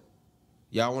to do.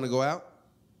 Y'all want to go out?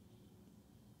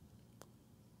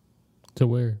 To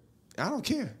where? I don't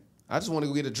care. I just want to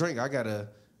go get a drink. I gotta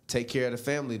take care of the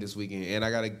family this weekend, and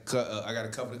I gotta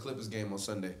cover the Clippers game on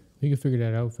Sunday. We can figure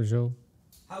that out for sure.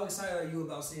 How excited are you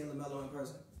about seeing LaMelo in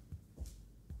person?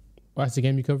 What's the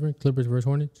game you covering? Clippers versus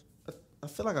Hornets? I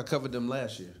feel like I covered them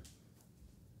last year.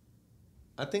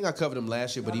 I think I covered him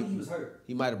last year, but he was hurt.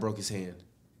 He might have broke his hand.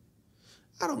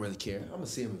 I don't really care. I'm gonna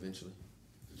see him eventually.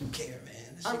 You care, man.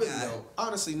 I really don't.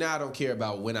 Honestly, now I don't care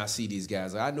about when I see these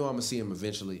guys. Like, I know I'm gonna see them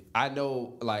eventually. I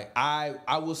know, like I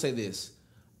will say this.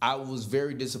 I was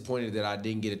very disappointed that I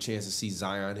didn't get a chance to see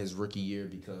Zion his rookie year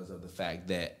because of the fact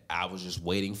that I was just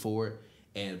waiting for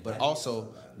it. But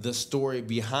also the story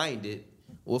behind it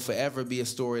will forever be a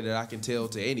story that I can tell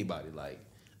to anybody. Like,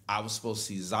 I was supposed to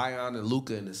see Zion and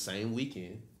Luka in the same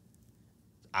weekend.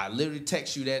 I literally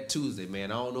text you that Tuesday, man.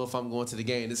 I don't know if I'm going to the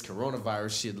game. This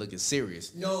coronavirus shit looking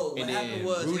serious. No, what happened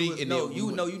was,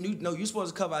 you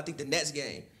supposed to cover. I think the Nets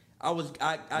game. I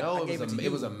gave it to you.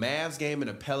 It was a Mavs game and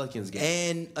a Pelicans game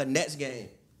and a Nets game.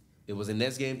 It was a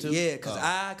Nets game too. Yeah,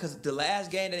 because the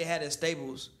last game that they had at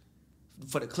Staples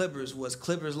for the Clippers was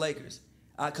Clippers Lakers.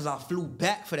 Because I flew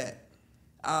back for that.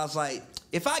 I was like,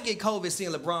 if I get COVID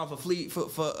seeing LeBron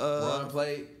LeBron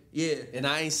played. Yeah. And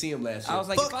I ain't see him last year. I was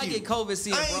like, if I get COVID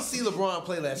seeing I ain't see LeBron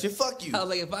play last year. Fuck you. I was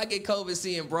like, if I get COVID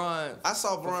seeing Bron. I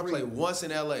saw Bron play once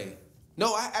in L.A.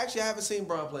 No, I haven't seen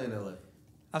Bron play in L.A.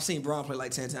 I've seen Bron play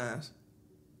like 10 times.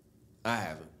 I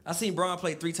haven't. I've seen Bron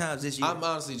play 3 times this year. I'm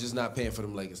honestly just not paying for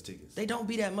them Lakers tickets. They don't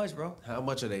be that much, bro. How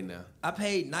much are they now? I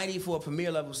paid $90 for a Premier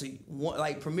level seat. Premier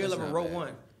That's level not row bad.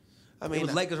 1. I mean, it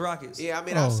was Lakers Rockets. Yeah, I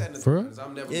mean, I sat in the for real? Thrones.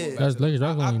 I'm never Yeah. going back That's to Lakers.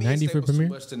 That was only 90 for Premier?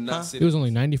 It was only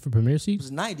 90 for Premier It seats?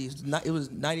 was 90. It was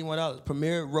 $91.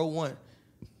 Premier row 1.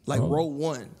 Like row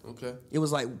 1. Okay. It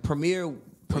was like Premier. Where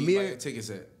you buy your tickets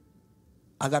at?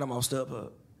 I got them on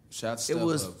StubHub. Shout out to It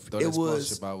was- StubHub. Throw it that was-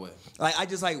 sponsorship our way. Like, I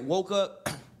just like woke up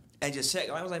and just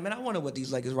checked. I was like, man, I wonder what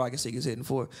these Lakers Rockets tickets hitting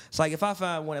for. It's like if I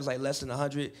find one that's like less than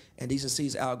 100 and decent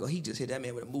seats, I'll go. He just hit that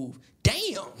man with a move.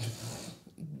 Damn.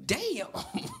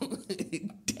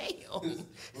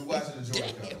 We're watching the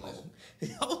Jordan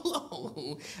compilation. Hold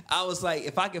on. I was like,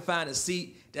 if I can find a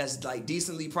seat that's like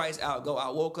decently priced, I'll go. I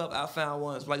woke up, I found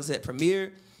one. So like I said,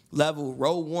 Premier level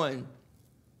row 1.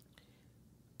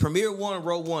 Premier 1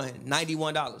 row 1,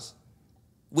 $91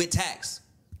 with tax.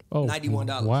 Oh,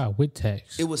 $91. Wow, with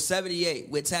tax. It was $78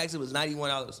 with tax. It was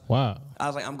 $91. Wow. I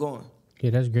was like, I'm going.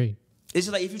 Yeah, that's great. It's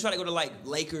just like if you try to go to like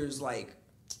Lakers, like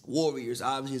Warriors,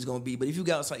 obviously it's gonna be. But if you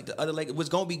got like the other Lakers, it's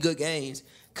gonna be good games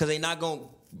because they're not gonna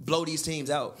blow these teams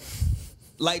out.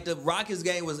 Like the Rockets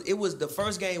game the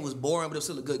first game was boring, but it was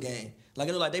still a good game. Like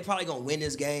it was like they probably gonna win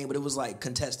this game, but it was like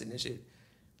contested and shit.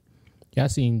 Yeah, I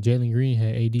seen Jalen Green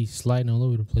had AD sliding all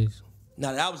over the place.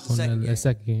 Now that was the second game. That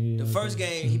second game. Yeah, The okay. first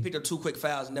game, he picked up 2 quick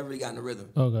fouls and never really got in the rhythm.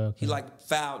 Okay. He like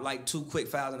fouled like 2 quick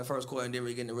fouls in the first quarter and didn't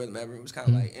really get in the rhythm ever. It was kind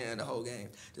of like the whole game.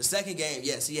 The second game,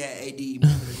 yes, he had AD moving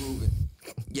and grooving.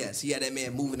 Yes, he had that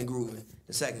man moving and grooving.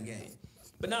 The second game.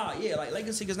 But nah, yeah, like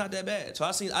Lakers is not that bad. So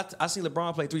I seen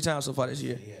LeBron play 3 times so far this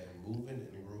year. He had him moving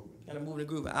and grooving. Got him moving and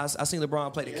grooving. I seen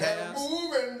LeBron play the Cavs.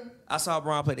 Moving. I saw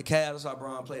LeBron play the Cavs. I saw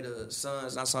LeBron play the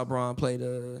Suns. And I saw LeBron play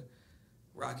the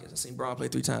Rockets. I seen LeBron play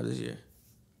 3 times this year.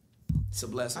 It's a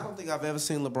blessing. I don't think I've ever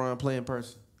seen LeBron play in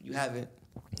person. You haven't.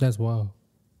 That's wild.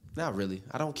 Not really.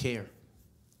 I don't care.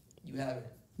 You haven't.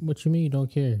 What you mean you don't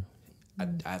care?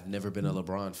 I've never been a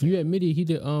LeBron fan. You admitted he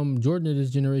did Jordan of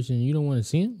this generation. You don't want to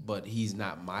see him, But he's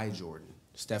not my Jordan.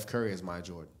 Steph Curry is my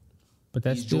Jordan. but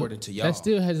that's He's still, Jordan to y'all. That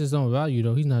still has its own value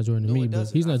though. He's not Jordan to me, it but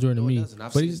doesn't. he's not Jordan to No, it me. doesn't.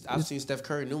 I've But seen Steph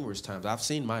Curry numerous times. I've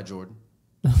seen my Jordan.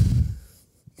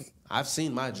 I've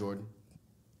seen my Jordan.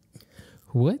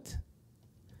 what?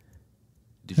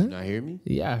 Did you not hear me?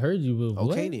 Yeah, I heard you. But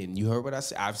Okay, what? then you heard what I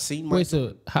said. I've seen my Wait,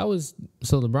 so how is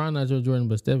LeBron not your Jordan,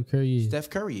 but Steph Curry is? Steph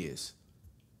Curry is.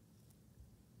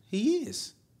 He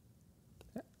is.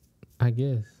 I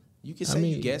guess. You can I say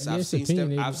mean, you guess. yeah, it's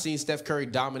opinionated. I've seen Steph Curry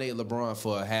dominate LeBron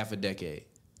for a half a decade.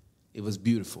 It was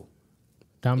beautiful.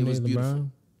 Dominate beautiful. LeBron.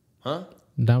 Huh?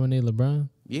 Dominate LeBron.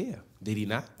 Yeah. Did he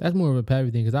not? That's more of a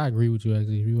Pappy thing because I agree with you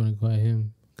actually. If you want to go at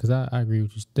him, because I agree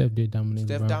with you. Steph did dominate.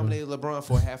 Steph LeBron dominated LeBron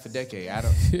for a half a decade. I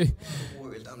don't.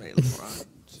 Warriors dominated LeBron.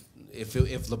 If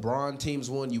LeBron teams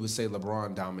won, you would say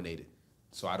LeBron dominated.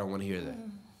 So I don't want to hear that.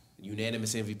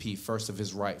 Unanimous MVP, first of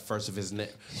his right, first of his name.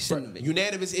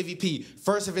 Unanimous MVP,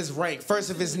 first of his rank,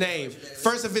 first of his name,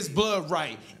 first of his blood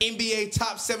right. NBA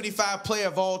top 75 player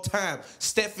of all time.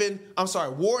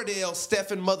 Wardell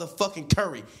Stephen motherfucking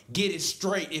Curry. Get it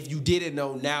straight. If you didn't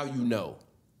know, now you know.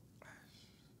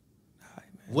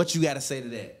 What you got to say to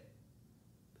that?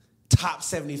 Top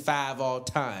 75 all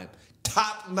time.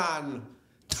 Top nine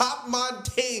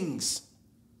things.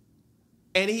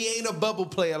 And he ain't a bubble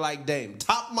player like Dame.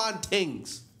 Top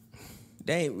Montings.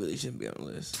 Dame really shouldn't be on the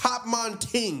list. Top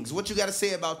Montings. What you got to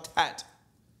say about that?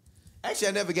 Actually,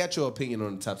 I never got your opinion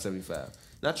on the top 75.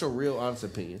 Not your real honest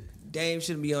opinion. Dame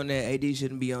shouldn't be on there. AD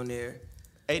shouldn't be on there.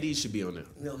 AD should be on there.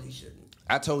 No, he shouldn't.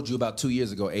 I told you about 2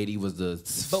 years ago, AD was the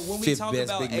But when we fifth talk best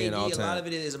about big man AD, all a time. lot of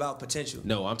it is about potential.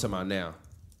 No, I'm talking about now.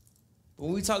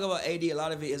 When we talk about AD, a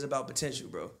lot of it is about potential,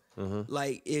 bro. Mm-hmm.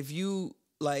 Like if you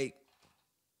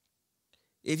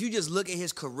just look at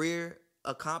his career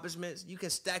accomplishments, you can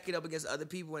stack it up against other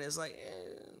people, and it's like,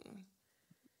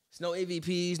 it's no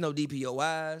MVPs, no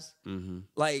DPOIs. Mm-hmm.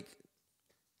 Like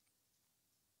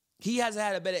he hasn't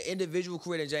had a better individual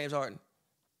career than James Harden.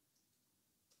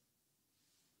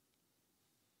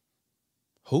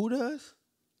 Who does?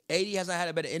 AD hasn't had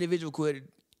a better individual career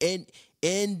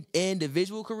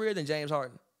individual career than James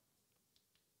Harden.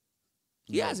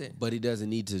 He hasn't. But he doesn't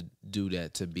need to do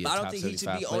that to be a I top don't think he should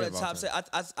 75 be on player the of all top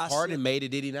time. set. Harden made it,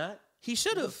 did he not? He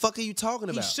should What the have. fuck are you talking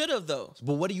He about? should have though.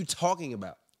 But what are you talking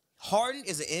about? Harden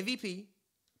is an MVP.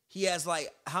 He has like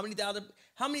how many?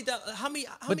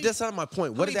 But that's not my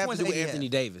point. What does that have to do with Anthony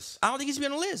Davis? I don't think he should be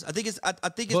on the list. I think it's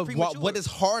But premature. what does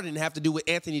Harden have to do with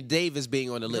Anthony Davis being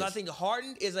on the Because list? I think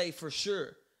Harden is a for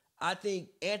sure. I think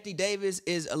Anthony Davis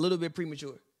is a little bit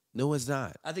premature. No, it's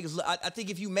not. I think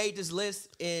if you made this list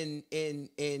in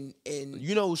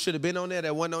You know who should have been on there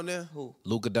that wasn't on there? Who?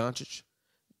 Luka Doncic.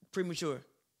 premature,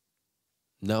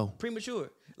 Premature.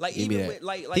 like Give me even that. with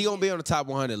like He gonna be on the top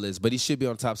 100 list, but he should be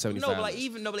on the top 75. no, but like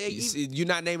even You're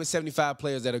not naming 75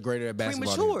 players that are greater at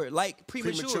basketball. premature, like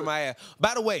premature. Premature, my ass.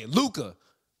 By the way, Luka,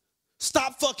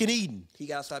 stop fucking eating. He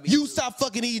gotta stop eating. You stop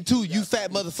fucking eating too, you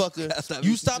fat motherfucker. stop You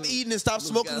eating stop too. eating and stop Luka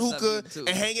smoking gotta stop hookah eating too.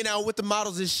 and hanging out with the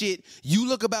models and shit. You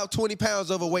look about 20 pounds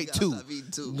overweight gotta too. stop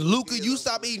eating too. Luka, Get you overweight.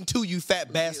 stop eating too, you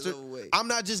fat bastard. overweight. I'm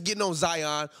not just getting on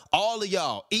Zion. All of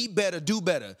y'all, eat better, do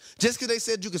better. Just because they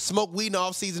said you can smoke weed in the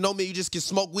off season don't mean you just can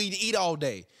smoke weed and eat all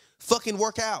day. Fucking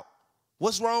work out.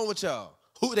 What's wrong with y'all?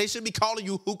 They should be calling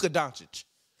you Hookah Doncic.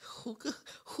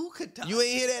 Who could die? You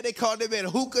ain't hear that? They called that man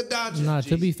Hookah Doncic. Nah,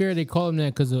 to be fair, they call him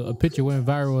that because a picture went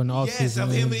viral in the Yes, offseason.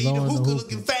 of him eating hookah, hookah.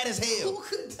 looking fat as hell.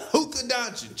 Hookah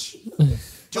Doncic.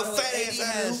 Your By the way, fat ass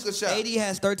out of the hookah shop. AD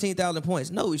has 13,000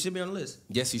 points. No, he should be on the list.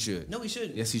 Yes, he should. No, he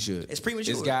shouldn't. Yes, he should. It's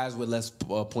premature. There's guys with less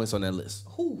points on that list.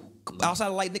 Who? Outside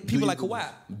of like people like Kawhi.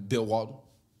 Bill Walton.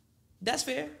 That's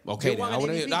fair. Okay, Bill then. I Walton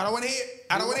want to hear. MVP. I don't want to hear.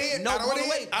 I don't want to hear. No, I don't want to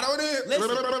hold on, hear. wait. I don't want to hear.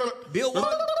 Listen, Bill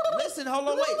Walton. Listen, hold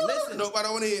on, wait. Listen. Nope, I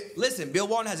don't want to hear. Listen, Bill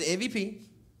Walton has an MVP.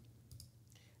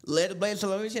 Led the Blazers to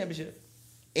the championship.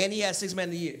 And he has 6 Man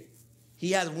of the Year.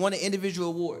 He has won an individual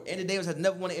award. Anthony Davis has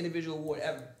never won an individual award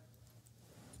ever.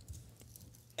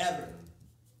 Ever.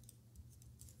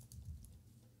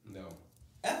 No.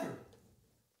 Ever.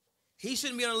 He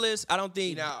shouldn't be on the list. I don't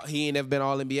think. Now, he ain't never been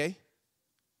All NBA?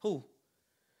 Who?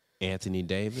 Anthony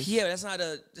Davis. Yeah, that's not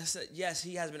a. Yes,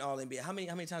 he has been All NBA. How many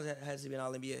times has he been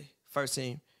All NBA? First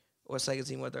team. or second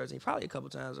team or third team. Probably a couple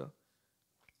times though.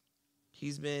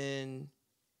 He's been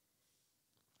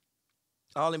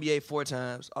All NBA 4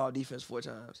 times, All Defense 4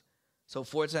 times. So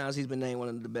 4 times he's been named one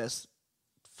of the best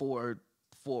 4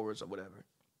 forwards or whatever.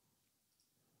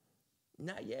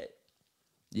 Not yet.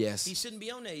 Yes. He shouldn't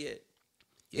be on there yet.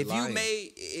 You're If lying. you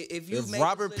made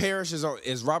Robert this list- Parrish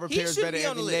is Robert he Parrish shouldn't better be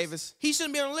than on the Anthony list. Davis? He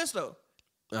shouldn't be on the list though.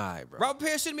 All right, bro. Robert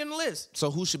Parrish shouldn't be on the list.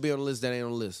 So who should be on the list that ain't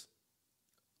on the list?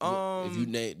 If you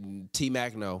name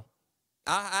T-Mac, no.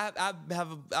 I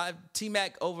have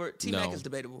T-Mac over T-Mac No. is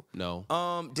debatable. No.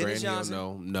 Dennis Grant Hill,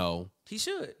 Johnson. no. He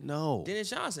should. No. Dennis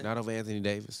Johnson. Not over Anthony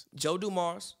Davis. Joe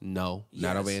Dumars. No. Yes.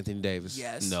 Not over Anthony Davis.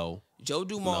 Yes. No. Joe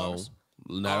Dumars.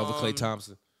 No. Not over Klay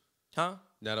Thompson. Huh?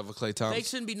 Not over Klay They Thompson.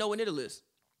 shouldn't be nowhere near the list.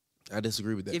 I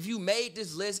disagree with that. If you made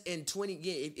this list in 20,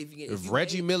 if you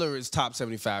Reggie made- Miller is top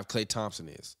 75, Klay Thompson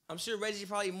is. I'm sure Reggie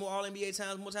probably more All NBA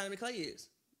times, more time than Clay is,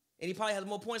 and he probably has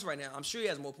more points right now. I'm sure he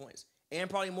has more points and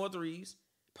probably more threes,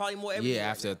 probably more everything. Yeah,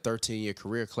 right after now. a 13-year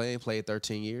career, Klay ain't played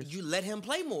 13 years. You let him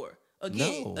play more.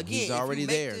 Again, He's if you already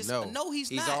make there. this- No, he's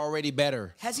He's not. already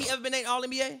better. Has he ever been named All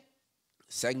NBA?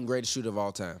 Second greatest shooter of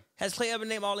all time. Has Clay ever been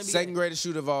named All NBA? Second greatest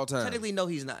shooter of all time. Technically, no,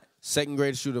 he's not. Second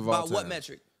greatest shooter of all By time. what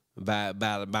metric? By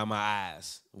my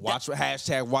eyes. Watch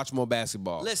hashtag watch more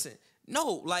basketball. Listen,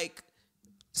 no, like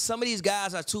some of these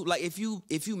guys are too. Like if you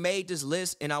made this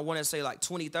list and I want to say like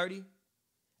 2030,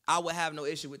 I would have no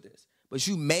issue with this. But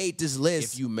you made this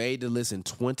list. If you made the list in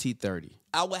 2030,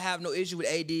 I would have no issue with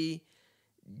AD,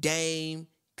 Dame,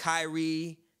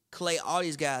 Kyrie, Clay, all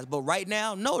these guys. But right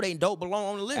now, no, they don't belong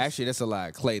on the list. actually that's a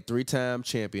lie. Klay, 3-time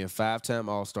champion, 5-time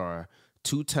All-Star,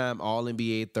 2-time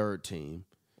All-NBA third team,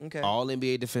 okay.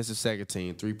 All-NBA defensive second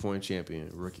team, 3-point champion,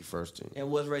 rookie first team. And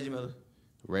what's Reggie Miller?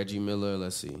 Reggie Miller,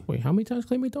 let's see. Wait, how many times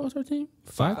Clay made the All-Star team?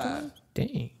 5 5. times?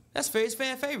 Dang. That's his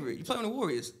fan favorite. You play on the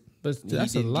Warriors. But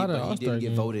that's a lot of He All-Star didn't get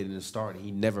games. voted in the start. He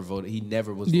never voted. He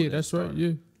never was. Yeah, voted that's in the right. starter.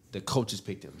 Yeah. The coaches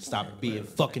picked him. Stop being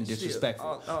fucking disrespectful.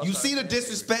 All-Star You see the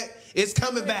disrespect? It's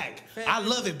coming back. I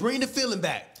love it. Bring the feeling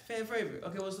back. Fan favorite.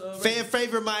 Okay, what's Fan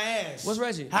favorite my ass. What's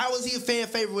Reggie? How is he a fan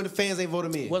favorite when the fans ain't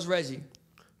voted him in? What's Reggie?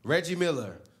 Reggie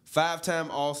Miller,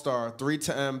 5-time All-Star,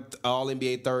 3-time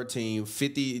All-NBA third team,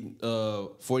 50,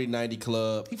 40-90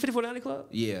 club. He 54-90 club?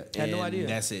 Yeah. Had no and idea.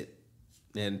 That's it.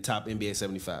 And top NBA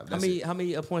 75. How That's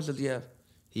many it. points does he have?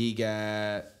 He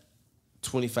got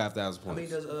 25,000 How many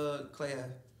points. does Clay have?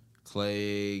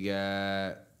 Clay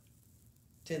got.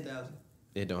 10,000.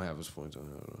 It don't have his points on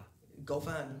here. Go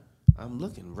find him. I'm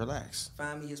looking. Relax.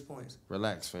 Find me his points.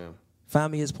 Relax, fam. Find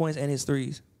me his points and his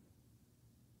threes.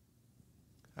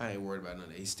 I ain't worried about none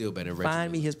of that. He's still better than Reggie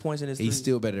Find me Miller. his points and his He's threes.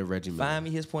 still better than Reggie Miller. Find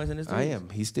me his points and his threes. I am.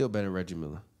 He's still better than Reggie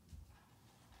Miller.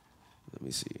 Let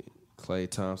me see. Klay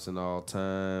Thompson all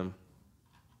time.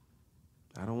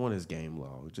 I don't want his game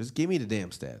log. Just give me the damn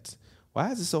stats.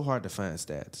 Why is it so hard to find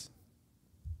stats?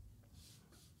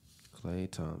 Klay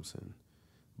Thompson.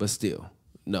 But still,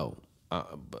 no.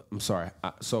 But I'm sorry.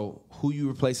 So who you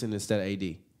replacing instead of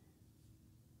AD?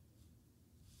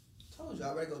 Told you I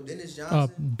already go Dennis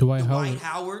Johnson. Dwight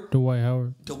Howard. Dwight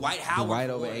Howard. Dwight Howard. Dwight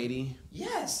over boy. 80?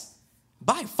 Yes.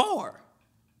 By far.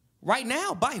 Right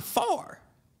now, by far.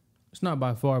 It's not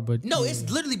by far, but No, it's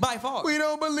literally by far. We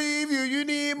don't believe you. You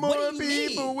need more What do you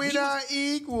people. need? We're He not was-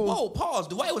 equal. Whoa, pause.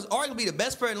 Dwight was arguably the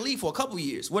best player in the league for a couple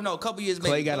years. Well, no, a couple years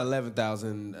maybe. Clay got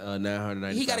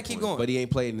 11,995. He gotta keep points, going. But he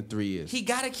ain't played in 3 years. He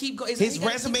got to keep going. His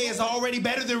resume is already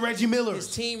better than Reggie Miller's.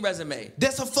 His team resume.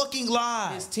 That's a fucking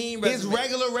lie. His team His resume.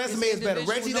 regular resume His is better.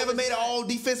 individual Reggie never numbers made an is all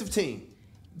defensive team.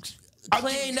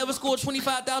 Clay ain't never scored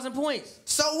 25,000 points.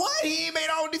 So what? He ain't made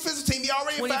all defensive team. He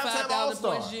already a 5-time All 25,000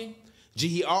 Star. points, G.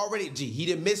 He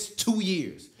didn't miss 2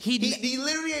 years. He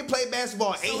literally ain't played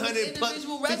basketball his 800 plus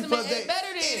individual 50 resume plus ain't days. better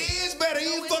than. It is better. No,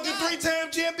 He's a it's fucking not.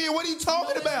 3-time champion. What are you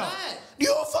talking it's about? not.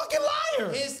 You a fucking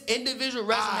liar. His individual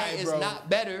resume Alright, is bro. not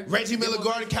better. Reggie than Miller what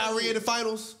guarded Reggie Kyrie in Miller the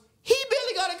finals. He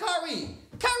barely guarded Kyrie.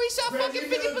 Kyrie shot fucking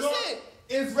 50%.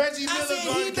 It's Reggie I Miller said he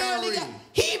guarding barely Kyrie.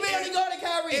 he barely guarded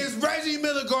Kyrie. It's Reggie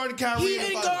Miller guarding Kyrie. He in the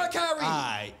didn't finals. guard Kyrie.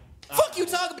 Alright. Fuck you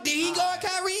talking about? Did he guard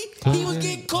Kyrie? He was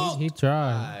getting cooked. He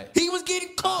tried. Alright. He was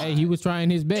getting cooked. Hey, he was trying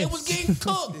his best. It was getting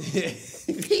cooked.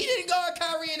 He didn't guard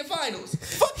Kyrie in the finals.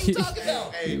 Fuck you talking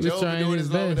about? Hey, He was Joe been trying doing his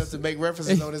this long best. enough to make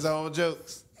references on his own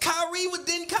jokes.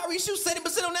 Didn't Kyrie shoot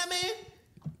 70% on that man?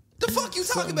 The fuck you talking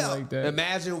Something about? like that.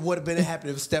 Imagine what would have been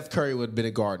happening if Steph Curry would have been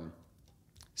a Garden.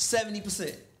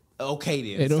 70%. Okay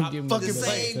then. It don't Stop get much fucking The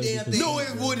better same than damn 70%. thing. No,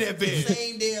 it wouldn't have been. The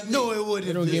same damn thing. No, it wouldn't.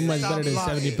 It don't get much Stop better than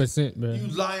lying. 70%, man. You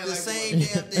lying The like same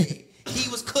damn thing. He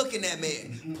was cooking that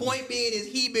man. Point being is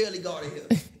he barely guarded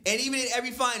him. And even in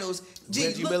every finals,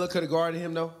 Reggie Miller could have guarded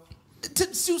him though. to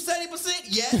shoot 70%,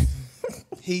 yes.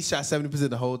 He shot 70%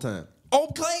 the whole time. Oh,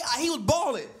 Clay, he was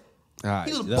balling. All right.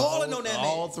 He was balling on that man.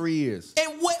 All 3 years.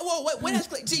 And when has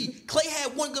Clay? Gee, Clay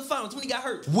had one good finals when he got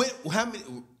hurt. How many?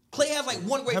 Clay has like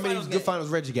one great How many finals good game. finals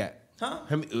Reggie got? Huh?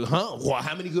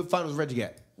 How many good finals Reggie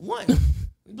got? One.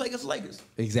 He played against the Lakers.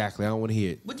 Exactly. I don't want to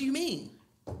hear it. What do you mean?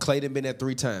 Clay done been there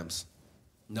 3 times.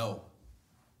 No.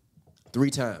 3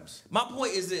 times. My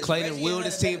point is this. Clay done Reggie willed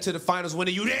had his a team better- to the finals,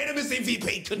 winning unanimous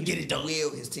MVP. Couldn't get it done. Will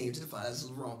his team to the finals. This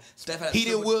is wrong. Steph had a He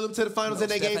didn't triple- will them to the finals in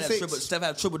that game 6. Steph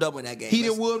had a triple double in that game. He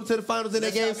didn't will them to the finals in that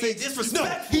let's game not be 6. No,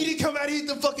 disrespectful. he didn't come out and hit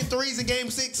the fucking threes in game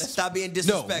 6. Let's stop being No,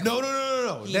 disrespectful.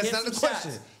 no. He That's hit not the some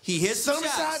question. shots. He hit some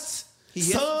shots. He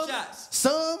hit some shots.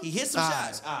 Some. He hit some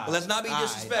shots. But let's not be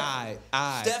disrespectful.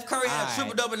 Steph Curry had a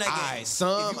triple double in that game.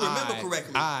 Some. If you remember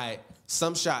correctly.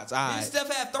 Some shots. Didn't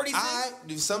Steph have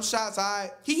 36? Some shots.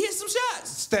 He hit some shots.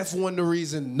 Steph won the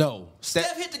reason. No.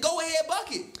 Steph hit the go-ahead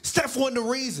bucket. Steph won the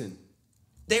reason.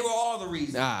 They were all the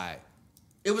reason. All right.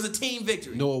 It was a team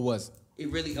victory. No, it wasn't.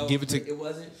 It really. Give it to- It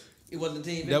wasn't. It wasn't a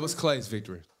team victory. That was Clay's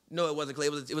victory. No, it wasn't Clay.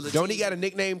 It was a Don't team he got a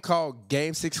nickname called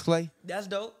Game 6 Clay? That's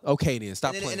dope. Okay, then. Stop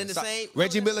And then- playing. and then the Stop. same-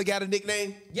 Reggie Miller got a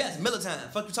nickname? Yes, Miller time.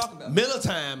 Fuck you talking about? Miller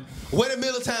Time. Where did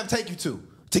Miller Time take you to?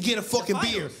 To get a fucking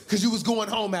finals. beer because you was going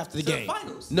home after the To the game.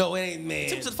 finals. No, it ain't, man.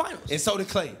 Took him to the finals. And so did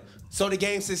Clay. So did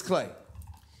Game 6 Clay.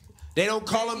 They don't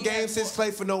call him Reggie Game has 6 more-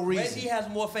 Clay for no reason. Reggie has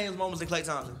more famous moments than Klay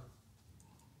Thompson.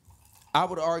 I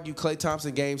would argue Klay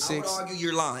Thompson Game 6. I would argue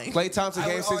you're lying. Klay Thompson I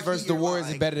would Game 6 argue versus the you're Warriors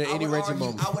lying. is better than I any would Reggie argue-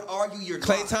 moment. I would argue you're Klay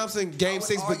lying. Thompson I Game would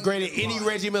 6 but argue greater than you're any lying.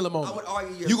 Reggie Miller moment. I would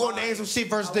argue you're You gonna lying. name some shit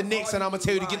versus I the would Knicks and I'm argue gonna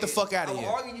tell you to you're get the lying. fuck out of I here.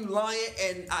 would argue you lying,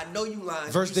 and I know you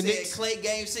lying. Versus you the said Knicks? Klay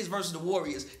Game 6 versus the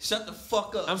Warriors. Shut the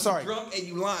fuck up. I'm sorry. You drunk and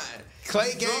you lying.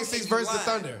 Klay You Game drunk 6 and versus the lying.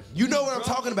 Thunder. You know what I'm drunk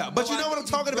talking and- about. But you no, know what I'm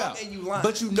talking drunk about. and you lying.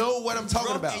 But you know what I'm talking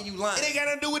drunk about. and you lying. It ain't got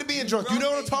nothing to do with it being drunk. You know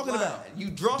what I'm talking about.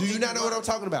 You drunk. Do you and not know what I'm lying.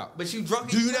 talking about? But you drunk.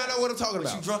 and Do you lying. not know what I'm talking But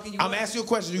about? you drunk and you I'm lying. asking you a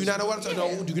question. Do you But not know what I'm talking yeah.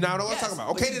 about? No. Do you not know what I'm Yes. talking about?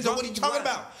 But Okay, you then so drunk what are you and you talking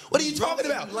lying. about? What are you You drunk talking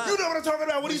and about? you lying. You know what I'm talking about.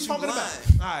 What are But you you talking about?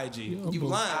 lying. All right, G. You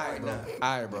lying right now.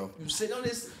 All right, bro. You sit on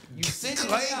this. You sit in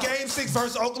Klay this house. Game 6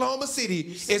 versus Oklahoma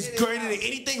City sit is in this greater house. than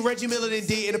anything Reggie Miller done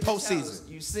did in the this house. postseason.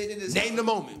 You sit in this Name house. the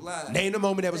moment. You lying. Name the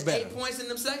moment that was The better. 8 points in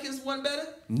them seconds wasn't better?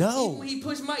 No. Even when he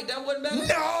pushed Mike, that wasn't better?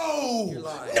 No, You're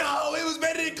lying. no, it was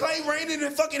better than Clay raining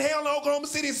in fucking hell in Oklahoma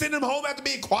City and sending them home after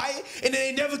being quiet, and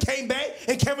then they never came back,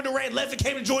 and Kevin Durant left and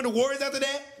came and joined the Warriors after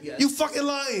that. Yes. You fucking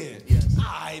lying. Yes. All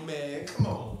right, man, come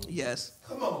on, Yes.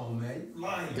 come on, man, you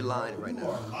lying. You're lying right you now.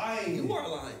 Are lying. You are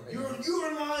lying. Right You're now.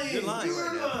 lying. You're lying You right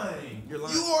are now. lying. You're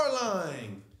lying. You are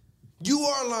lying. You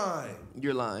are lying.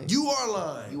 You're lying. You are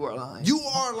lying. You are lying. You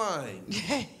are lying.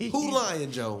 Who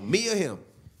lying, Joe? Me or him?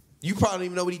 You probably don't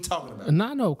even know what he's talking about.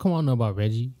 Nah, no, come on, know about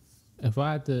Reggie. If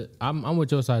I had to, I'm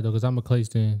with your side though, because I'm a Clay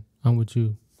stan. I'm with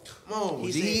you. Come on,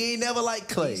 He G. said- He ain't never liked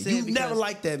Clay. He said You never because-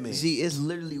 liked that man. See, it's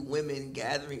literally women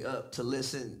gathering up to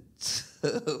listen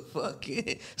to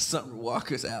fucking Summer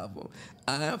Walker's album.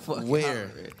 I'm fucking Where?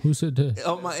 hollering. Who said that?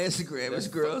 On my Instagram, it's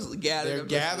girls gathering. They're up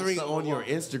to listen to gathering Summer on your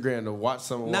Walker. Instagram to watch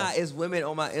someone. Nah, it's women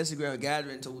on my Instagram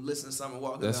gathering to listen to Summer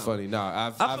Walker. That's funny. Nah,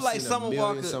 I feel I've like seen Summer a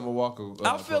million Walker- Summer Walker.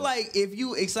 I feel like if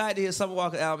you excited to hear Summer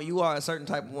Walker album, you are a certain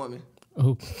type of woman.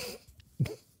 Oh,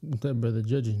 that brother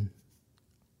judging.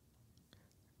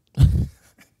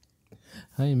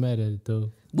 I ain't mad at it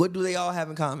though. What do they all have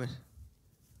in common?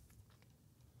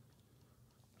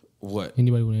 what?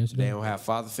 Anybody want to answer They that? don't have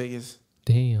father figures.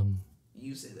 Damn.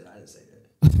 You said that. I didn't say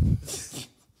that.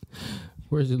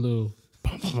 Where's the little?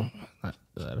 I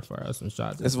gotta fire out some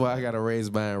shots. That's why I gotta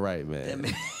raise mine right, That man.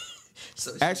 man.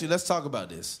 So Actually, let's talk about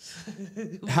this.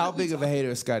 How big of a hater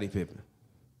is Scottie Pippen?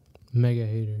 Mega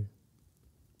hater.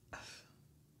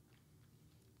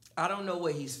 I don't know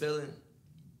what he's feeling.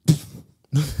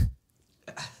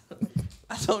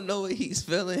 I don't know what he's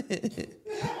feeling.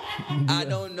 I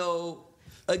don't know.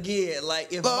 Again,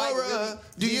 like if Mike Laura, really,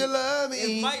 do you love me?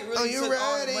 If Mike Are really you took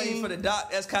all the money ready? for the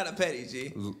doc, that's kind of petty,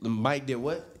 G. Mike did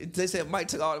what? They said Mike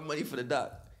took all the money for the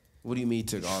doc. What do you mean he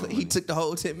took all the money? He took the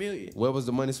whole $10 million. Where was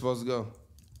the money supposed to go?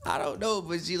 I don't know,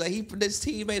 but G, like his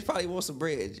teammates probably want some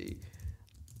bread, G.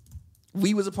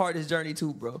 We was a part of this journey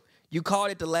too, bro. You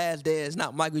called it the last dance,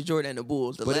 not Michael Jordan and the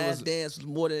Bulls. The But it last was- dance was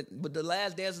more than, but the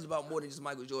last dance is about more than just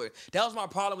Michael Jordan. That was my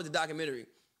problem with the documentary.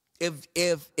 If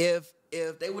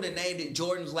they would have named it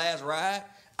Jordan's Last Ride,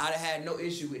 I'd have had no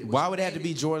issue with it. Why would it have to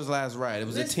be Jordan's last ride? It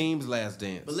was the Listen. team's last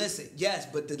dance. But listen, yes,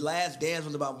 but the last dance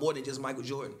was about more than just Michael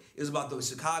Jordan. It was about the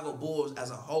Chicago Bulls as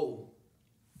a whole.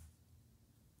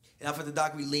 And I felt the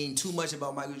documentary leaned too much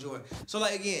about Michael Jordan. So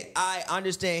like again, I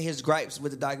understand his gripes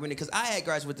with the documentary because I had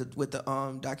gripes with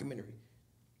the documentary.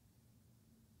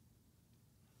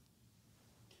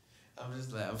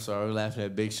 I'm sorry, I'm laughing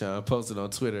at Big Sean. Posted on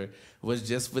Twitter, was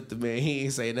just with the man. He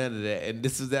ain't say none of that. And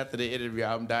this was after the interview.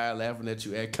 I'm dying laughing at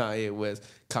you at Kanye West.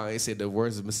 Kanye said the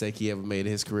worst mistake he ever made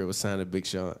in his career was signing Big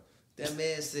Sean. That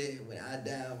man said, when I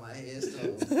die on my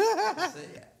headstone, I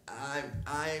said,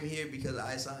 I am here because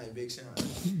I signed Big Sean.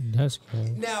 That's cool.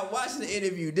 Now, watching the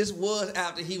interview, this was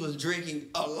after he was drinking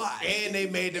a lot. And they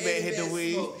made the man hit the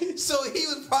weed. Smoke. So he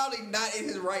was probably not in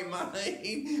his right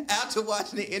mind. After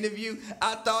watching the interview,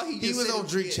 I thought he was on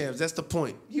Drink Champs. That's the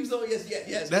point. He was on,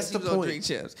 yes. That's he the was point. On Drink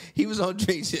Champs. He was on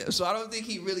Drink Champs. So I don't think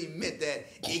he really meant that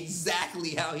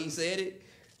exactly how he said it.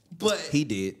 But he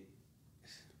did.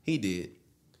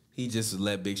 He just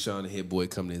let Big Sean and Hit Boy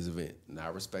come to his event. And I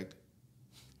respect it.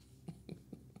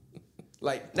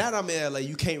 Like, now that I'm in LA,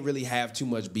 you can't really have too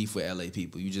much beef with LA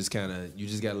people. You just gotta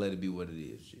let it be what it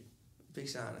is. Shit. Big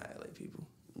Sean not LA people.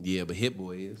 Yeah, but Hit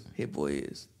Boy is. Hit Boy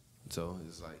is. So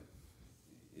it's like,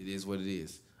 it is what it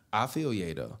is. I feel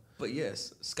Ye though. But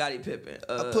yes, Scottie Pippen.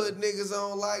 I put niggas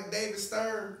on like David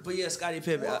Stern. But yes, Scottie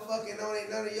Pippen. Motherfucking on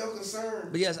ain't none of your concern.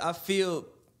 But yes, I feel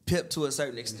Pip to a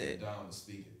certain extent. Don was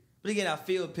speaking. But again, I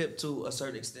feel Pip to a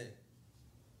certain extent.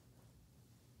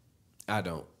 I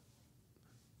don't.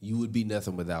 You would be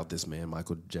nothing without this man,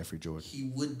 Michael Jeffrey Jordan.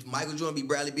 Michael Jordan be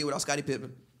Bradley Beal without Scottie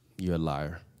Pippen. You're a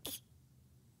liar.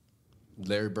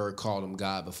 Larry Bird called him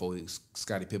God before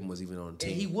Scottie Pippen was even on the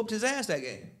team. And he whooped his ass that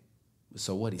game.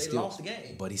 So what? They lost the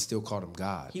game. But he still called him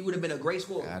God. He would have been a great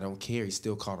scorer. I don't care. He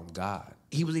still called him God.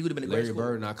 He would have been a great scorer.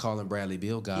 Larry Bird not calling Bradley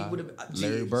Beal God.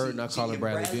 Larry Bird not calling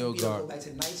Bradley Beal God. Go back to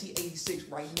 1986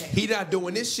 right now. He not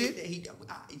doing this shit.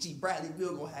 Bradley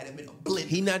Beal gonna have him in a blender.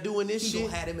 He not doing this shit. He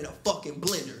gonna have him in a fucking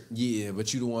blender. Yeah,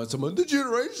 but you the one talking about the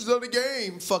generations of the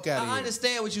game. Fuck out of here. I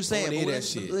understand what you're saying. I But hear that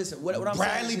shit. Listen, what I'm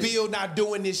Bradley saying is Beal not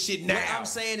doing this shit now. What I'm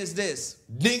saying is this.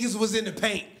 Niggas was in the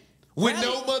paint with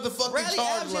no motherfucking Bradley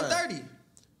charge averaging line. 30.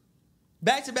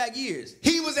 Back-to-back years.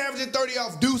 He was averaging 30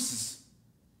 off deuces.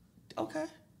 Okay.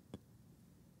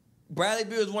 Bradley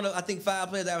Beal is one of, I think, 5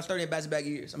 players that averaged 30 in back-to-back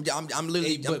years. I'm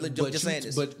literally just saying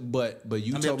this. But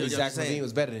you told me Zach LaVine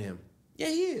was better than him. Yeah,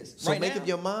 he is. So make up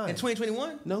your mind. In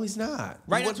 2021? No, he's not.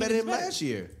 Right He now, wasn't better than him 2020. last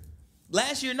year.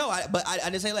 Last year, no. I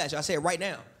didn't say last year. I said right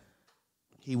now.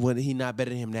 He not better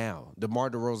than him now. DeMar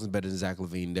DeRozan's better than Zach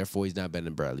LaVine. Therefore, he's not better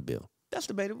than Bradley Beal. That's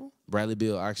debatable. Bradley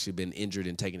Beal actually been injured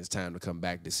and taking his time to come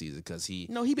back this season because he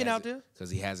been out there because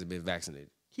he hasn't been vaccinated.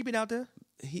 He been out there.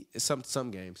 Some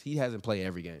games he hasn't played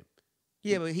every game.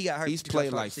 Yeah, but he got hurt. He's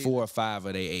played like 4 or 5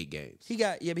 of their 8 games.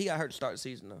 But he got hurt to start the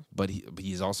season though. But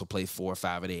he's also played 4 or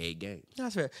 5 of their 8 games.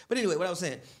 That's fair. But anyway, what I was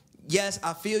saying, yes,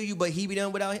 I feel you, but he be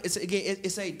done without him.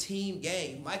 It's a team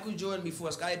game. Michael Jordan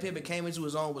before Scottie Pippen came into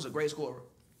his own was a great scorer.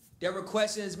 There were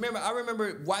questions. I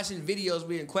remember watching videos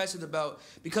being questions about,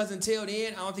 because until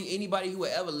then, I don't think anybody who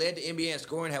had ever led the NBA in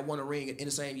scoring had won a ring in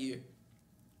the same year.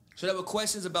 So there were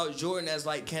questions about Jordan as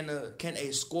like, can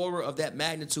a scorer of that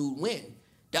magnitude win?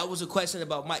 That was a question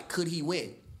about Mike. Could he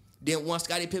win? Then once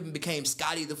Scottie Pippen became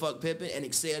Scottie the fuck Pippen and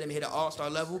excelled and hit an all-star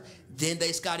level, then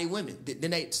they Scottie women.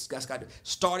 Then they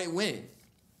started winning.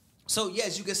 So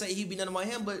yes, you can say he'd be none of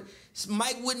him, but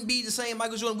Mike wouldn't be the same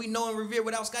Michael Jordan we know and revere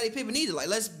without Scottie Pippen either. Like,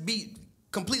 let's be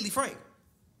completely frank.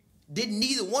 Didn't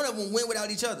neither one of them win without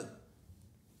each other.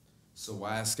 So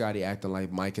why is Scottie acting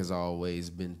like Mike has always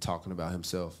been talking about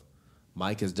himself?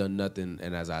 Mike has done nothing,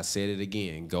 and as I said it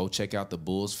again, go check out the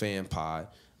Bulls fan pod.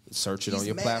 Search it on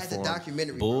your platform. He's mad at the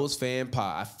documentary, Bulls fan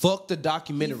pod. Fuck the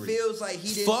documentary. He feels like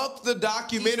he didn't. Fuck the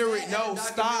documentary. He's mad at the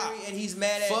Stop. And he's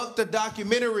mad at. Fuck the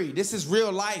documentary. This is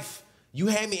real life. You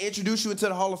had me introduce you into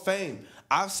the Hall of Fame.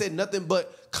 I've said nothing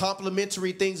but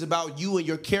complimentary things about you and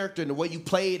your character and the way you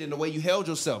played and the way you held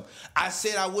yourself. I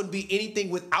said I wouldn't be anything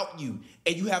without you,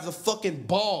 and you have the fucking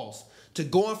balls to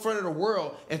go in front of the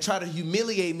world and try to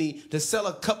humiliate me to sell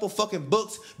a couple fucking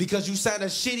books because you signed a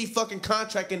shitty fucking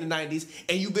contract in the 90s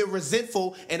and you've been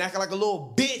resentful and acting like a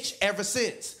little bitch ever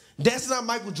since. That's not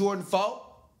Michael Jordan's fault.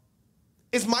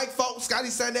 It's Mike's fault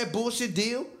Scottie signed that bullshit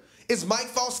deal. It's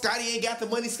Mike's fault Scottie ain't got the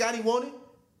money Scottie wanted.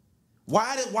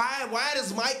 Why is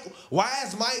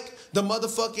Mike the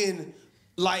motherfucking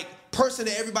like person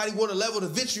that everybody want to level the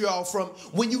vitriol from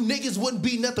when you niggas wouldn't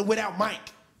be nothing without Mike?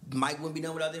 Mike wouldn't be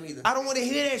done without them either. I don't want to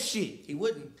hear that shit. He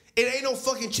wouldn't. It ain't no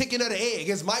fucking chicken or the egg.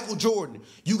 It's Michael Jordan.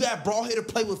 You got brought here to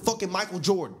play with fucking Michael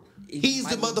Jordan. He's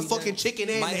Mike the motherfucking chicken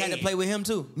and Mike the had egg. to play with him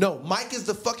too. No, Mike is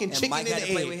the fucking And chicken Mike and had the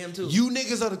to play egg. with him too. You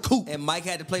niggas are the coop. And Mike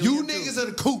had to play with him too. You niggas are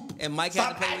the coop. And Mike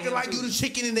Stop had to play with acting him like too. you the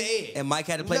chicken and the egg. And Mike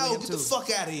had to play with him get too. the fuck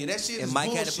out of here. That shit is And Mike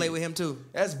bullshit. had to play with him too.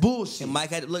 That's bullshit. And Mike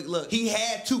had to look. He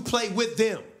had to play with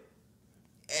them.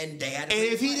 And they had to And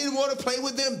play if he didn't want to play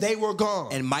with them, they were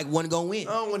gone. And Mike wasn't gonna win.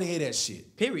 I don't want to hear that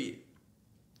shit. Period.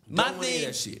 My Don't wanna hear thing,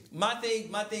 that shit.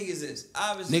 my thing is this.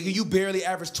 Obviously, Nigga, you barely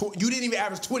averaged. You didn't even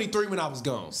average 23 when I was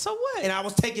gone. So what? And I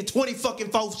was taking 20 fucking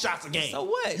 4 shots a game. So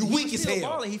what? You He weak was as still hell.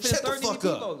 balling. He finished Shut the 30 fuck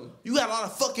MVP up. voting. You got a lot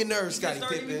of fucking nerves, He Scottie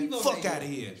finished 30 Pippen. MVP Fuck voting. out of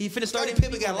here. He finished Scottie 30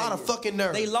 Pippen got a lot of voting. fucking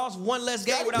nerves. They lost one less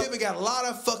game Scottie without. Pippen got a lot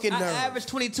of fucking I nerves. averaged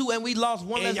 22 and we lost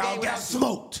one And less y'all game got without.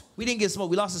 smoked. We didn't get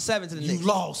smoked. We lost in 7 to the You Knicks.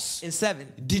 lost. In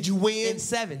 7. Did you win? In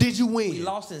 7. Did you win? We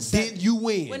lost in 7. Did you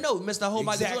win? Well, no, we missed the whole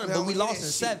Michael Exactly. Jordan, I but we don't lost hear in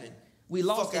that 7. shit. We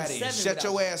lost Fuck in out of 7. here. Shut without-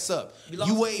 your ass up. We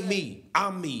lost You in ain't 7. me.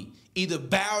 I'm me. Either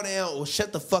bow down or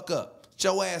shut the fuck up.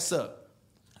 Shut your ass up.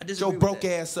 I Shut disagree your with broke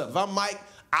that. ass up. If I'm Mike,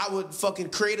 I would fucking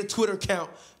create a Twitter account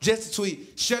just to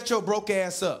tweet, shut your broke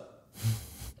ass up.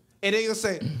 And they gonna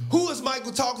say, who is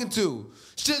Michael talking to?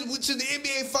 Should the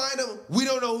NBA find him? We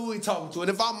don't know who he talking to. And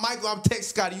if I'm Michael, I'm text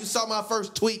Scotty. You saw my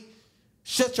first tweet.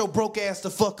 Shut your broke ass the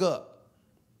fuck up.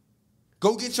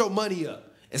 Go get your money up.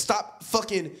 And stop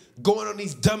fucking going on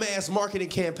these dumbass marketing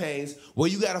campaigns where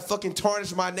you gotta fucking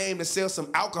tarnish my name to sell some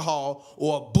alcohol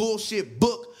or a bullshit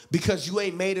book because you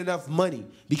ain't made enough money,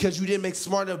 because you didn't make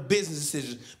smart enough business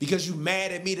decisions, because you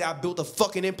mad at me that I built a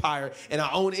fucking empire and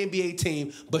I own an NBA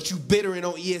team, but you bittering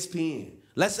on ESPN.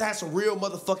 Let's have some real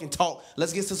motherfucking talk.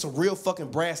 Let's get to some real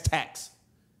fucking brass tacks.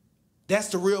 That's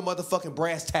the real motherfucking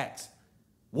brass tacks.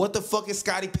 What the fuck is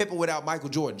Scottie Pippen without Michael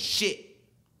Jordan? Shit.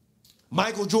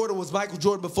 Michael Jordan was Michael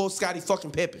Jordan before Scottie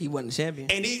fucking Pippen. He wasn't the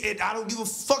champion. And I don't give a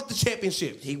fuck the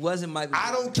championship. He wasn't Michael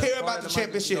I Jordan. don't care Because about part the of Michael-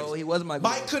 championship. No, he wasn't Michael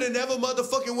Mike Jordan. could have never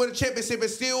motherfucking won a championship and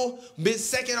still been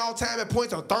second all time in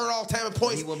points or third all time in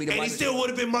points. He wouldn't be the And he Michael still would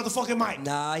have been motherfucking Mike.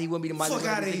 Nah, he wouldn't be the Michael Fuck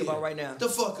Jordan out we of think here. about right now. The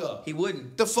fuck up. He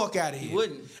wouldn't. The fuck out of here. He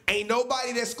wouldn't. Ain't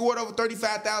nobody that scored over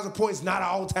 35,000 points not an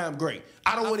all-time great.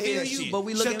 I don't I want to hear feel that you, shit. but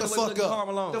we Shut looking the at the way fuck we look at up. Karl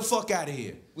Malone. The fuck out of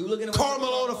here. We looking at the way Karl we look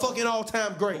at Malone a Karl Malone. fucking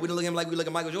all-time great. We don't look at him like we look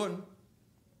at Michael Jordan.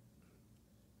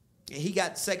 And he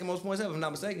got second most points ever, if I'm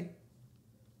not mistaken.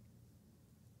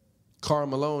 Karl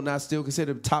Malone not still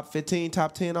considered top 15,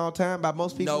 top 10 all time by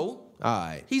most people? No. All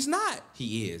right. He's not.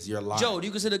 He is. You're lying. Joe, do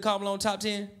you consider Karl Malone top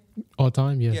 10? All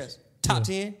time, yes. Yes. Top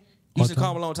 10? You All consider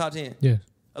Karl time. Malone top 10? Yes.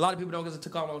 A lot of people don't consider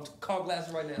Karl Malone. Carl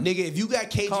Glasses right now. Nigga, if you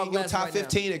got KG Call in your Glasses top right now.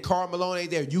 15 and Karl Malone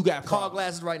ain't there, you got Carl problems.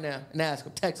 Glasses right now and ask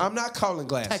him. Text him. I'm not calling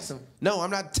glasses. Text him. No,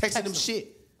 I'm not texting Text him him.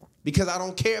 shit because I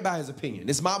don't care about his opinion.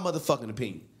 It's my motherfucking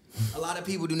opinion. A lot of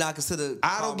people do not consider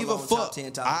I Karl don't give a Malone fuck. top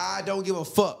 10, top I don't give a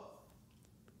fuck.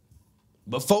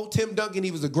 Before Tim Duncan,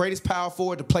 he was the greatest power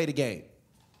forward to play the game.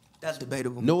 That's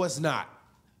debatable. No, it's not.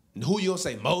 Who you gonna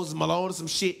say? Moses Malone or some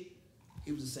shit?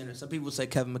 He was a center. Some people say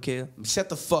Kevin McHale. Shut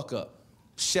the fuck up.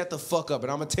 Shut the fuck up.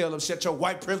 And I'm going to tell them, shut your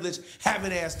white privilege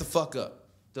having ass the fuck up.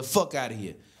 The fuck out of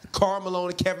here. Karl Malone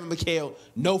and Kevin McHale,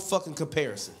 no fucking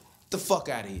comparison. The fuck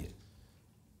out of here.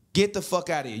 Get the fuck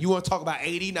out of here. You want to talk about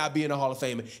AD not being a Hall of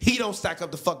Famer? He don't stack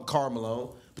up to fucking Karl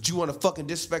Malone. But you want to fucking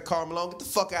disrespect Karl Malone? Get the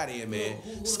fuck out of here,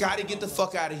 man. Scotty, get the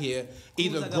fuck out of here.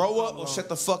 Either was that grow Karl up or Malone? shut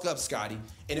the fuck up, Scotty.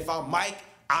 And if I'm Mike,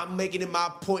 I'm making it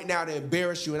my point now to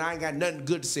embarrass you, and I ain't got nothing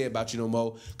good to say about you no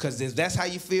more. Because if that's how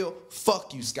you feel,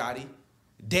 fuck you, Scotty.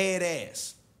 Dead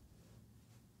ass.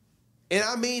 And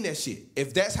I mean that shit.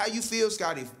 If that's how you feel,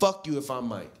 Scotty, fuck you if I'm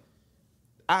Mike.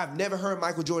 I've never heard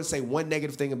Michael Jordan say one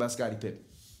negative thing about Scottie Pippen.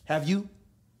 Have you?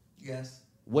 Yes.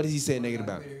 What did he say negative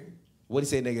about him? What did he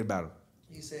say negative about him?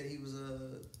 He said he was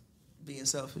being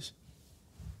selfish.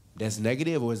 That's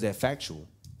negative or is that factual?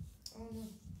 I don't know.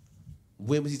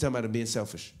 When was he talking about him being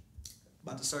selfish?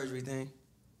 About the surgery thing.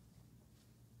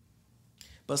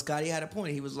 But Scotty had a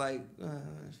point. He was like,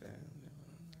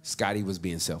 Scotty was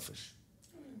being selfish.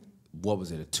 What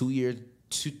was it? A 2 year,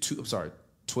 I'm sorry,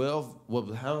 12?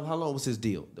 How long was his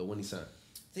deal? The one he signed?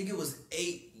 I think it was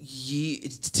 8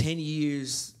 years, 10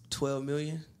 years, 12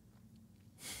 million.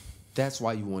 That's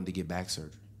why you wanted to get back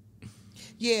surgery.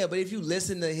 Yeah, but if you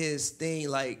listen to his thing,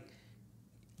 like,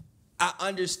 I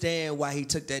understand why he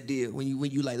took that deal when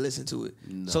you like listen to it.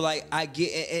 No. So like I get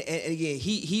and again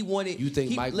he wanted. You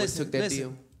think he, Mike would have took that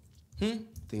deal? Hmm?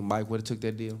 Think Mike would have took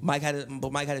that deal? Mike had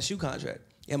a shoe contract,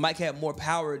 and Mike had more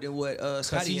power than what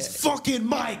Scotty had. He's fucking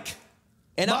Mike.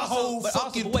 And My also, whole but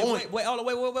fucking also, point.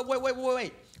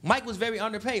 Wait. Mike was very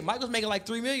underpaid. Mike was making like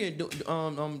 $3 million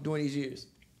during these years.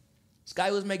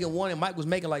 Scotty was making $1 million, and Mike was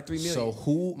making like $3 million. So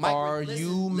who Mike, are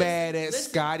you mad at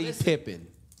Scottie Pippen?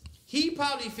 He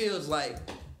probably feels like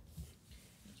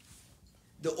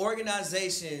the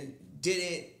organization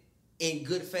didn't, in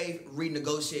good faith,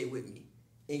 renegotiate with me.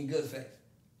 In good faith.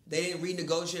 They didn't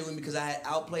renegotiate with me because I had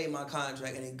outplayed my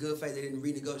contract, and in good faith, they didn't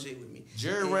renegotiate with me.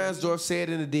 Jerry And- Reinsdorf said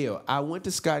in the deal, I went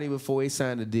to Scotty before he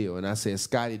signed the deal, and I said,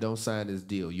 Scotty, don't sign this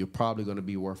deal. You're probably going to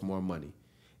be worth more money.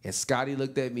 And Scotty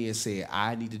looked at me and said,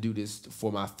 I need to do this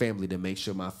for my family to make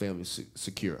sure my family's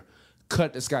secure.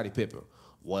 Cut to Scottie Pippen.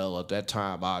 well, at that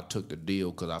time I took the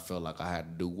deal because I felt like I had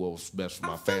to do what was best for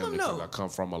my feel him, family because though. I come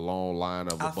from a long line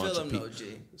of a I feel bunch him, of people. though, G.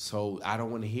 So I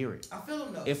don't want to hear it. I feel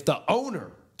him though. If the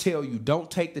owner tell you don't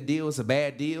take the deal, it's a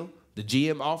bad deal. The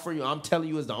GM offer you, I'm telling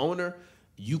you as the owner,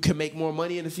 you can make more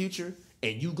money in the future,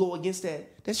 and you go against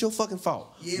that, that's your fucking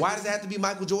fault. Yeah, Why but- does it have to be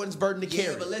Michael Jordan's burden to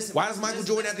carry? but listen. Why does Michael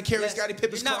Jordan have to carry Scottie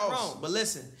Pippen's You're not cross? wrong, but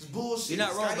listen. It's bullshit. You're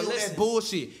not wrong, Scottie but on listen. that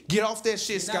bullshit. Get off that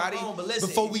shit, You're not Scotty, wrong, but listen.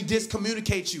 before we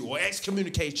discommunicate you or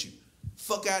excommunicate you.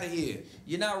 Fuck out of here.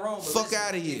 You're not wrong. But Fuck listen,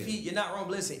 outta here. You're not wrong.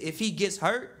 But listen, if he gets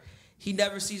hurt, he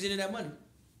never sees any of that money.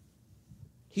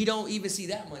 He don't even see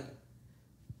that money.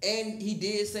 And he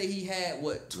did say he had,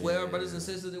 12 brothers and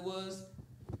sisters it was?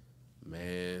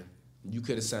 Man, you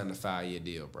could have signed a 5-year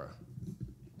deal, bro.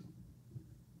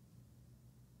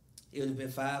 It would have been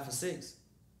 5 for 6.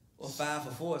 Or 5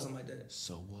 for 4 or something like that.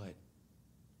 So what?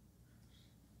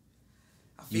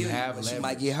 I feel You have but leverage. you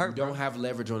might get hurt, You don't bro. have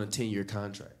leverage on a 10-year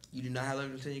contract. You do not have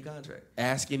leverage in your contract.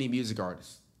 Ask any music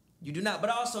artist. You do not. But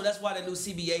also, that's why the new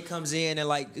CBA comes in. And,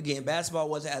 like, again, basketball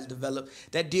wasn't as developed.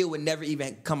 That deal would never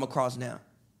even come across now.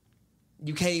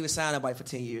 You can't even sign nobody for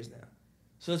 10 years now.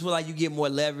 So it's where, like, you get more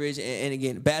leverage. And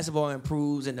again, basketball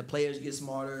improves and the players get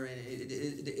smarter.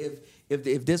 And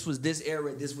if this was this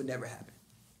era, this would never happen.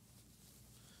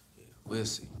 We'll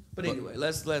see. But anyway,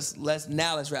 let's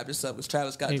wrap this up because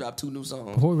Travis Scott Hey, dropped 2 new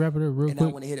songs. Before we wrap it up real And I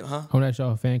quick, want to hit him, huh? I want to ask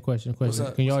y'all a fan question.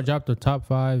 up? Can y'all drop the top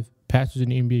 5 passers in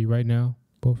the NBA right now?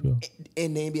 Both of y'all.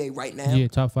 In the NBA right now, Yeah,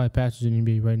 top 5 passers in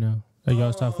the NBA right now. Like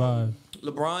y'all's top 5.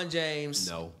 LeBron James,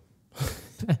 No.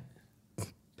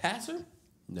 passer.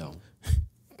 No.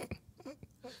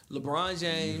 LeBron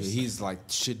James. He's like,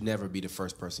 should never be the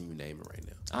first person you name it right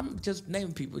now. I'm just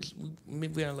naming people.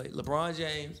 We are like LeBron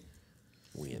James,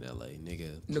 We in LA,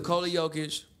 nigga. Nikola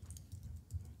Jokic,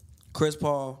 Chris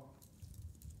Paul,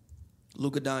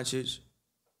 Luka Doncic.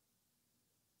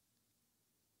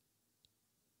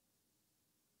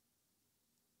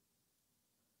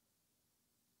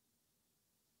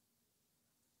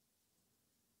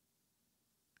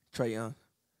 Trae Young.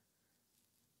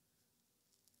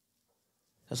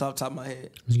 That's off the top of my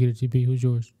head. Let's get it, TP. Who's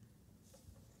yours?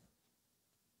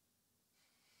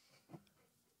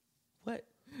 What?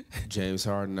 James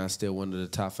Harden, I still one of the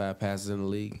top 5 passers in the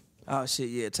league. Oh shit,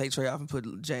 yeah. Take Trae off and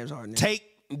put James Harden in.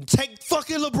 Take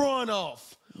fucking LeBron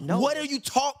off. No. What are you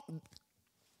talking?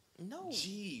 No.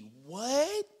 Gee,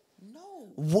 what?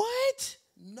 No. What?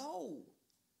 No.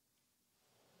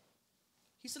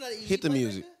 He's still not an elite Hit the playmaker?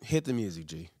 music. Hit the music,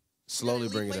 G. He's not Slowly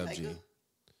an bring it elite up, G. playmaker?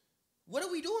 What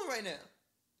are we doing right now?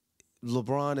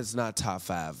 LeBron is not top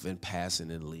 5 in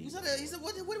passing in the league. He's not. He's a,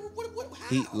 what?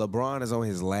 How? LeBron is on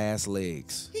his last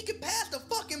legs. He can pass the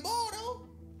fucking ball though.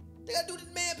 They gotta do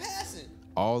this man passing.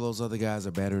 All those other guys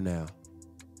are better now.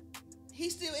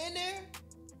 He's still in there.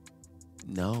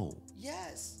 No.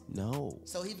 Yes. No.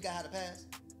 So he forgot how to pass.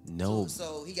 No.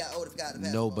 So he got older, forgot how to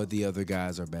pass. No, the ball. but the other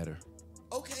guys are better.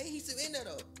 Okay, he's still in there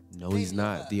though. No, Name he's me your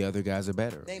not. 5. The other guys are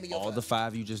better. Name me your All 5. the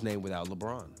 5 you just named without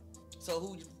LeBron. So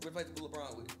who you replace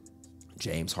LeBron with?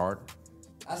 James Harden.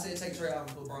 I said take Trae off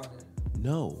and put LeBron in.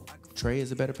 No. Trey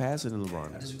is a better passer than I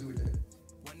LeBron. disagree with that.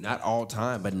 Not all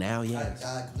time, but now, yeah.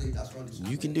 I completely. I strongly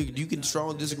disagree. You can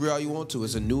strongly disagree all you want to.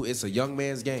 It's a young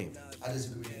man's game. I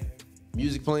disagree with that.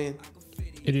 Music playing.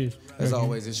 It is. As Okay.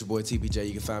 always, it's your boy TPJ.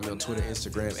 You can find me on Twitter,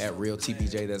 Instagram at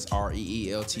RealTPJ. That's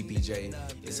ReelTPJ.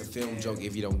 It's a film joke.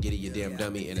 If you don't get it, you damn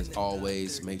dummy. And as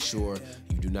always, make sure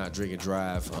you do not drink and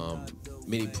drive.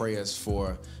 Many prayers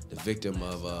for the victim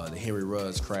of the Henry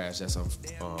Ruggs crash. That's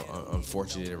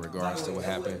unfortunate in regards to what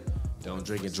happened. Don't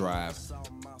drink and drive.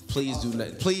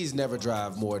 Please never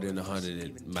drive more than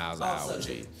 100 miles an hour,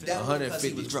 G. That was because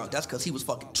he was drunk. That's because he was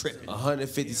fucking tripping.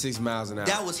 156 miles an hour.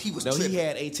 He was No, tripping. he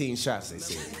had 18 shots, they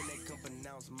said.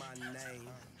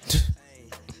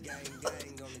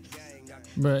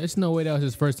 Bro, it's no way that was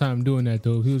his first time doing that,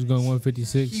 though. If he was going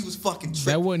 156, He was fucking tripping.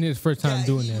 that wasn't his first time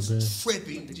doing he that, bro. was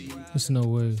tripping, G. There's no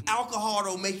way. Alcohol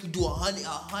don't make you do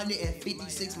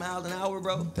 156 miles an hour,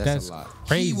 bro. That's a lot.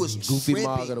 crazy. He was Goofy tripping.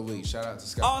 Mog of the week. Shout out to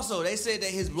Scott. Also, they said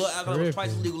that his blood alcohol was twice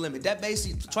the Tripping. legal limit. That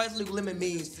basically twice the legal limit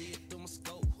means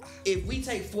if we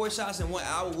take 4 shots in 1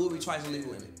 hour, we'll be twice the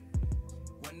legal limit.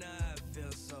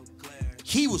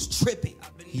 He was tripping.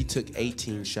 He took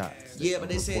 18 shots. Yeah, but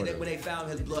they said that when they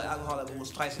found his blood alcohol level was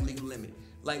twice the legal limit.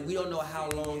 Like, we don't know how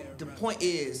long. The point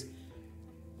is,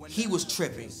 he was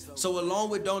tripping. So along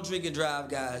with don't drink and drive,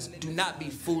 guys, do not be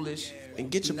foolish.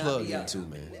 And get Do your not plug be in out- too,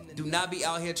 man. Do not be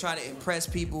out here trying to impress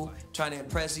people, trying to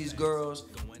impress these girls.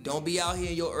 Don't be out here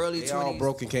in your early They 20s. all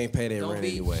broke and can't pay their rent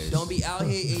anyways. Don't be out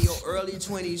here in your early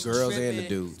 20s Girls and tripping the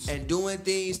dudes. and doing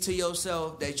things to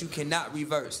yourself that you cannot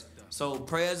reverse. So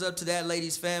prayers up to that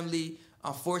lady's family.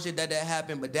 Unfortunate that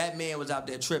happened, but that man was out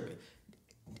there tripping.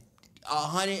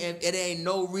 It ain't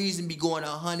no reason be going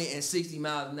 160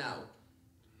 miles an hour.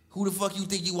 Who the fuck you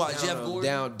think you are, Jeff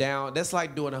Gordon? Down. That's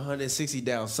like doing 160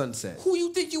 down Sunset. Who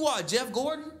you think you are, Jeff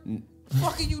Gordon?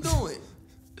 Fuck are you doing?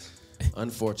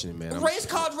 Unfortunate, man. Race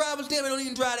car drivers, damn it, don't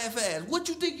even drive that fast. What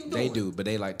you think you doing? They do, but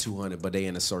they like 200, but they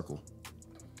in a circle.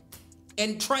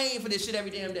 And train for this shit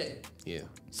every damn day. Yeah.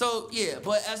 So, yeah,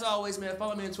 but as always, man,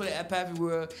 follow me on Twitter at Pappy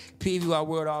World, PVY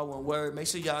World, all one word. Make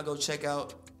sure y'all go check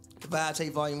out the Vibe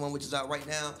Tape Volume 1, which is out right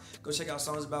now. Go check out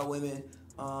Songs About Women.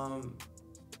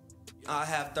 I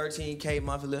have 13K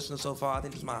monthly listeners so far. I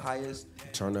think it's my highest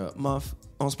Turn up. month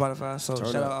on Spotify. So Turn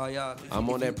shout up. out all y'all. I'm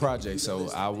on that project, so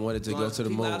I wanted to go to the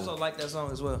People moon. also like that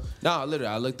song as well. No,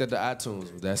 literally, I looked at the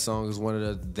iTunes. That song is one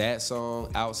of that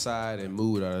song, Outside, and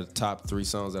Mood are the top 3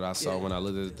 songs that I saw when I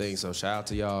looked at the thing. So shout out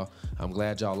to y'all. I'm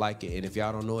glad y'all like it. And if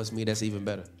y'all don't know it's me, that's even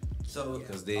better. So,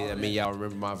 Because then, y'all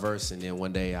remember my verse, and then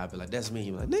one day I'll be like, that's me.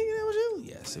 You're like, nigga, that was you?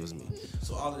 Yes, it was me.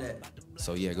 so all of that.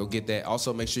 So yeah, go get that.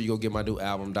 Also, make sure you go get my new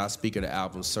album, .speaker the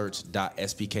album, search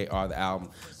 .spkr the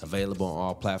album, available on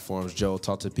all platforms. Joe,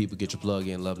 talk to the people, get your plug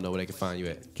in, let them know where they can find you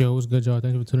at. Joe, what's good, y'all?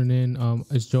 Thank you for tuning in.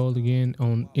 It's Joel again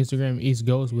on Instagram, East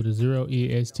Ghost with a 0,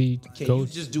 EST. Can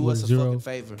Ghost you just do with us a 0. fucking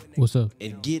favor What's up?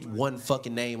 and get one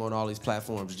fucking name on all these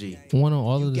platforms, G? One on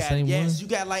all of the Got- same yes, one? you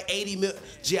got like 80 million.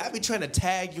 G, I be trying to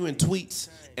tag you in tweets,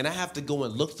 and I have to go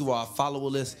and look through our follower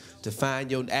list to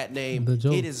find your @name. The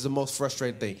joke. It is the most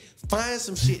frustrating thing. Find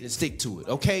some shit and stick to it,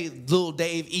 okay? Lil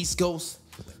Dave East Ghost,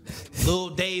 Lil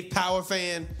Dave Power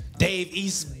Fan, Dave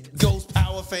East Ghost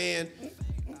Power Fan.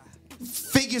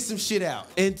 Figure some shit out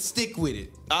and stick with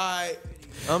it. All right.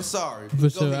 I'm sorry. For Go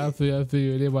sure, ahead. I feel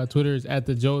you. Then my Twitter is at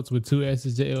the Jolts with 2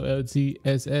 S's,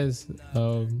 JOLTSS.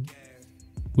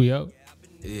 We out.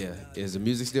 Yeah. Is the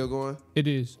music still going? It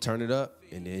is. Turn it up,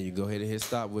 and then you go ahead and hit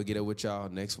stop. We'll get it with y'all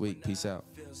next week. Peace out.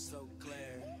 Feels so clear.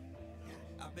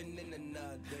 I've been in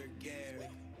another gear.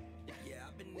 Yeah,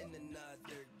 I've been in another